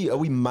wait, are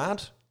we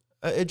mad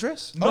at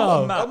Idris?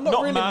 No, I'm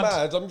not really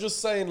mad. I'm just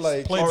saying,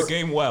 like, Played the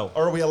game well.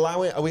 Or are we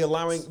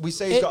allowing? We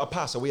say he's got a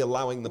pass. Are we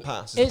allowing the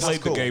pass? Is the It's- pass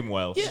Played the cool? game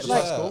well. yeah, Is the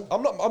like pass cool?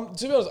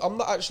 to be honest, I'm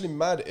not actually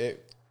mad at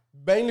it.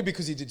 Mainly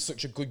because he did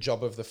such a good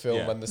job of the film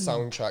Yeah. and the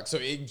soundtrack, so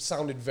it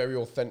sounded very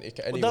authentic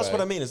anyway. Well, that's what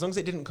I mean. As long as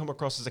it didn't come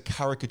across as a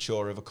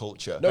caricature of a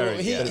culture, No, then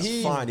he- it's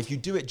he- fine. If you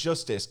do it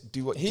justice,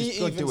 do what He just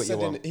go do even what you said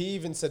want. he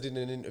even said in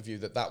an interview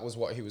that was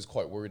what he was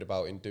quite worried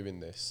about in doing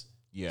this.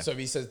 Yeah. So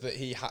he says that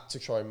he had to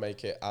try and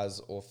make it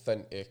as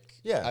authentic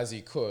Yeah. as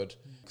he could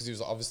because he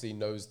was obviously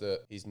knows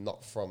that he's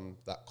not from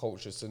that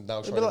culture. So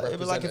now It'd trying be to like,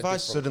 represent if a I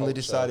different suddenly culture,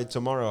 decided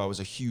tomorrow I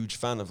was a huge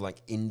fan of like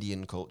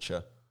Indian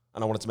culture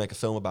and I wanted to make a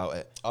film about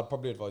it. I'd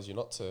probably advise you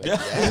not to.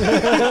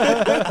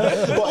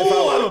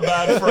 Oh, I'm a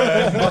bad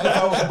friend.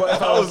 But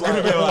if I was going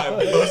to be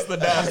like, bust the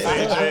dance,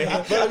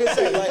 AJ. But like I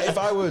say, like if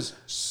I was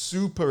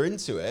super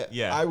into it,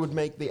 Yeah. I would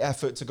make the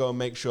effort to go and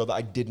make sure that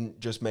I didn't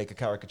just make a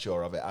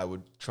caricature of it. I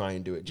would try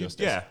and do it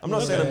justice. Yeah. I'm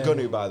not saying I'm going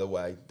to, by the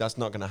way. That's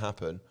not going to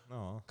happen.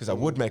 Because I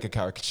would make a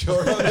caricature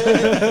of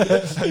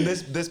it. And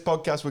this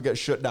podcast would get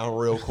shut down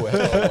real quick.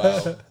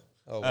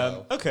 Oh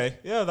wow. Okay,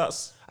 yeah,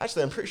 that's...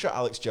 Actually, I'm pretty sure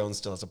Alex Jones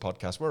still has a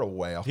podcast. We're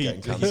way off He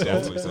getting definitely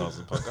cancelled. still has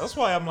a podcast. That's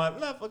why I'm like,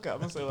 nah, fuck it. I'm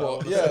going to say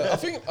But that. yeah, I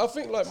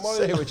think like my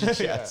Say it with your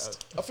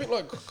chest. I think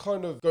like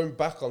kind of going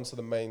back onto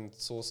the main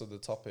source of the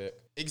topic,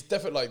 it's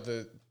definitely like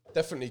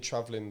definitely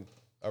traveling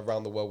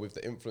around the world with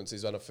the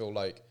influences, and I feel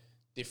like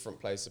different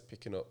places are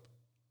picking up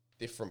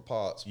different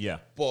parts. Yeah.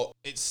 But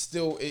it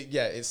still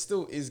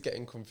is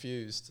getting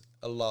confused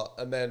a lot.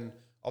 And then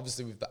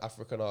obviously with the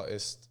African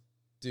artist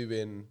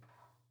doing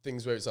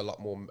things where it's a lot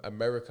more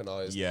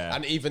Americanized. Yeah.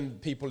 And even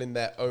people in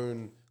their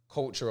own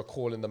culture are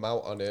calling them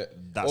out on it.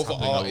 That's Other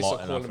happening a artists lot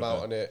are in calling them out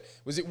Africa. on it.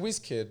 Was it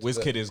WizKid?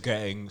 WizKid is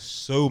getting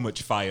so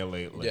much fire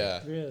lately. Yeah.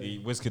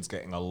 Really? WizKid's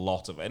getting a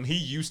lot of it. And he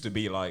used to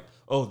be like,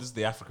 oh, this is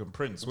the African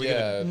Prince. We're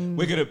Yeah.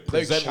 gonna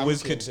present championed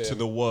WizKid to him.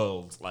 the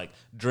world. Like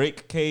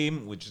Drake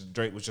came,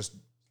 Drake was just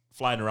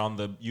flying around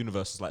the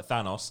universes like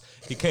Thanos.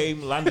 He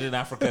came, landed in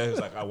Africa. He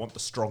was like, I want the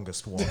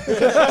strongest one.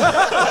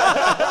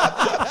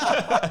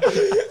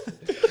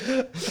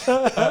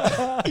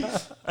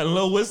 And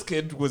Lil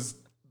WizKid was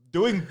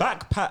doing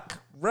backpack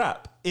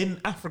rap in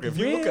Africa. If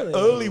you look at Really?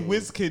 early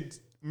WizKid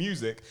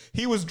music,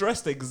 he was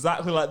dressed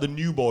exactly like the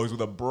New Boys with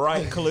the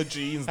bright colored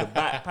jeans, the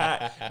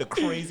backpack, the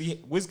crazy.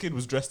 WizKid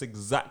was dressed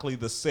exactly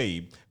the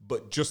same,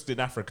 but just in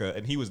Africa,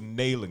 and he was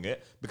nailing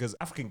it because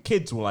African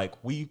kids were like,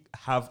 we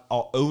have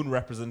our own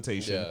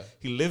representation. Yeah.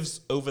 He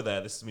lives over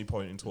there. This is me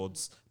pointing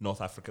towards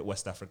North Africa,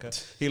 West Africa.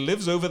 He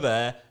lives over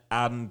there,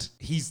 and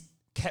he's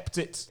kept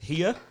it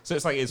here. So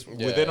it's like it's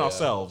within yeah.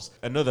 ourselves.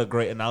 Another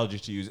great analogy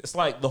to use. It's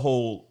like the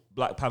whole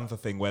Black Panther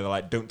thing where they're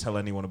like, don't tell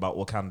anyone about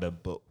Wakanda,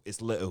 but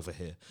it's lit over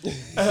here.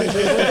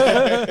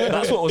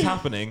 That's what was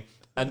happening.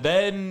 And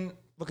then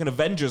fucking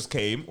Avengers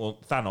came, or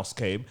Thanos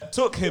came,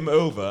 took him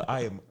over.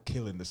 I am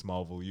killing this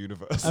Marvel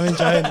universe. I'm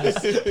enjoying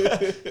this.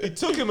 He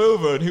took him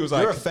over and he was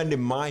like, You're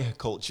offending my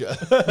culture.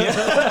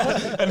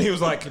 and he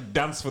was like,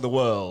 dance for the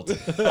world.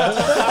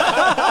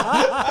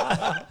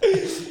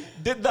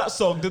 Did that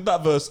song, did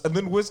that verse, and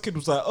then WizKid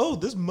was like, oh,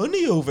 there's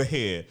money over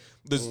here.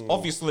 There's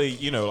obviously,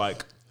 you know,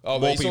 like Oh,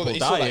 but more he saw people that- he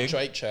saw that dying.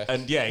 Drake check.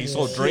 And yeah, he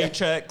saw Drake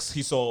checks,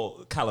 he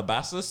saw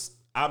Calabasas.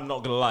 I'm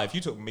not gonna lie, if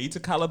you took me to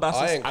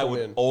Calabasas, I would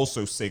coming.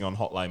 also sing on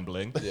Hotline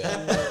Bling.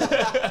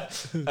 Yeah.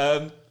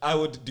 I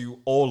would do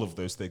all of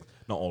those things.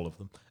 Not all of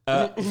them.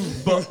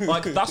 But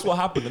like that's what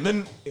happened, and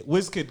then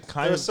Wizkid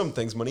kind There are of some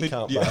things money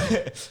can't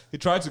buy. he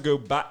tried to go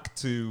back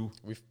to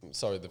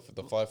Sorry,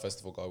 the Fire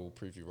Festival guy will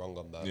prove you wrong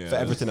on that. For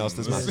everything else,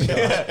 there's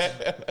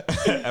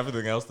MasterCard.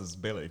 everything else. There's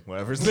Billy,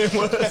 whatever his name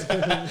was.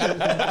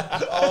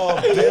 Oh,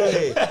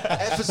 Billy,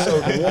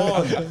 episode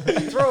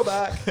 1,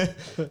 throwback.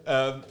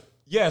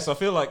 Yeah, so I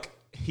feel like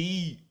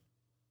he,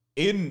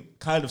 in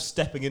kind of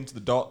stepping into the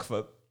dock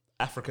for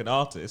African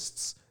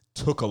artists,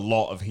 took a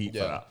lot of heat for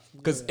that.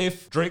 Because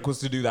if Drake was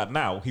to do that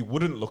now, he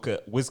wouldn't look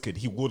at Wizkid.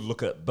 He would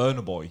look at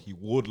Burna Boy. He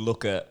would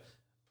look at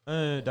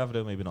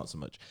Davido, maybe not so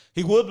much.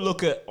 He would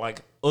look at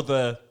like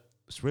other.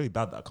 It's really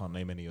bad that I can't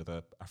name any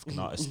other African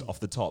artist off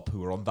the top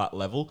who are on that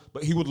level.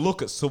 But he would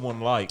look at someone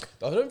like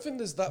I don't think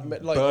there's that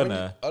many. Like,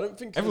 Burna. I don't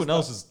think Everyone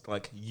there's else is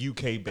like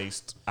UK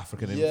based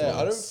African influence.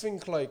 Yeah, I don't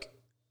think like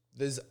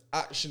there's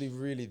actually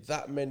really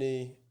that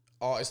many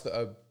artists that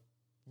are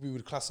we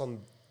would class on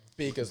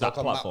big as That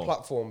like platform. on that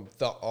platform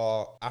that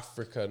are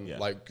African, Yeah.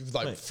 like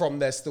Mate. from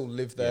there, still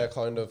live there,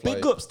 kind of.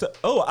 Big like, ups to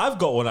I've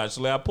got one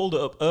actually. I pulled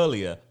it up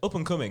earlier, up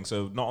and coming,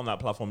 so not on that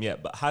platform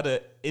yet, but had an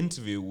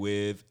interview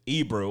with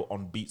Ebro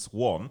on Beats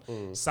One,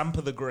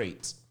 Sampa the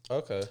Great.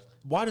 Okay.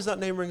 Why does that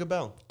name ring a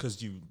bell? Because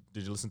did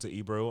you listen to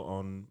Ebro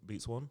on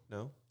Beats One?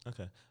 No.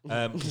 Okay,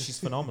 'cause she's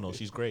phenomenal.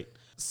 She's great.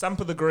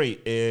 Sampa the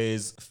Great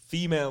is a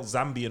female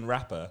Zambian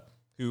rapper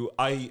who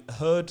I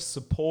heard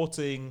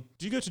supporting.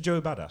 Did you go to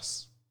Joey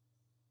Badass?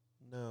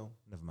 No.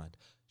 Never mind.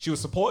 She was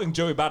supporting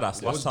Joey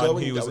Badass last time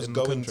he was in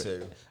the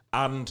country.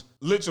 And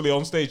literally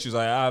on stage, she was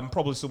like, I'm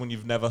probably someone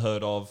you've never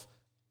heard of.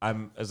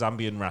 I'm a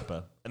Zambian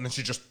rapper. And then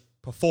she just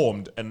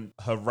performed, and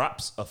her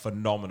raps are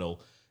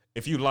phenomenal.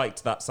 If you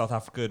liked that South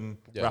African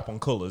rap on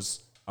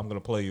Colours, I'm going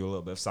to play you a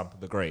little bit of Sampa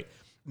the Great.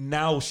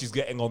 Now she's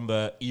getting on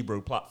the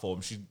Ebro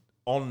platform. She's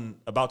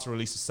about to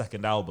release a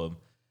second album.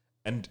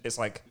 And it's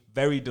like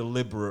very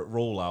deliberate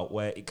rollout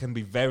where it can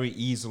be very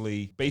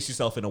easily base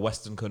yourself in a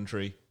Western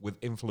country with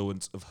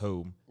influence of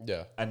home.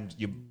 Yeah. And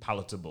you're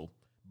palatable.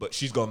 But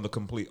she's gone the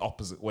complete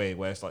opposite way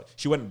where it's like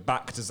she went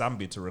back to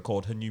Zambia to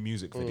record her new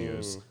music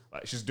videos.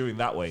 Like she's doing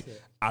that way.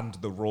 And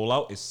the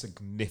rollout is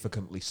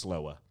significantly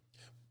slower.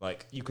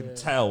 Like you can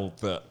tell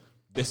that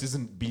this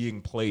isn't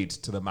being played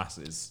to the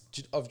masses.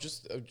 I've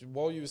just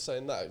while you were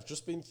saying that, I've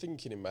just been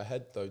thinking in my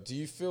head though. Do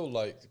you feel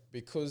like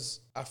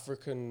because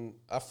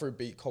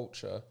Afrobeat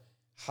culture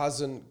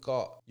hasn't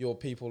got your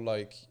people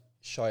like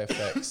Shy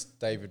FX,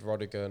 David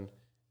Rodigan,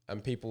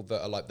 and people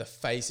that are like the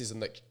faces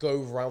and that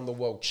go around the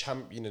world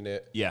championing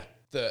it? Yeah.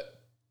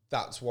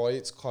 That's why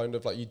it's kind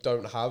of like you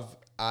don't have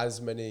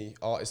as many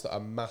artists that are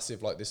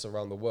massive like this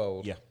around the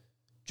world. Yeah.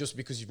 Just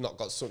because you've not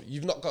got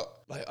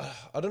like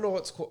I don't know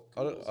what's called.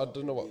 I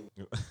don't know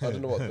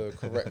what the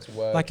correct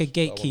word. Like a I want to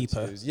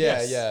gatekeeper. use.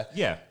 Yeah, Yes.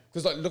 Yeah.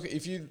 Because like, look,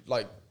 if you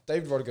like,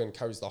 David Rodigan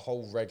carries the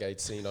whole reggae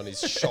scene on his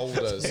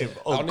shoulders. Dave.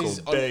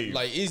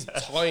 Like he's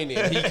tiny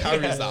and he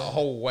carries that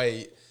whole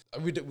weight.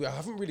 We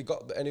haven't really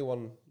got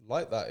anyone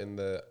like that in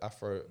the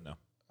African.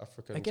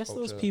 I guess culture.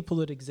 those people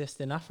would exist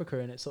in Africa,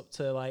 and it's up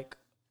to like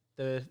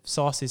the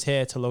sources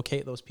here to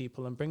locate those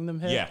people and bring them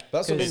here. Yeah.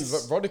 That's what I mean.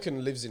 'Cause-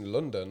 Rodigan lives in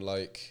London.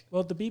 Like,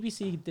 Well, the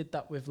BBC did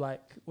that with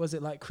like, was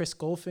it like Chris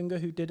Goldfinger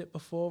who did it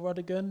before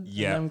Rodigan?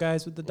 Yeah. And them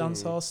guys with the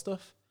dancehall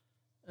stuff.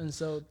 And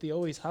so they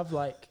always have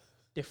like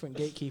different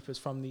gatekeepers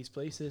from these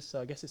places. So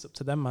I guess it's up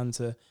to them, man,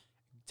 to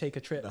take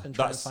a trip and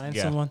try to find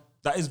someone.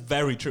 That is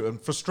very true. And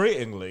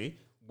frustratingly,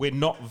 we're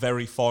not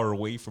very far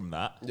away from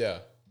that. yeah,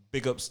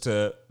 Big ups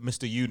to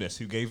Mr. Eunice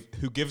who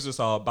gives us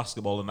our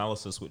basketball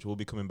analysis, which will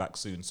be coming back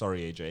soon.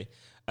 Sorry, AJ.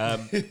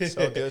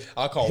 So good.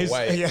 I can't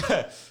wait.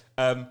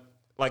 Yeah.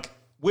 Like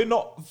we're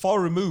not far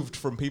removed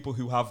from people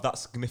who have that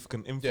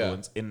significant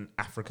influence in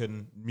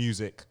African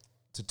music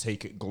to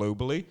take it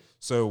globally.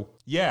 So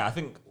yeah, I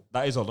think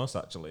that is on us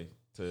actually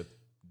to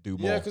do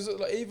more. Yeah, because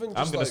like even I'm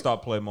just, going to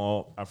start playing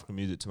more African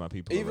music to my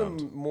people even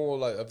around. more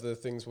like of the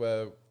things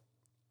where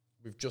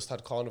we've just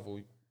had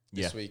Carnival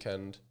this Yeah.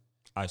 weekend.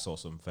 I saw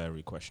some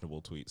very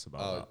questionable tweets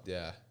about that.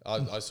 Yeah,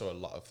 I saw a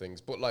lot of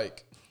things, but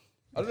like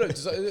I don't know.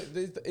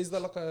 Is there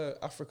like a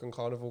African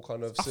Carnival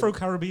kind of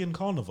Afro-Caribbean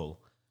carnival.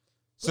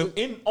 So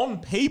on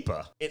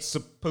paper, it's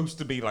supposed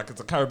to be like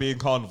it's a Caribbean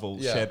carnival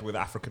shared with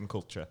African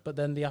culture. But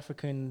then the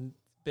African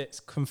bit's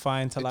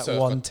confined to like It's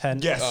one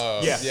tent. Yes,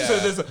 yeah. So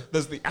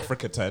there's the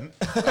Africa tent.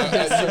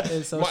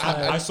 It's also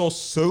I saw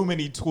so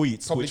many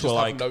tweets probably which just were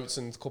have like, notes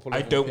and a couple. I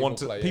of don't want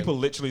to. play People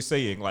in. literally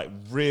saying like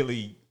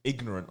really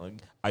ignorant, like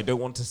I don't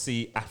want to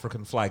see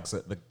African flags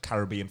at the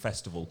Caribbean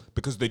festival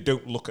because they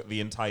don't look at the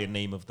entire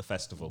name of the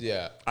festival.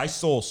 Yeah. I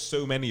saw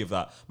so many of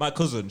that. My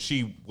cousin,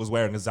 she was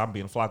wearing a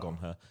Zambian flag on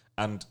her,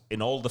 and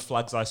in all the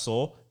flags I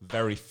saw,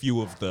 very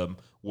few of them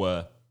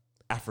were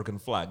African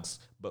flags.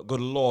 But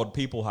good Lord,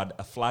 people had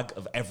a flag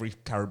of every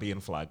Caribbean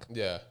flag.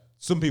 Yeah.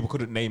 Some people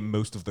couldn't name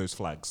most of those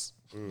flags,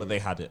 but they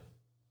had it.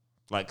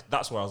 Like,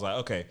 that's where I was like,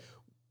 okay,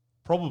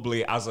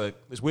 probably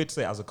it's weird to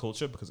say as a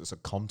culture because it's a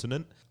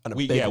continent. And a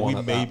we big one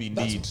at that. maybe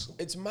need.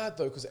 It's mad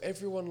though because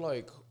everyone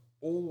like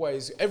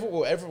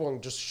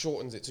everyone just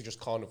shortens it to just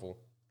Carnival.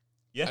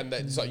 Yeah. And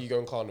then it's like you go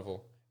on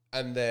Carnival,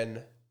 and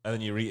then And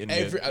then you're eating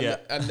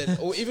and then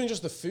or even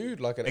just the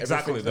food, like, and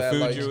exactly the there, food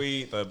like, you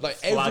eat, the like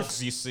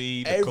flags you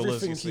see, the colours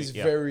everything you see. is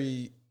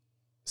very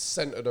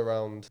centered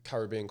around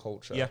Caribbean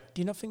culture. Yeah,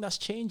 Do you not think that's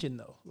changing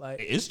though? Like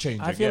it is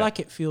changing. I feel like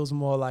it feels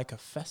more like a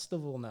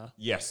festival now.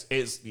 Yes,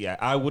 it's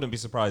I wouldn't be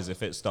surprised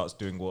if it starts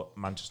doing what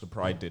Manchester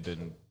Pride did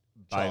and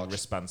buying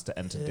wristbands to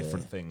enter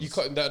different things. You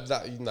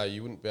can't. No,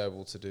 you wouldn't be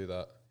able to do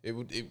that.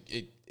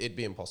 It'd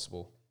be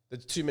impossible.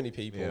 There's too many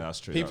people. Yeah,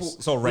 that's true. People,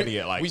 It's already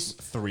at like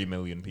 3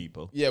 million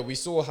people. Yeah, we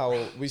saw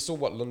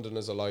what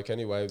Londoners are like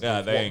anyway.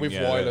 Yeah, with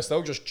wireless,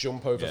 they'll just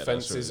jump over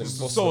fences and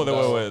bust so them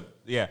they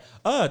down.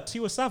 were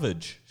Tiwa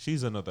Savage.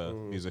 She's another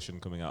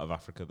musician coming out of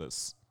Africa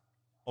that's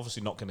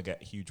obviously not going to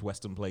get huge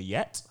Western play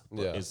yet,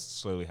 but is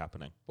slowly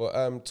happening.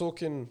 But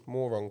talking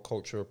more on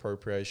cultural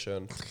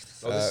appropriation.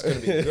 This is going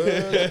to be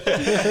good.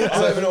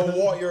 I don't even know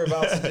what you're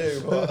about to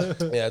do.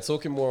 But. Yeah,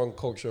 talking more on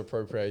cultural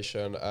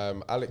appropriation.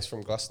 Alex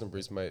from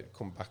Glastonbury's mate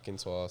come back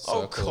into our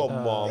circle. Oh, come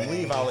on.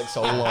 Leave Alex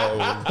alone.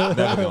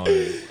 Never going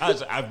to.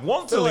 I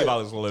want to leave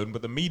Alex alone,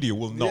 but the media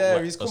will not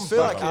let he's us come I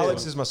feel back like in.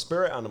 Alex is my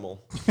spirit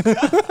animal.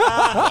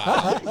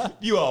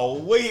 You are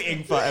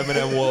waiting for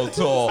Eminem World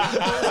Tour.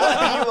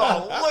 You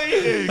are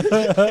waiting.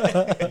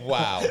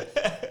 Wow.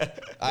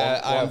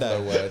 I have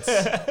no words.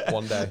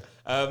 One day.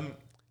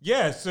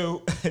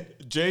 So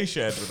Jay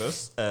shared with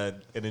us,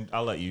 and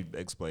I'll let you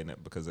explain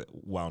it because it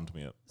wound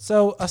me up.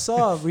 So I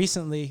saw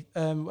recently,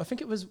 I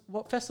think it was,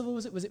 what festival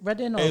was it? Was it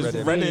Reading or It's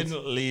Leeds?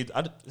 Reading, Leeds.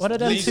 One of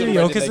them Leeds two, and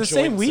yo, Reading, because they the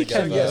same joined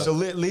weekend. together. Yeah, so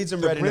Leeds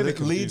and Reading, really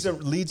Leeds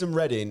and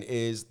Reading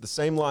is the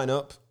same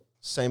lineup,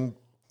 same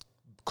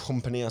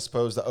company, I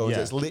suppose, that owns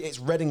Yeah. it. It's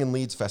Reading and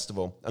Leeds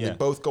Festival, and Yeah. they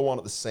both go on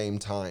at the same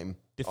time,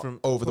 Different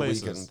over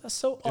places. the weekend. That's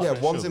so odd. Yeah,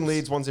 one's shows. in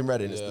Leeds, one's in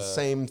Reading. It's Yeah. the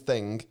same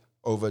thing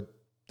over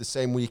the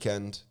same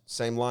weekend,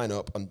 same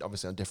lineup, and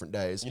obviously on different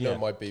days. You know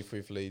my beef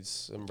with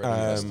Leeds and Reading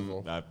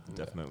Festival. I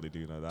definitely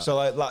do know that. So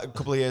like a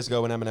couple of years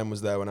ago when Eminem was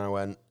there, when I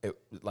went,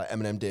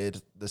 Eminem did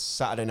the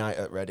Saturday night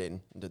at Reading,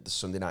 and did the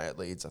Sunday night at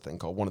Leeds, I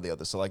think, or one of the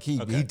others. So like he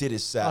did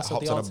his set, so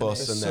hopped the on a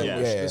bus, alternate. and There's then so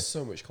much, there's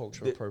so much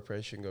cultural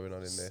appropriation going on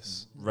in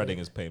this. Reading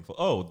is painful.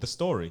 Oh, the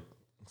story.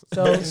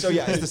 So So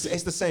yeah,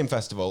 it's the same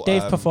festival.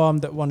 Dave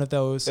performed at one of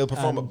those. He'll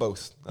perform and at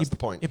both. That's the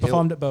point. he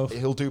performed at both.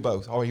 He'll do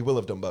both, or he will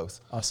have done both.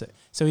 Oh,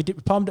 so he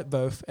performed at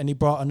both, and he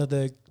brought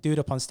another dude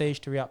up on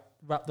stage to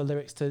rap the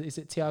lyrics to, is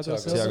it Thiago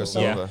Silva? Thiago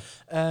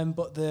Silva.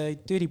 But the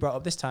dude he brought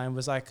up this time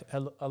was like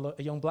a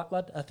young black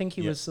lad. I think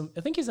he was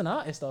I think he's an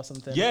artist or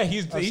something. Yeah,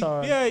 he's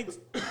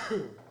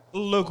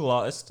local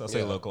artist. I'll say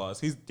Yeah. local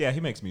artist. He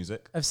makes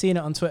music. I've seen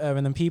it on Twitter,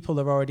 and then people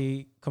are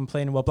already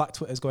complaining. Well, Black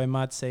Twitter's going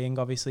mad, saying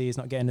obviously he's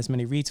not getting as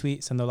many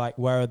retweets, and they're like,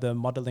 "Where are the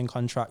modeling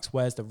contracts?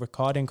 Where's the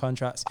recording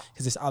contracts?"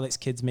 Because this Alex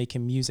kid's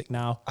making music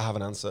now I have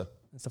an answer.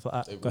 and stuff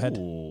like that. Go ahead.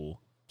 Ooh.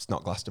 It's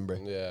not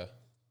Glastonbury. Yeah.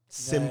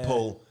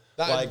 Simple.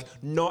 That- Like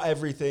not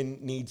everything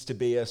needs to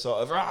be a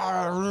sort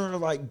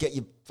of like get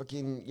your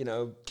fucking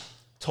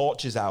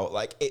torches out.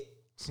 Like it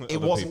Other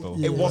wasn't.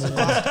 people. It wasn't.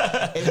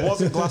 It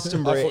wasn't I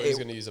Glastonbury. thought he was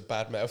It- going to use a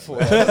bad metaphor.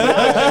 roll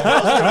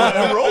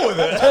with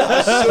it.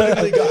 I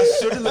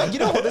suddenly, you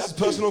know what? This is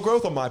personal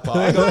growth on my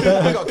part.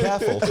 I got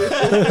careful.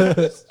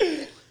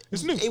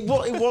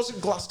 It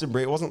wasn't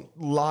Glastonbury. It wasn't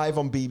live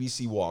on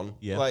BBC One.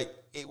 Yeah. Like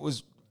it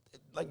was.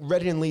 Like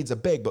Reading and Leeds are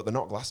big, but they're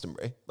not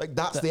Glastonbury. Like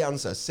that's the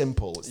answer.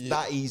 Simple. It's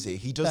that easy.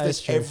 He does That is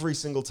this true. every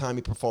single time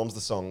he performs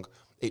the song.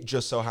 It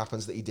just so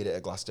happens that he did it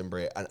at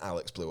Glastonbury and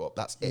Alex blew up.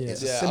 That's it. Yeah.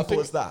 It's as simple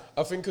as that.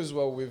 I think as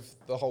well with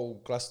the whole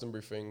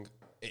Glastonbury thing,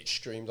 it's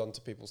streamed onto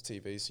people's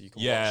TVs so you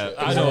can Yeah, watch it.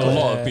 I know a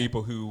lot Yeah. of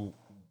people who,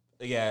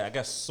 I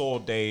guess saw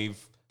Dave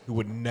who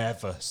would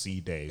never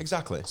see Dave.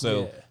 Exactly. So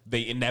Yeah.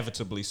 they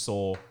inevitably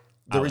saw.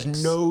 There Alex.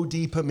 is no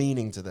deeper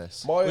meaning to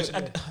this. My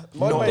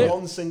Not mate-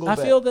 one single I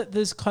bit. feel that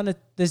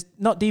there's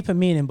not deeper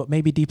meaning, but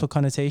maybe deeper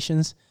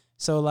connotations.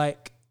 So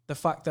like the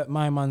fact that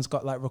my man's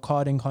got like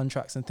recording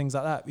contracts and things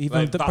like that. Even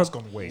Like, the that's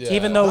gone way. Yeah.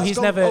 even though That's he's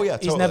gone- never oh, yeah,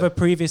 he's totally. never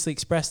previously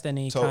expressed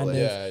any kind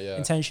Totally. of Yeah.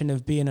 intention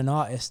of being an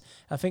artist.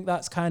 I think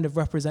that's kind of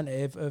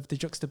representative of the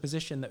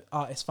juxtaposition that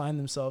artists find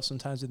themselves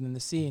sometimes within the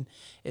scene.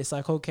 It's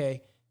like,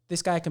 okay,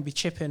 this guy can be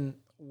chipping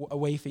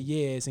away for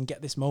years and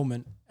get this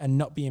moment and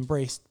not be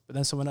embraced, but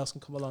then someone else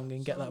can come along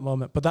and get that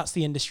moment. But that's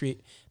the industry.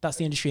 That's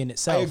the industry in I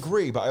itself.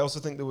 agree, but I also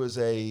think there was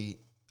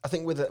I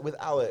think with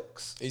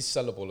Alex, He's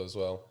sellable as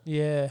well.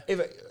 Yeah.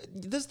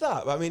 there's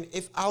that. I mean,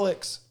 if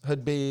Alex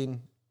had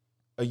been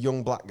a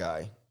young black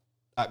guy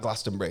at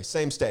Glastonbury,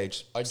 same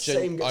stage,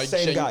 same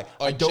guy,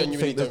 I don't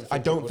genuinely think I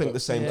it don't would think have- the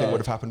same Yeah. thing would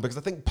have happened, because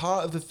I think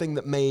part of the thing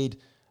that made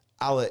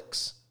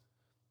Alex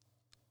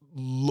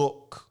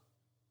look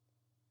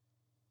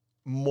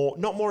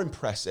not more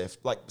impressive,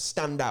 like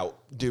stand out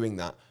doing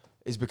that,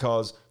 is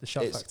because The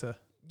shock it's- factor.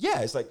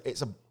 Yeah, it's like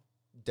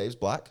Dave's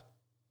black.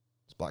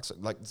 It's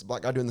a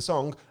black guy doing the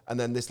song, and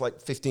then this like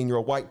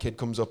 15-year-old white kid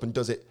comes up and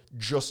does it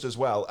just as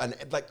well. And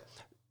like,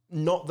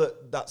 not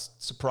that that's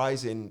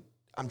surprising.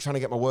 I'm trying to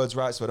get my words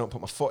right so I don't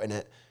put my foot in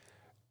it.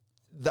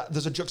 That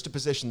there's a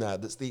juxtaposition there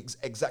that's the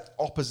exact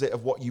opposite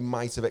of what you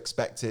might have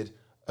expected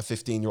a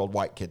 15-year-old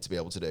white kid to be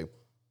able to do.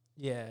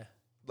 Yeah.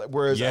 Like,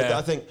 whereas Yeah.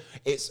 I think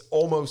it's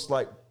almost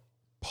like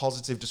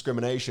positive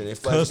discrimination.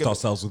 If Cursed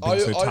ourselves with being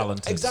so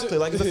talented. exactly,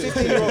 like if a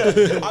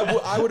 15-year-old,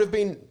 I would have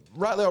been,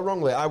 rightly or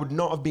wrongly, I would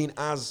not have been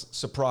as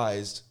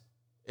surprised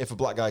if a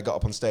black guy got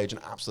up on stage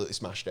and absolutely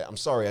smashed it. I'm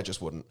sorry, I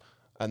just wouldn't.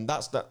 And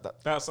that's that.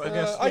 That's, I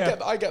guess,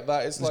 I get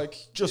that. It's like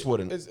just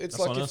wouldn't.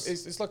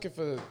 It's like if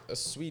a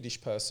Swedish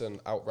person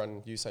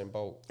outran Usain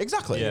Bolt.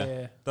 Exactly.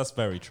 Yeah, that's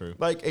very true.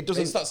 Like it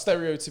doesn't. It's that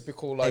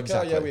stereotypical like,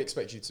 Exactly. oh yeah, we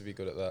expect you to be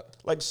good at that.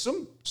 Like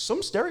some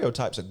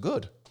stereotypes are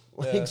good.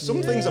 Like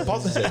some things are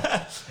positive.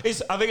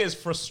 I think it's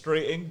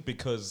frustrating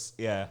because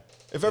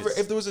If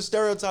there was a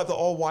stereotype that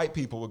all white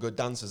people were good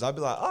dancers, I'd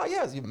be like, oh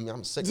yeah,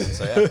 I'm sick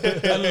of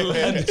it.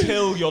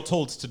 until you're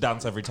told to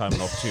dance every time an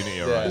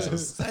opportunity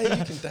arises. Hey,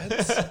 you can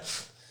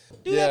dance.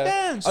 Do that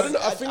dance. I don't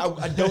know.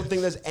 I don't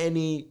think there's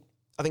any.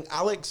 I think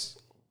Alex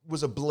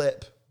was a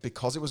blip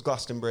because it was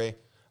Glastonbury,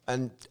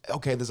 and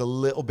okay, there's a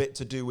little bit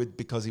to do with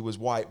because he was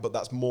white, but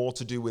that's more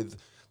to do with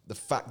the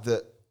fact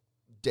that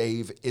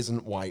Dave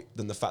isn't white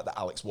than the fact that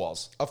Alex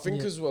was. I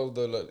think as well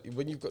though, like,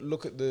 when you've got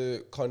look at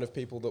the kind of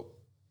people that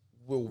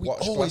will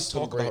watch always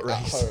talk Glastonbury about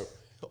at race home.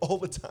 all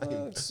the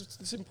time.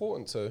 It's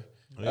important to.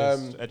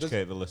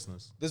 Educate the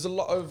listeners. There's a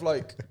lot of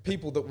like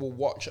people that will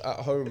watch at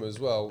home as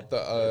well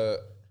that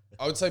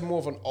I would say more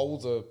of an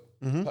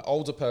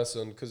older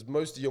person, because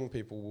most young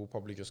people will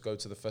probably just go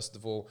to the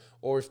festival,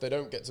 or if they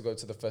don't get to go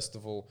to the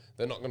festival,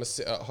 they're not going to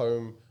sit at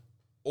home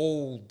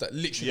all day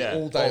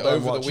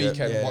over the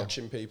weekend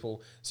watching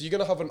people. So you're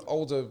going to have an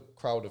older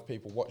crowd of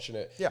people watching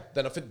it. Yeah.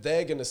 Then I think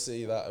they're going to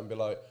see that and be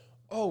like,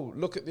 oh,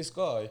 look at this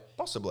guy.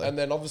 Possibly. And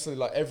then obviously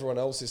like everyone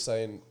else is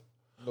saying,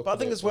 look But I at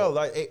think it, as well,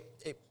 like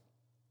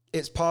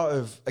it's part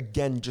of,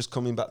 again, just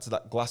coming back to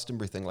that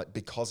Glastonbury thing, like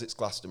because it's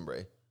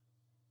Glastonbury,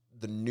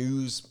 the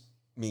news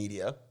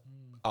media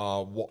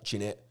are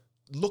watching it,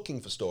 looking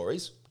for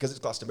stories, because it's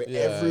Glastonbury.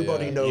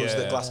 Everybody knows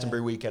that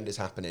Glastonbury weekend is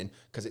happening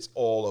because it's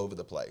all over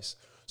the place.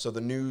 So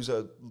the news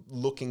are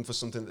looking for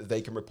something that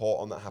they can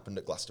report on that happened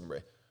at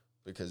Glastonbury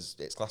because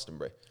it's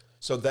Glastonbury.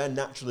 So they're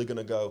naturally going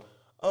to go,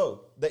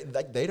 oh,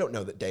 they don't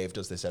know that Dave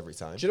does this every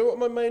time. Do you know what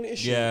my main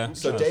issue? Yeah.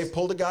 So Dave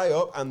pulled a guy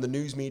up, and the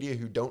news media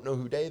who don't know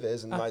who Dave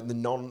is, and like the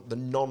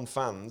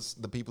non-fans,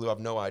 the people who have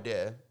no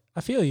idea, I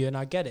feel you and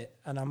I get it.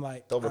 And I'm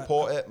like, they'll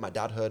report it. My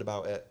dad heard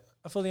about it.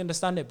 I fully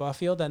understand it, but I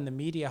feel then the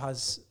media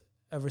has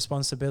a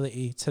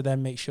responsibility to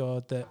then make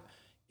sure that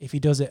if he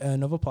does it on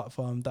another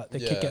platform, that the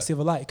kid gets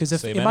silver light. Because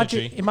if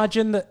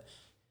imagine that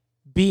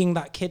being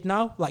that kid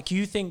now, like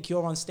you think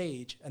you're on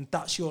stage and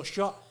that's your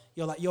shot.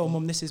 You're like, yo,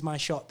 mum, this is my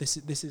shot. This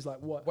is like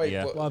what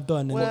I've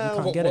done, and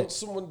you can't get it.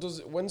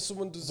 When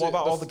someone does What it,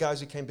 about all the guys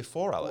who came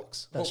before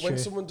Alex? when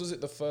someone does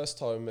it the first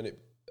time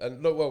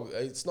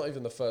it's not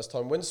even the first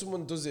time. When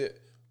someone does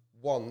it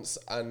once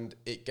and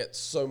it gets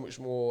so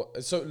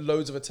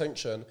loads of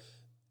attention,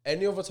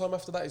 any other time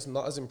after that is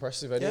not as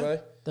impressive anyway.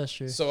 Yeah, that's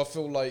true. So I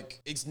feel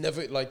like it's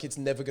never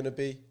going to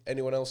be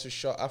anyone else's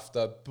shot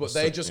after, but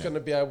they're just going to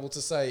be able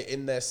to say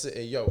in their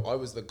city, yo, I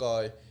was the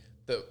guy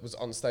that was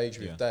on stage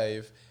with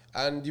Dave.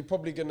 And you're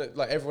probably going to,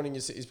 like, everyone in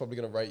your city is probably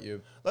going to rate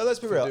you. Like, let's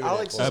be real.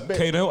 Alex is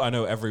Kano, I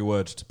know every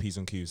word to P's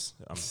and Q's.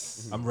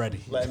 I'm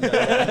ready.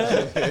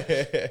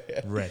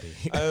 Ready.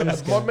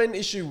 My main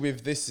issue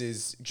with this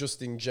is,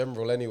 just in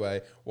general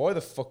anyway, why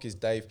the fuck is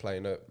Dave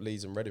playing at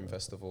Leeds and Reading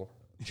Festival?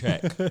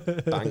 Check.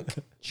 bank.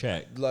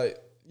 Check. Like,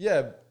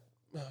 yeah,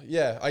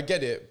 I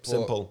get it.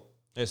 Simple.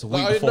 It's a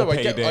week before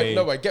payday.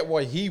 I get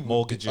why he would.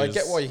 Mortgages. I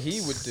get why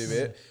he would do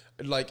it.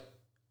 Like,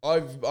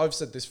 I've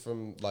said this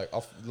from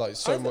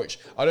so much.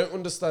 I don't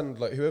understand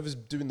like whoever's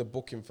doing the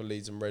booking for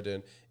Leeds and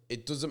Reading.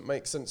 It doesn't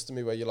make sense to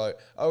me where you're like,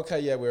 okay,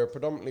 yeah, we're a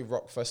predominantly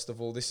rock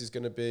festival. This is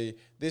going to be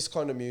this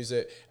kind of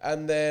music,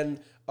 and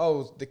then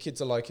the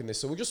kids are liking this,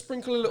 so we'll just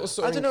sprinkle a little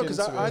something. I don't know, because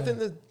I think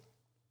that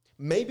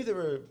maybe there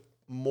are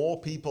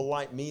more people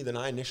like me than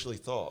I initially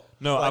thought.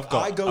 No, like,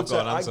 I've got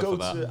an answer for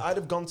that. I'd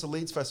have gone to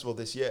Leeds Festival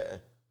this year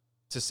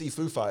to see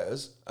Foo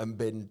Fighters and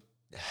been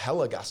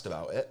hella gassed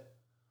about it.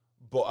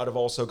 But I'd have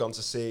also gone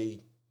to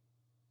see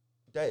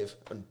Dave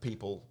and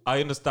people.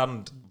 I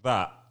understand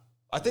that.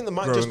 I think there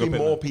might just be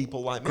more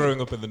people like me. Growing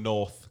up in the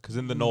north, because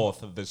in the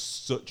north there's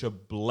such a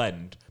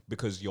blend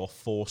because you're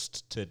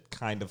forced to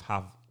kind of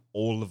have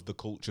all of the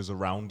cultures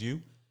around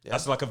you. Yeah.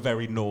 That's like a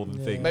very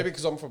northern thing. Maybe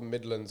because I'm from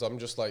Midlands, I'm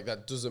just like,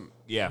 that doesn't...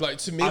 Yeah. Like,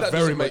 to me, I that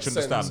very doesn't much make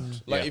sense.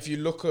 understand. Like, if you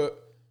look at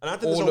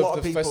all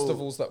of the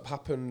festivals that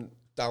happen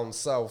down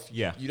south,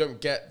 you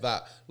don't get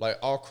that. Like,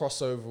 our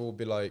crossover will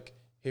be like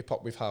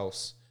hip-hop with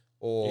house.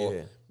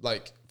 Or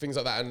like things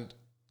like that, and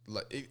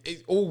like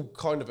it all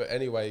kind of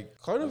anyway.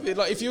 Kind of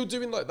like if you're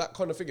doing like that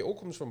kind of thing, it all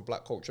comes from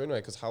black culture anyway.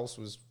 Because house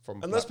was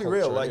from. And let's be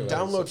real, like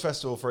Download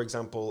Festival, for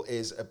example,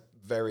 is a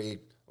very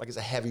it's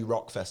a heavy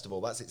rock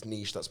festival. That's its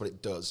niche. That's what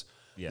it does.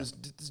 Yeah.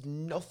 There's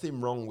nothing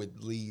wrong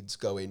with Leeds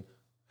going,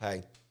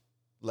 hey,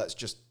 let's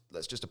just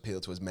appeal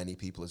to as many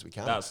people as we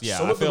can. I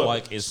feel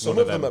like it's some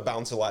of them are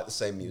bound to like the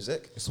same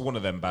music. It's one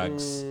of them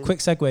bags. Quick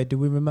segue. Do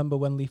we remember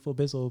when Lethal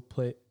Bizzle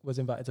was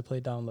invited to play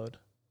Download?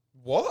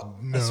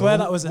 What? No. I swear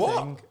that was a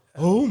thing.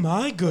 Oh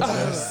my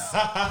goodness.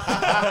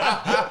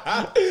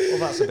 Well,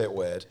 that's a bit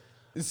weird.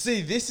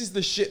 See, this is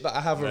the shit that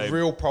I have Right. a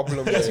real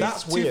problem with.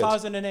 That's weird.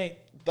 2008.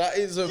 That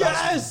is a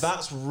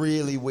That's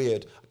really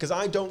weird because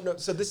I don't know.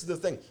 So this is the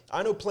thing.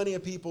 I know plenty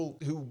of people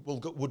who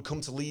would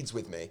come to Leeds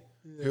with me,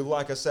 who,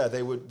 like I said,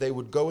 they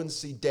would go and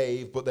see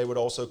Dave, but they would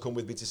also come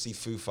with me to see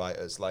Foo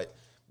Fighters. Like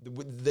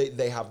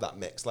they have that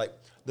mix. Like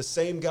the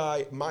same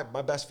guy, my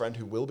best friend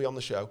who will be on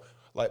the show.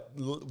 Like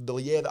the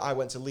year that I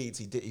went to Leeds,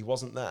 he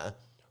wasn't there,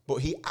 but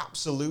he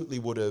absolutely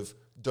would have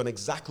done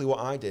exactly what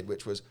I did,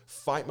 which was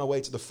fight my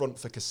way to the front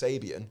for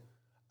Kasabian,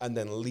 and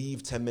then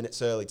leave 10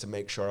 minutes early to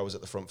make sure I was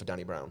at the front for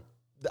Danny Brown.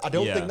 I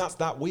don't think that's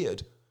that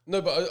weird.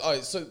 No,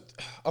 but so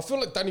I feel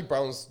like Danny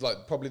Brown's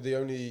like probably the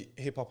only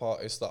hip hop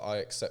artist that I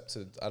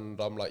accepted, and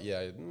I'm like,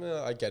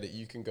 I get it.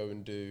 You can go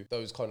and do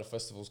those kind of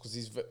festivals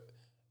because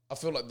I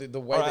feel like the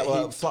way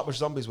that Flatbush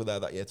Zombies were there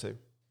that year too.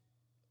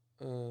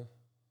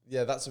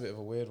 Yeah, that's a bit of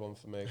a weird one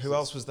for me. Who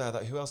else was there?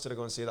 Who else did I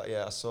go and see that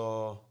year? I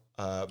saw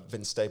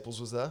Vince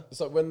Staples was there. It's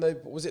like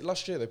was it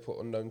last year they put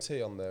Unknown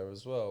T on there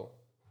as well?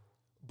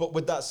 But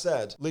with that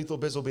said, Lethal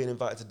Bizzle being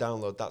invited to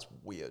Download, that's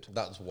weird.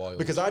 That's wild.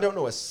 Because I don't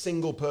know a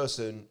single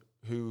person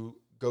who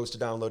goes to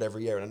Download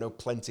every year, and I know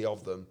plenty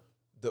of them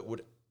that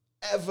would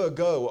ever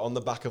go on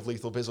the back of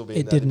Lethal Bizzle being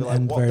It there. They'd be didn't like,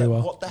 end what very the,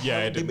 well. What the Yeah,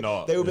 hell? it did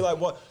not. They would be like,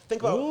 what?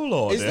 Think about... Oh,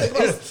 Lord. Is there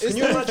Can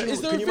you imagine,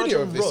 is there can a you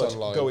video imagine of this Rudd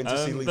online? going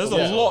to see Lethal There's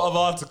a Bizzle? lot of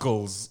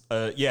articles.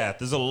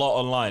 There's a lot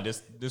online.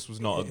 This was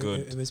not a good.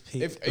 It was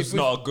peak. It's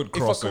not a good If I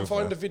can crossover.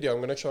 find a video, I'm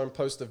going to try and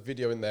post a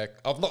video in there.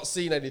 I've not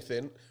seen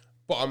anything,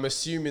 but I'm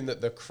assuming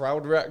that the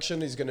crowd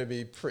reaction is going to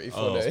be pretty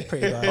funny.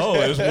 Pretty bad. Oh,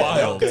 it was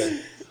wild.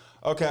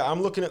 Okay,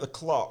 I'm looking at the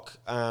clock,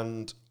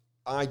 and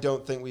I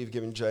don't think we've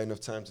given Jay enough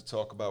time to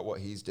talk about what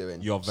he's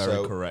doing. You're very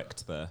So,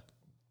 correct there.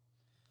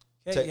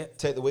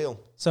 Take the wheel.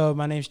 So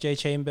my name's Jay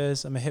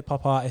Chambers. I'm a hip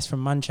hop artist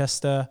from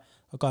Manchester.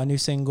 I've got a new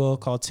single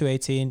called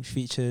 218, which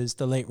features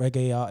the late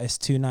reggae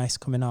artist Too Nice,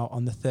 coming out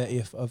on the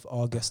 30th of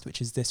August, which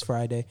is this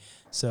Friday.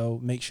 So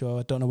make sure,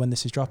 I don't know when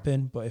this is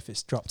dropping, but if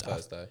it's dropped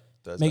Thursday.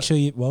 make sure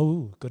you,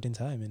 whoa, good in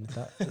timing.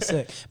 That's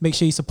sick. Make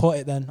sure you support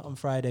it then on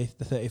Friday,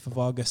 the 30th of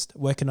August.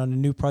 Working on a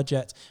new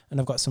project, and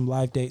I've got some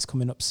live dates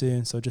coming up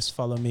soon. So just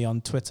follow me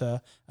on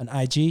Twitter and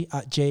IG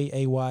at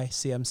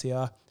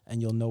JAYCMCR, and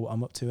you'll know what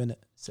I'm up to in it.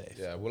 Safe.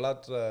 Yeah, we'll add.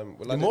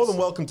 You're more than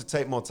welcome to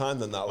take more time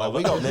than that. Like,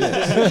 we got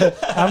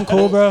minutes. I'm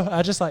cool, bro.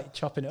 I just like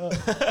chopping it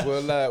up.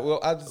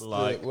 We'll add.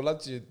 Like- We'll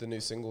add the new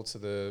single to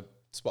the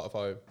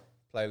Spotify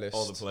playlist.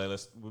 All the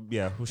playlist.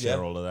 Yeah, we'll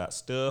share all of that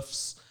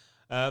stuffs.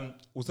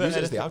 Was there Use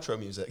it as the anything- outro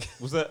music.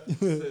 Was that?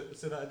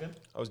 Say that again.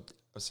 I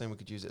was saying we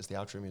could use it as the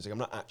outro music. I'm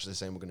not actually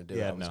saying we're going to do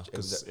Yeah, it. no, It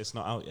because was it's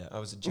not out yet.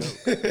 a joke.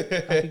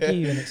 I could give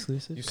you an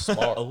exclusive. You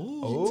smart.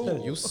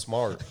 Oh. You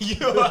smart.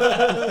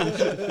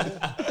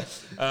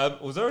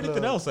 Was there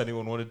anything else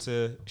anyone wanted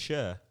to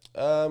share?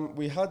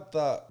 We had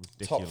that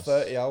top Ridiculous.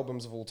 30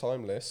 albums of all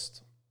time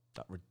list.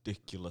 That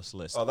ridiculous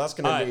list. Oh, that's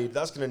Aye.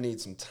 gonna need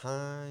some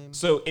time.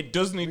 So it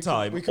does need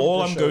time. we can All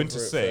brush I'm going over to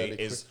it say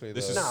fairly is quickly,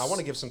 this though. is. Nah, I want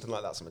to give something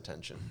like that some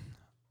attention.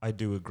 I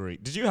do agree.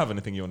 Did you have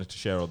anything you wanted to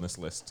share on this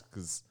list?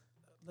 Because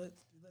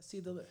Let's see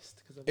the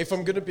list. If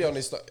I'm gonna be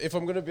honest,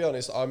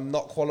 I'm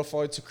not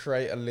qualified to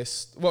create a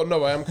list. Well,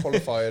 no, I am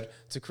qualified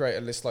to create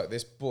a list like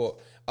this, but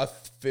I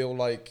feel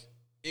like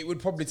it would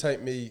probably take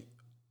me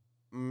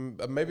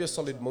maybe a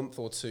solid month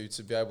or two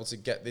to be able to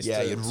get this.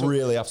 Yeah, you'd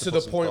really have to to put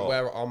the some point thought.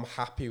 where I'm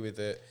happy with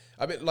it.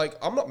 I mean, like,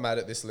 I'm not mad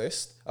at this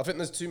list. I think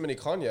there's too many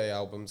Kanye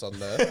albums on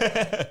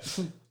there.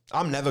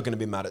 I'm never going to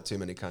be mad at too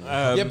many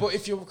Kanye. Yeah, but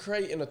if you're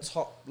creating a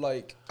top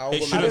like album,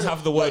 it shouldn't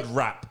have the word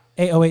rap.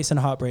 808s and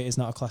Heartbreak is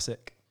not a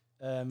classic.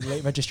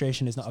 Late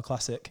Registration is not a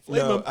classic.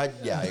 No, I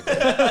agree.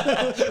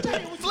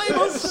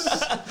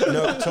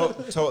 No,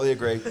 totally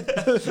agree.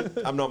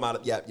 I'm not mad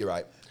at. Yeah, you're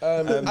right.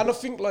 And I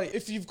think like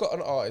if you've got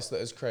an artist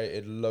that has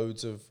created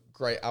loads of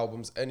great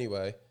albums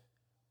anyway,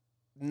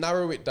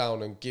 narrow it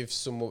down and give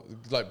some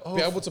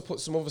be able to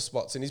put some other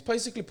spots in. He's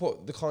basically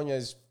put the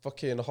Kanye's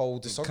fucking whole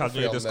discography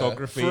Kanye on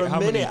discography. For a How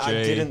many minute, I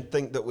J? didn't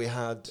think that we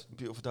had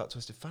Beautiful Dark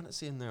Twisted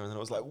Fantasy in there, and then I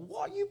was like,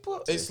 "What you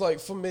put?" It's like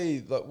for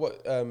me, like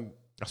what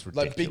That's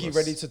like ridiculous. Biggie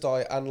Ready to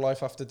Die and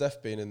Life After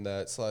Death being in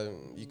there. It's like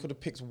you could have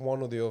picked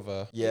one or the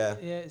other. Yeah.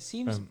 Yeah, it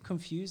seems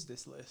confused,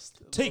 this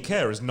list. Take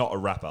Care is not a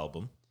rap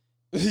album.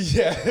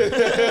 Yeah.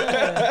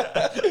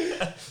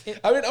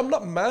 I mean, I'm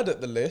not mad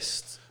at the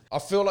list. I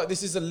feel like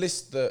this is a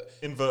list that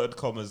Inverted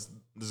commas.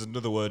 There's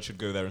another word should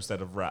go there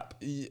instead of rap.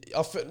 no,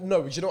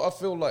 you know what I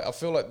feel like? I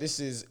feel like this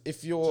is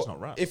if you're just not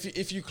rap.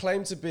 if you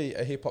claim to be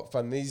a hip hop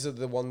fan, these are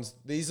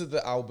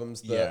the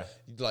albums that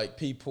like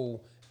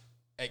people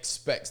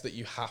expect that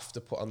you have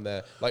to put on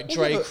there. Like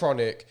Dre,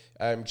 Chronic,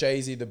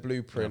 Jay-Z, The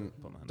Blueprint,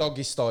 put my hand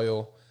Doggy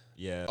Style.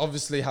 Yeah.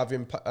 Obviously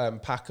having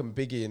Pac and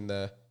Biggie in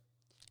there.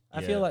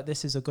 I feel like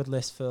this is a good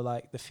list for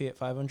like the Fiat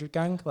 500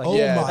 gang, like Oh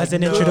Yeah. my as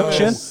an goodness.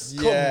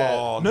 introduction. Yeah. Come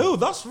on. No,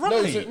 that's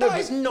right. so- That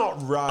is not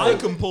I right.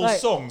 can pull Like-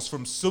 songs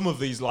from some of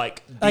these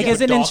like As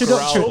deeper, an darker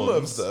introduction.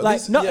 albums. Some of them.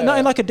 Like not yeah.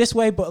 in like a diss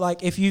way, but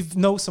like if you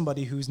know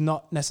somebody who's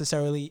not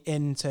necessarily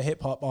into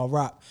hip hop or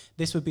rap,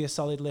 this would be a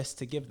solid list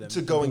to give them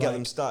to go and Be get like,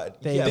 them started.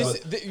 there Yeah, you go.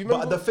 but, You but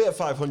remember- the Fiat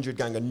 500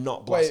 gang are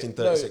not Wait, blasting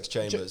no, 36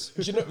 chambers.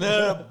 Do you know?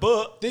 No,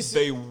 but This-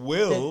 they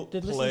will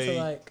Did listen play. to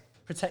like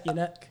Protect Your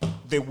Neck.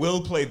 They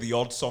will play the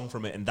odd song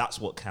from it, and that's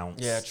what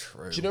counts. Yeah,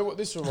 true. Do you know what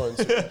this reminds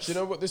me? Do you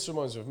know what this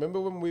reminds me of? Remember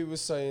when we were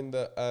saying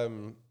that,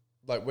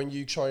 like when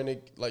you trying to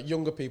like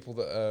younger people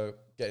that are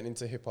getting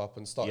into hip hop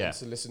and starting Yeah.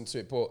 to listen to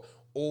it, but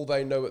all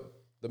they know at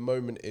the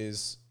moment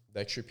is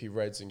their Trippie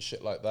Reds and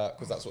shit like that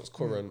because that's what's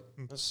current.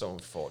 That's so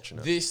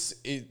unfortunate. This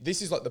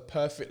is like the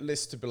perfect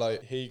list to be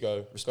like, here you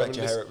go. Respect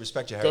Go your, and listen-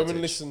 respect your Go heritage.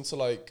 and listen to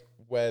like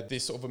where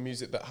this sort of a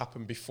music that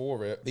happened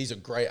before it. These are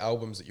great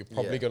albums that you're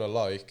probably Yeah. gonna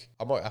like.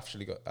 I might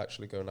actually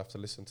go and have to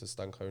listen to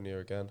Stankonia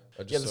again.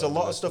 Yeah, there's a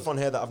lot of stuff on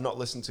here that I've not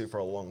listened to for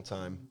a long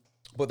time.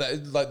 But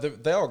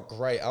they are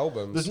great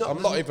albums. I'm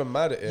there's not even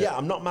mad at it. Yeah,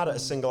 I'm not mad at a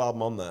single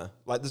album on there.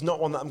 Like, there's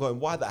not one that I'm going,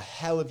 why the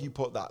hell have you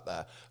put that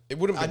there? It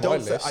wouldn't be I my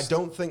don't list.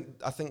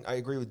 I think I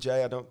agree with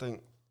Jay. I don't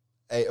think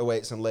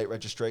 808s and Late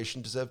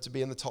Registration deserve to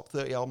be in the top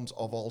 30 albums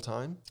of all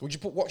time. Would you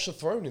put Watch the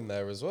Throne in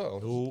there as well?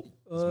 Ooh,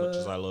 as much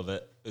as I love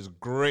it, it's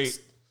great.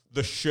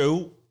 The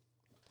show,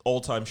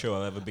 all-time show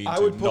I've ever been I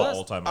to, would put, not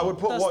all-time. I would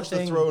put That's the Watch the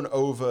thing. Throne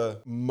over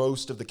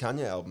most of the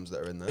Kanye albums that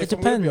are in there. It If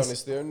I'm gonna be depends.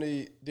 honest,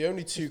 the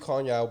only two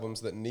Kanye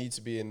albums that need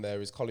to be in there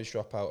is College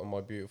Dropout and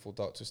My Beautiful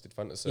Dark Twisted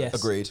Fantasy. Yes.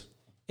 Agreed.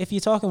 If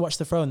you're talking Watch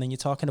the Throne, then you're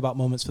talking about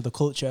moments for the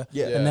culture.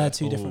 Yeah. And they're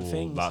two Ooh, different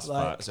things. that's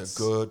Like, facts. That's a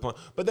good point.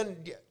 But then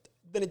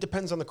it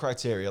depends on the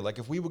criteria. Like,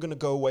 if we were going to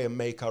go away and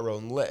make our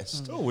own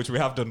list, Oh, which we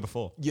have done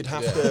before. you'd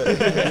have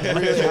to you'd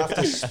really have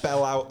to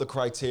spell out the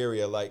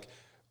criteria. Like,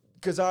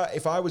 because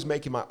if I was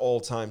making my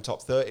all-time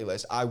top 30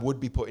 list, I would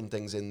be putting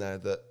things in there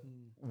that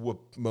were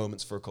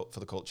moments for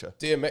the culture.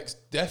 DMX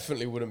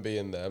definitely wouldn't be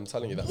in there. I'm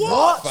telling you that.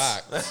 What?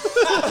 Fact.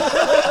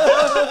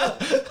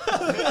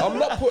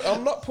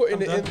 I'm not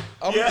putting it in.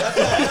 I'm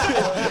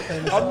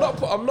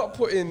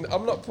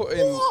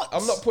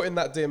not putting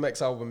that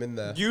DMX album in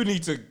there. You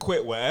need to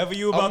quit whatever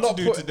you're I'm about to not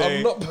do put- today.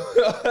 I'm not.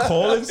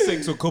 Call in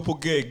sick to a couple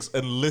gigs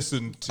and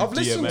listen to I've DMX.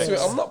 listened to it.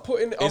 I'm not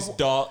putting. It's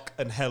dark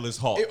and hell is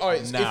hot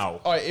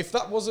now. If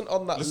that wasn't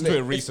on that Listen list, to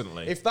it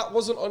recently. If that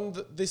wasn't on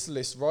this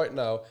list right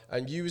now,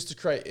 and you was to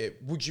create it,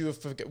 would you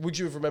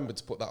have remembered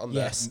to put that on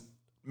there? yes.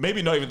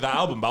 Maybe not even that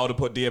album, but I would have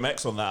put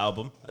DMX on that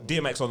album.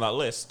 DMX on that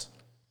list.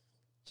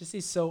 Just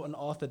he's so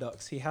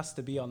unorthodox. He has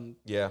to be on.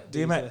 Yeah.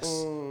 these DMX.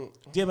 lists.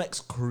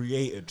 DMX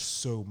created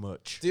so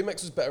much.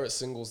 DMX was better at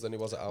singles than he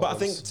was at albums. But I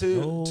think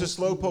to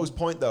Slowpoke's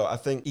point though, I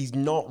think he's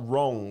not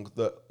wrong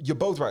that you're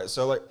both right.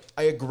 So like,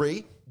 I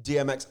agree,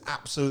 DMX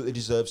absolutely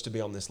deserves to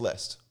be on this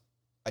list.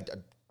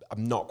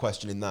 I'm not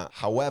questioning that.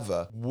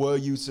 However, were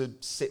you to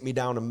sit me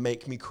down and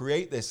make me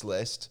create this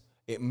list,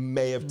 it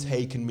may have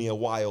taken me a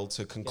while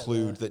to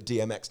conclude that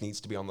DMX needs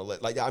to be on the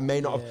list. Like, I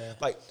may not have,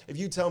 like, if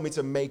you tell me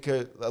to make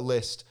a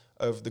list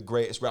of the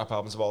greatest rap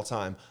albums of all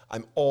time,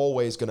 I'm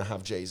always going to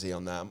have Jay-Z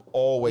on there. I'm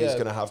always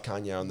going to have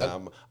Kanye on there.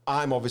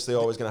 I'm obviously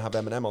always going to have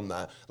Eminem on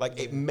there. Like,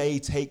 it may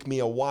take me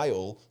a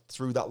while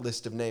through that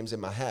list of names in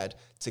my head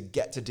to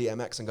get to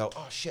DMX and go,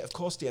 oh shit, of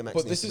course DMX But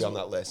needs this to is be on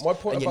that list. my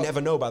point And you about-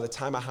 never know, by the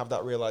time I have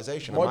that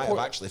realization, I My might point-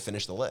 have actually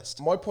finished the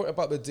list. my point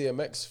about the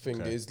DMX thing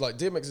is like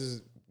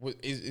DMX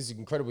is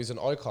incredible. He's an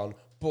icon.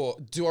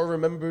 But do I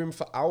remember him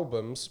for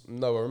albums?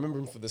 No, I remember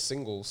him for the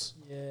singles.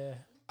 Yeah.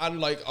 And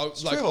like,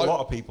 It's true of a lot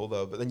of people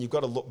though, but then you've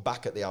got to look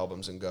back at the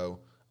albums and go,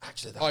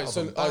 actually, that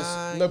album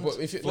no, but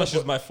if it, Flesh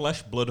no, is my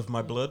flesh, blood of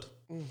my blood.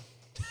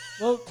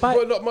 Well,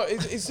 but look,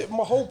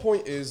 my whole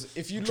point is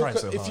if you look trying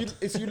at so hard.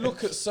 if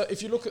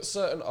you look at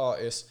certain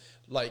artists,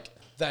 like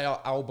they are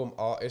album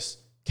artists.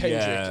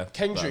 Kendrick, Yeah,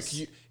 Kendrick,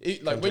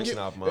 that's- like when Kendrick's you an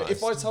album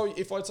if I artist. tell you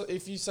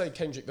if you say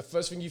Kendrick, the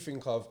first thing you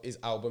think of is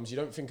albums. You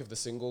don't think of the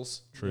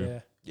singles. True.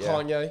 Yeah.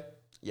 Kanye,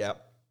 Yeah.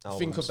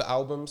 think of the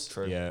albums.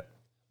 True. Yeah.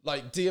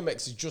 Like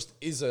DMX just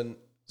isn't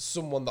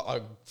someone that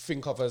I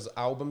think of as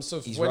albums. So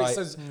He's when right. it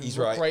says He's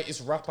right.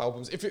 greatest rap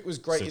albums, if it was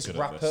greatest good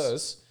at this.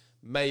 rappers,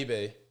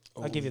 maybe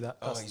I'll give you that.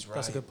 Oh, That's, he's right.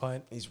 that's a good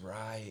point. He's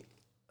right.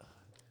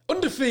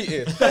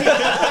 undefeated.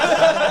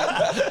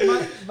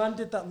 Man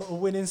did that little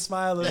winning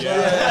smile as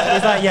well.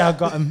 He's like, yeah, I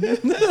got him.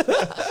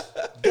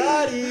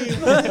 Got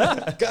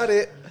him. Got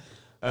it.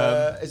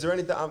 Is there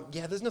anything?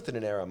 Yeah, there's nothing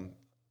in there. I'm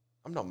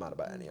not mad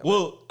about any of it.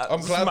 Well,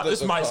 I'm glad that this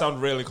the might cut-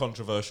 sound really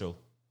controversial.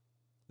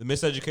 The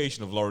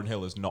Miseducation of Lauryn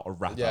Hill is not a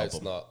rap Yeah, album.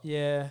 it's not.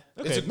 Yeah.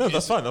 Okay, no,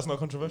 that's fine. That's not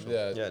controversial.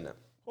 Yeah. Yeah, no.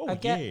 Oh, I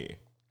get- yeah.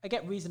 I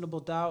get Reasonable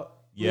Doubt.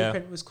 Yeah.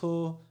 Blueprint was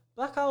cool.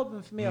 Black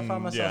Album for me, I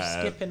found myself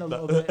yeah. skipping a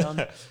little bit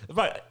on.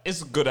 Right,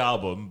 it's a good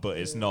album, but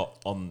it's not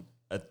on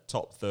a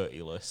top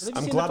 30 list. Have you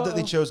I'm seen glad the that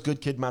they photo? chose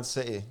Good Kid, Mad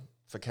City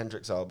for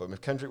Kendrick's album. If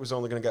Kendrick was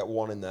only going to get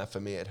one in there, for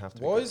me, it'd have to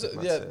be. Why is it?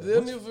 Yeah, the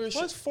only other Why issue.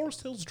 is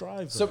Forest Hills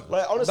Drive? So, there?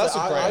 Like, honestly, That's a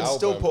great I'd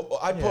still album.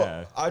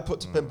 put. I'd put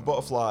To Pimp a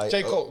Butterfly.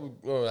 J. Cole,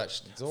 well,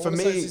 actually, For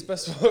me- his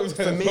best for me,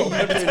 For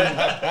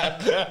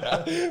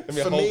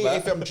me,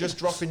 if I'm just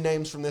dropping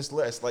names from this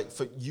list, like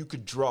you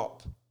could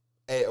drop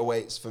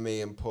 808s for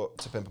me and put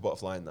To Pimp a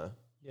Butterfly in there.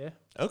 Yeah.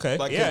 Okay.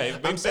 Like, yeah.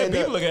 I'm saying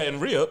people that- are getting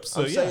re-ups.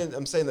 So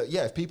I'm saying that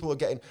if people are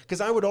getting,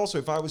 because I would also,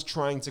 if I was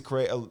trying to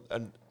create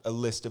a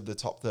list of the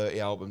top 30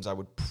 albums, I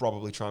would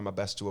probably try my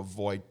best to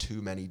avoid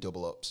too many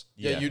double ups.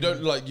 Yeah, you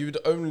don't like. You'd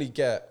only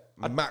get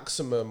a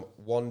maximum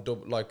one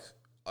double. Like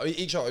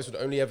each artist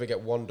would only ever get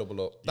one double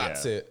up.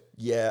 That's Yeah. it.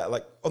 Yeah,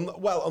 like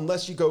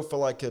unless you go for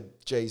like a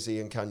Jay-Z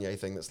and Kanye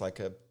thing, that's like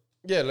a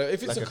Yeah, like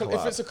if it's Like a a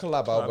collab. if it's a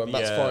collab album,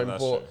 that's yeah, fine.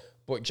 that's but true.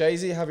 but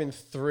Jay-Z having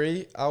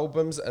 3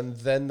 albums and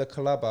then the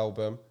collab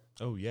album,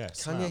 Oh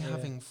yes. Kanye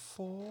having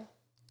 4.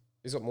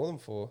 he's got more than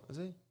 4. Is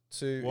he?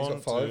 2. One, he's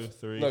got 5. two,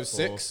 three, no, four.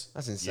 6.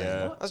 That's insane.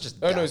 Yeah. What? That's just.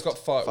 Oh no, daft. he's got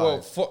 5. 5.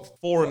 Well,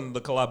 4 in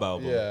the collab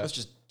album. yeah, That's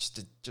just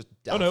Oh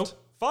daft. no,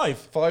 5.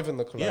 5 in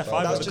the collab. Yeah, album.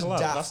 5 That's in the just collab.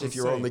 daft That's if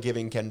you're insane. only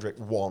giving Kendrick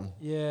 1.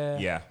 Yeah.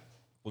 Yeah.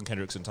 When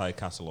Kendrick's entire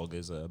catalogue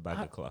is a bag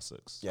of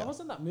classics. Yeah. I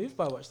wasn't that moved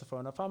by Watch the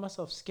Throne. I found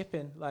myself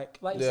skipping. Like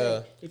you Yeah.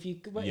 say, if you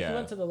Yeah.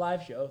 went to the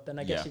live show, then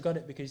I guess Yeah. you got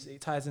it because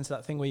it ties into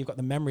that thing where you've got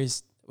the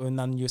memories and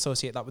then you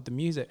associate that with the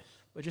music.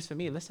 But just for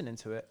me, listening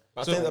to it.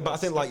 But I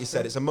think, like you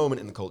said, it's a moment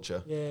in the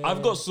culture. Yeah.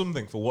 I've got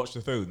something for Watch the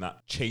Throne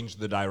that changed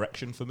the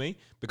direction for me,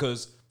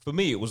 because for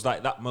me it was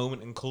like that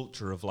moment in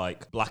culture of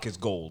like Black is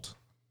Gold.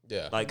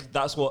 Yeah. Like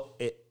that's what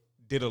it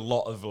did a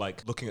lot of,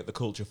 like looking at the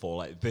culture for,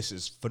 like this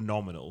is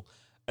phenomenal.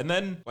 And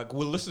then like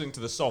we're listening to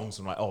the songs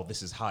and like, oh,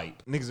 this is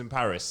hype. Niggas in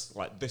Paris,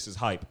 like this is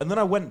hype. And then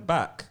I went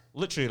back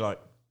literally like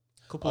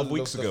a couple of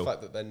weeks love ago. the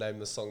fact that they named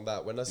the song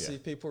that. When I see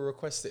people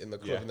request it in the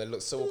club Yeah. and they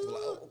look so awkward,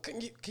 like, oh,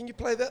 can you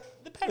play that?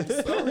 The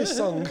Paris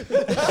song.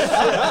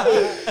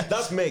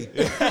 That's me.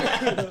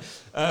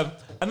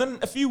 And then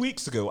a few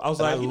weeks ago, I was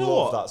And like, I you know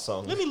love what? that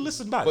song. Let me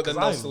listen back. But then 'cause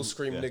they'll I'm- still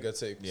scream yeah. nigger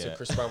to Yeah.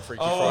 Chris Brown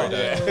Freaky Oh,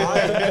 Friday.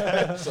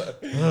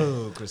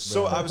 Oh, Chris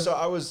So Brown.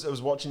 I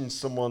was watching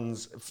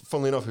someone's,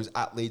 funnily enough, who's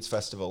at Leeds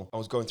Festival. I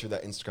was going through their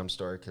Instagram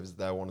story because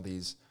they're one of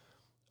these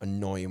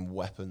annoying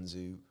weapons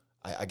who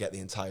I get the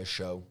entire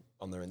show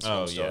on their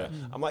Instagram Oh, story. yeah.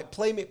 I'm like,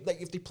 play me,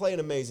 like if they play an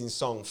amazing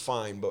song,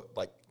 fine, but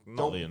like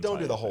Not the don't do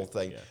entire the whole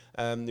thing,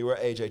 thing. They were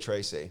at AJ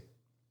Tracy,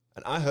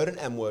 and I heard an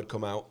M word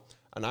come out,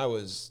 and I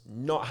was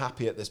not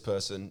happy at this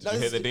person. Did you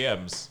hit the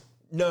DMs?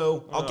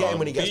 No, I'll get him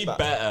when he gets be back.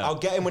 better. I'll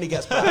get him when he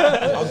gets back.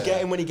 I'll get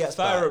him when he gets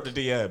Fire back. up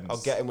the DMs.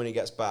 I'll get him when he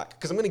gets back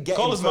because I'm going to get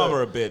Call him his for- mama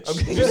a bitch.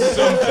 Okay. Just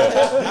something.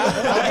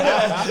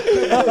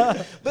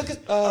 Because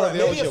all right, the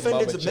maybe old your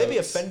mama maybe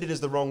jokes. offended is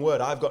the wrong word.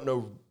 I've got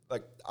no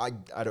like I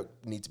don't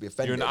need to be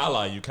offended. You're an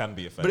ally. You can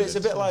be offended. But it's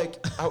a bit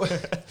like I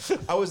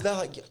was there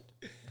like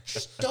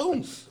just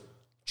don't.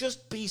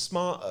 Just be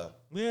smarter.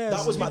 Yeah,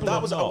 that was my. people That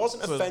are was. I not,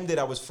 wasn't so- offended.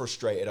 I was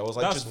frustrated. I was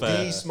like, That's just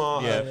fair. be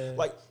smarter. Yeah.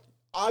 Like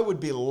I would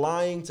be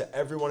lying to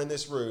everyone in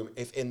this room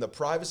if, in the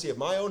privacy of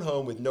my own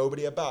home with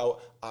nobody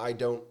about, I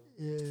don't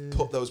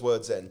put those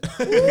words in.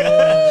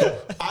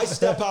 I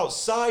step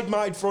outside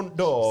my front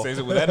door. Says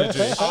it with energy.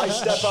 I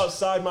step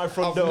outside my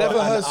front I've door. never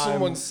and heard I'm-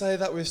 someone say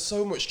that with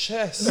so much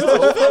chest.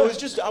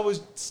 I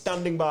was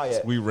standing by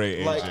it. We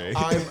rate like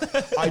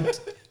AJ.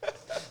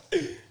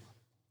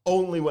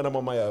 only when I'm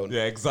on my own.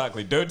 Yeah,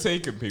 exactly. Don't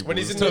take him, people. when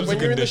he's There's in the, terms when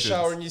and you're in the conditions.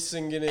 shower and you're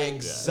singing in.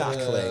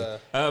 Exactly.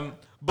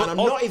 But And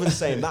I'm not even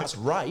saying that's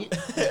right.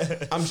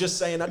 I'm just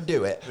saying I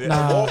do it. I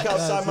Nah, walk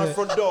outside that's my it.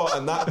 front door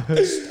and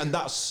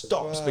that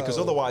stops because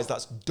Wow. otherwise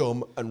that's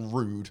dumb and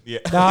rude. Yeah.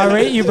 No, I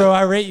rate you, bro.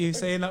 I rate you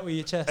saying that with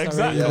your chest.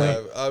 Exactly. I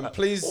rate you. Yeah,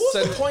 please What's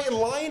send the point in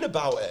lying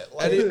about it?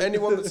 Like,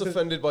 anyone that's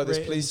offended by this.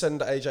 Ratings. Please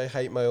send AJ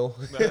hate mail.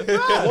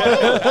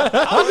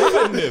 I'll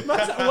defend him.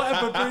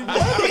 Whatever, bro.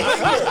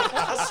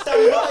 I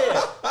stand by it.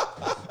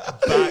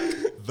 Back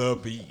the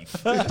beef.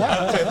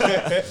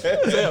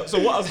 So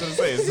what I was going to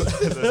say is that's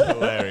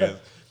hilarious.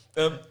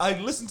 I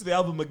listened to the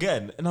album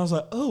again and I was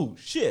like, oh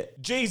shit,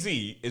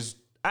 Jay-Z is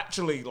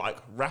actually like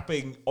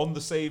rapping on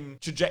the same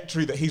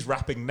trajectory that he's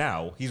rapping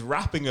now. He's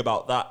rapping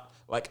about that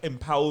like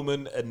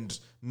empowerment and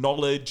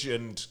knowledge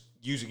and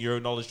using your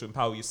own knowledge to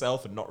empower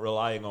yourself and not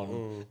relying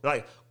on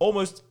like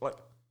almost like,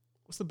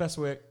 what's the best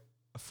way,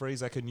 a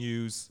phrase I can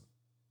use?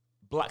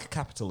 Black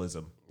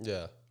capitalism.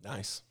 Yeah.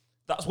 Nice.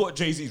 That's what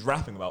Jay-Z's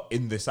rapping about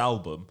in this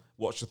album,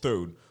 Watch the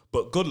Throne.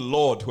 But good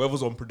lord,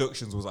 whoever's on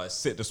productions was like,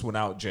 sit this one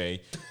out,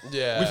 Jay.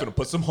 Yeah. We're gonna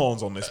put some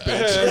horns on this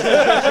bitch.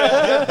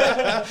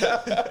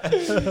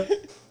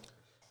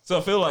 So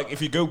I feel like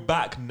if you go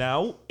back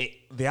now,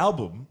 the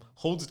album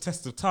holds a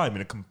test of time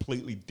in a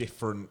completely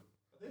different,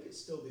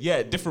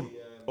 different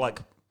like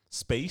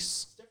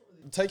space.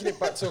 Taking it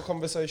back to a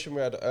conversation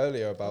we had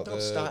earlier about Don't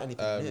the start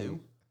anything new.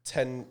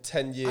 10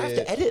 year. I have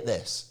to edit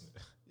this.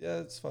 Yeah,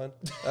 it's fine.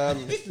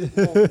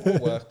 We'll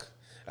work.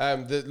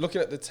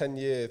 Looking at the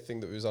 10-year thing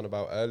that we was on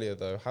about earlier,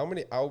 though, how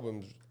many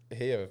albums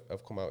here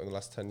have come out in the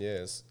last 10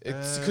 years?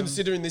 It's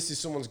considering this is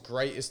someone's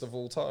greatest of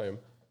all time.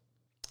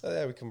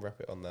 Yeah, we can wrap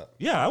it on that.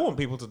 Yeah, I want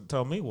people to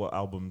tell me what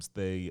albums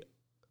they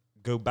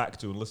go back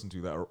to and listen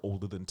to that are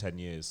older than 10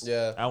 years?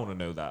 Yeah. I want to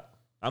know that.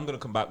 I'm going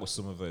to come back with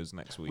some of those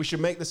next week. We should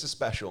make this a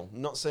special.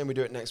 Not saying we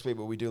do it next week,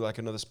 but we do like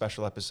another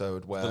special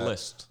episode where The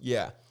list.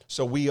 Yeah.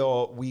 So we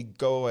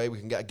go away. We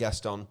can get a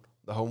guest on.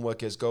 The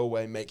homework is go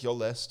away, make your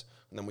list,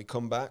 and then we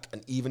come back.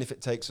 And even if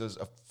it takes us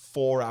a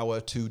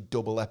 4-hour 2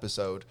 double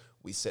episode,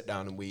 we sit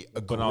down and we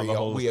agree on a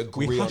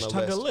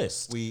hashtag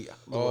list. a list.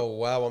 Oh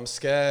wow, I'm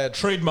scared.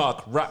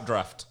 Trademark Rap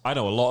Draft. I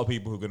know a lot of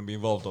people who are going to be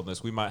involved on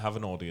this. We might have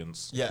an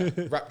audience. Yeah.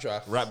 Rap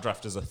draft. Rap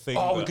Draft is a thing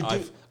Oh, we that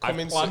could do- I've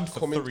planned for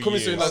 3 coming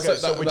years. soon. Okay,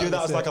 so That- we do that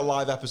that's as like a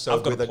live episode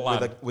I've got with a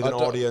plan. with an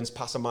audience,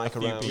 pass a mic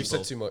few around. people. We've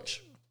said too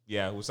much.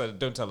 Yeah, we said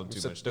don't tell them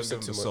too much. Don't we've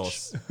give them said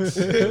the too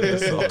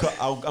much. sauce.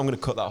 I'm going to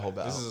cut that whole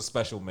bit This out. is a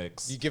special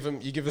mix. You give them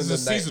This the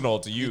is name. seasonal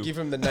to you. You give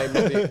them the name.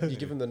 Not the, you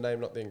give them the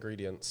name, not the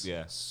ingredients.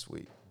 Yeah.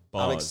 Sweet.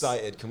 Bars. I'm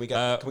excited. Can we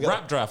get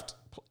Rap Draft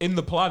in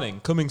the planning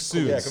coming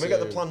soon. Yeah, can we get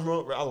the plan?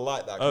 I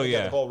like that. Can Oh, we yeah.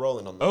 get the ball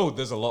rolling on that? Oh,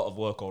 there's a lot of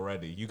work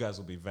already. You guys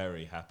will be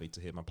very happy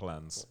to hear my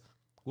plans.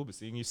 We'll be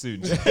seeing you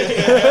soon.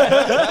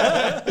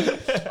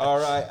 All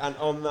right, and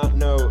on that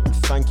note,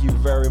 thank you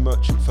very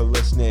much for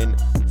listening.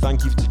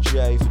 Thank you to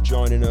Jay for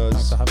joining us.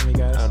 Thanks for having me,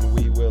 guys. And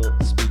we will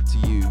speak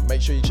to you.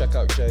 Make sure you check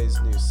out Jay's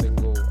new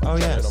single. Oh,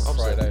 dropping yes, on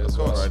obviously, Friday of as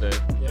well. course.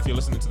 Friday. If you're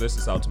listening to this,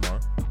 it's out tomorrow.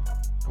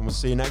 And we'll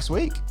see you next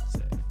week.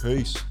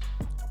 Peace.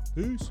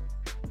 Peace.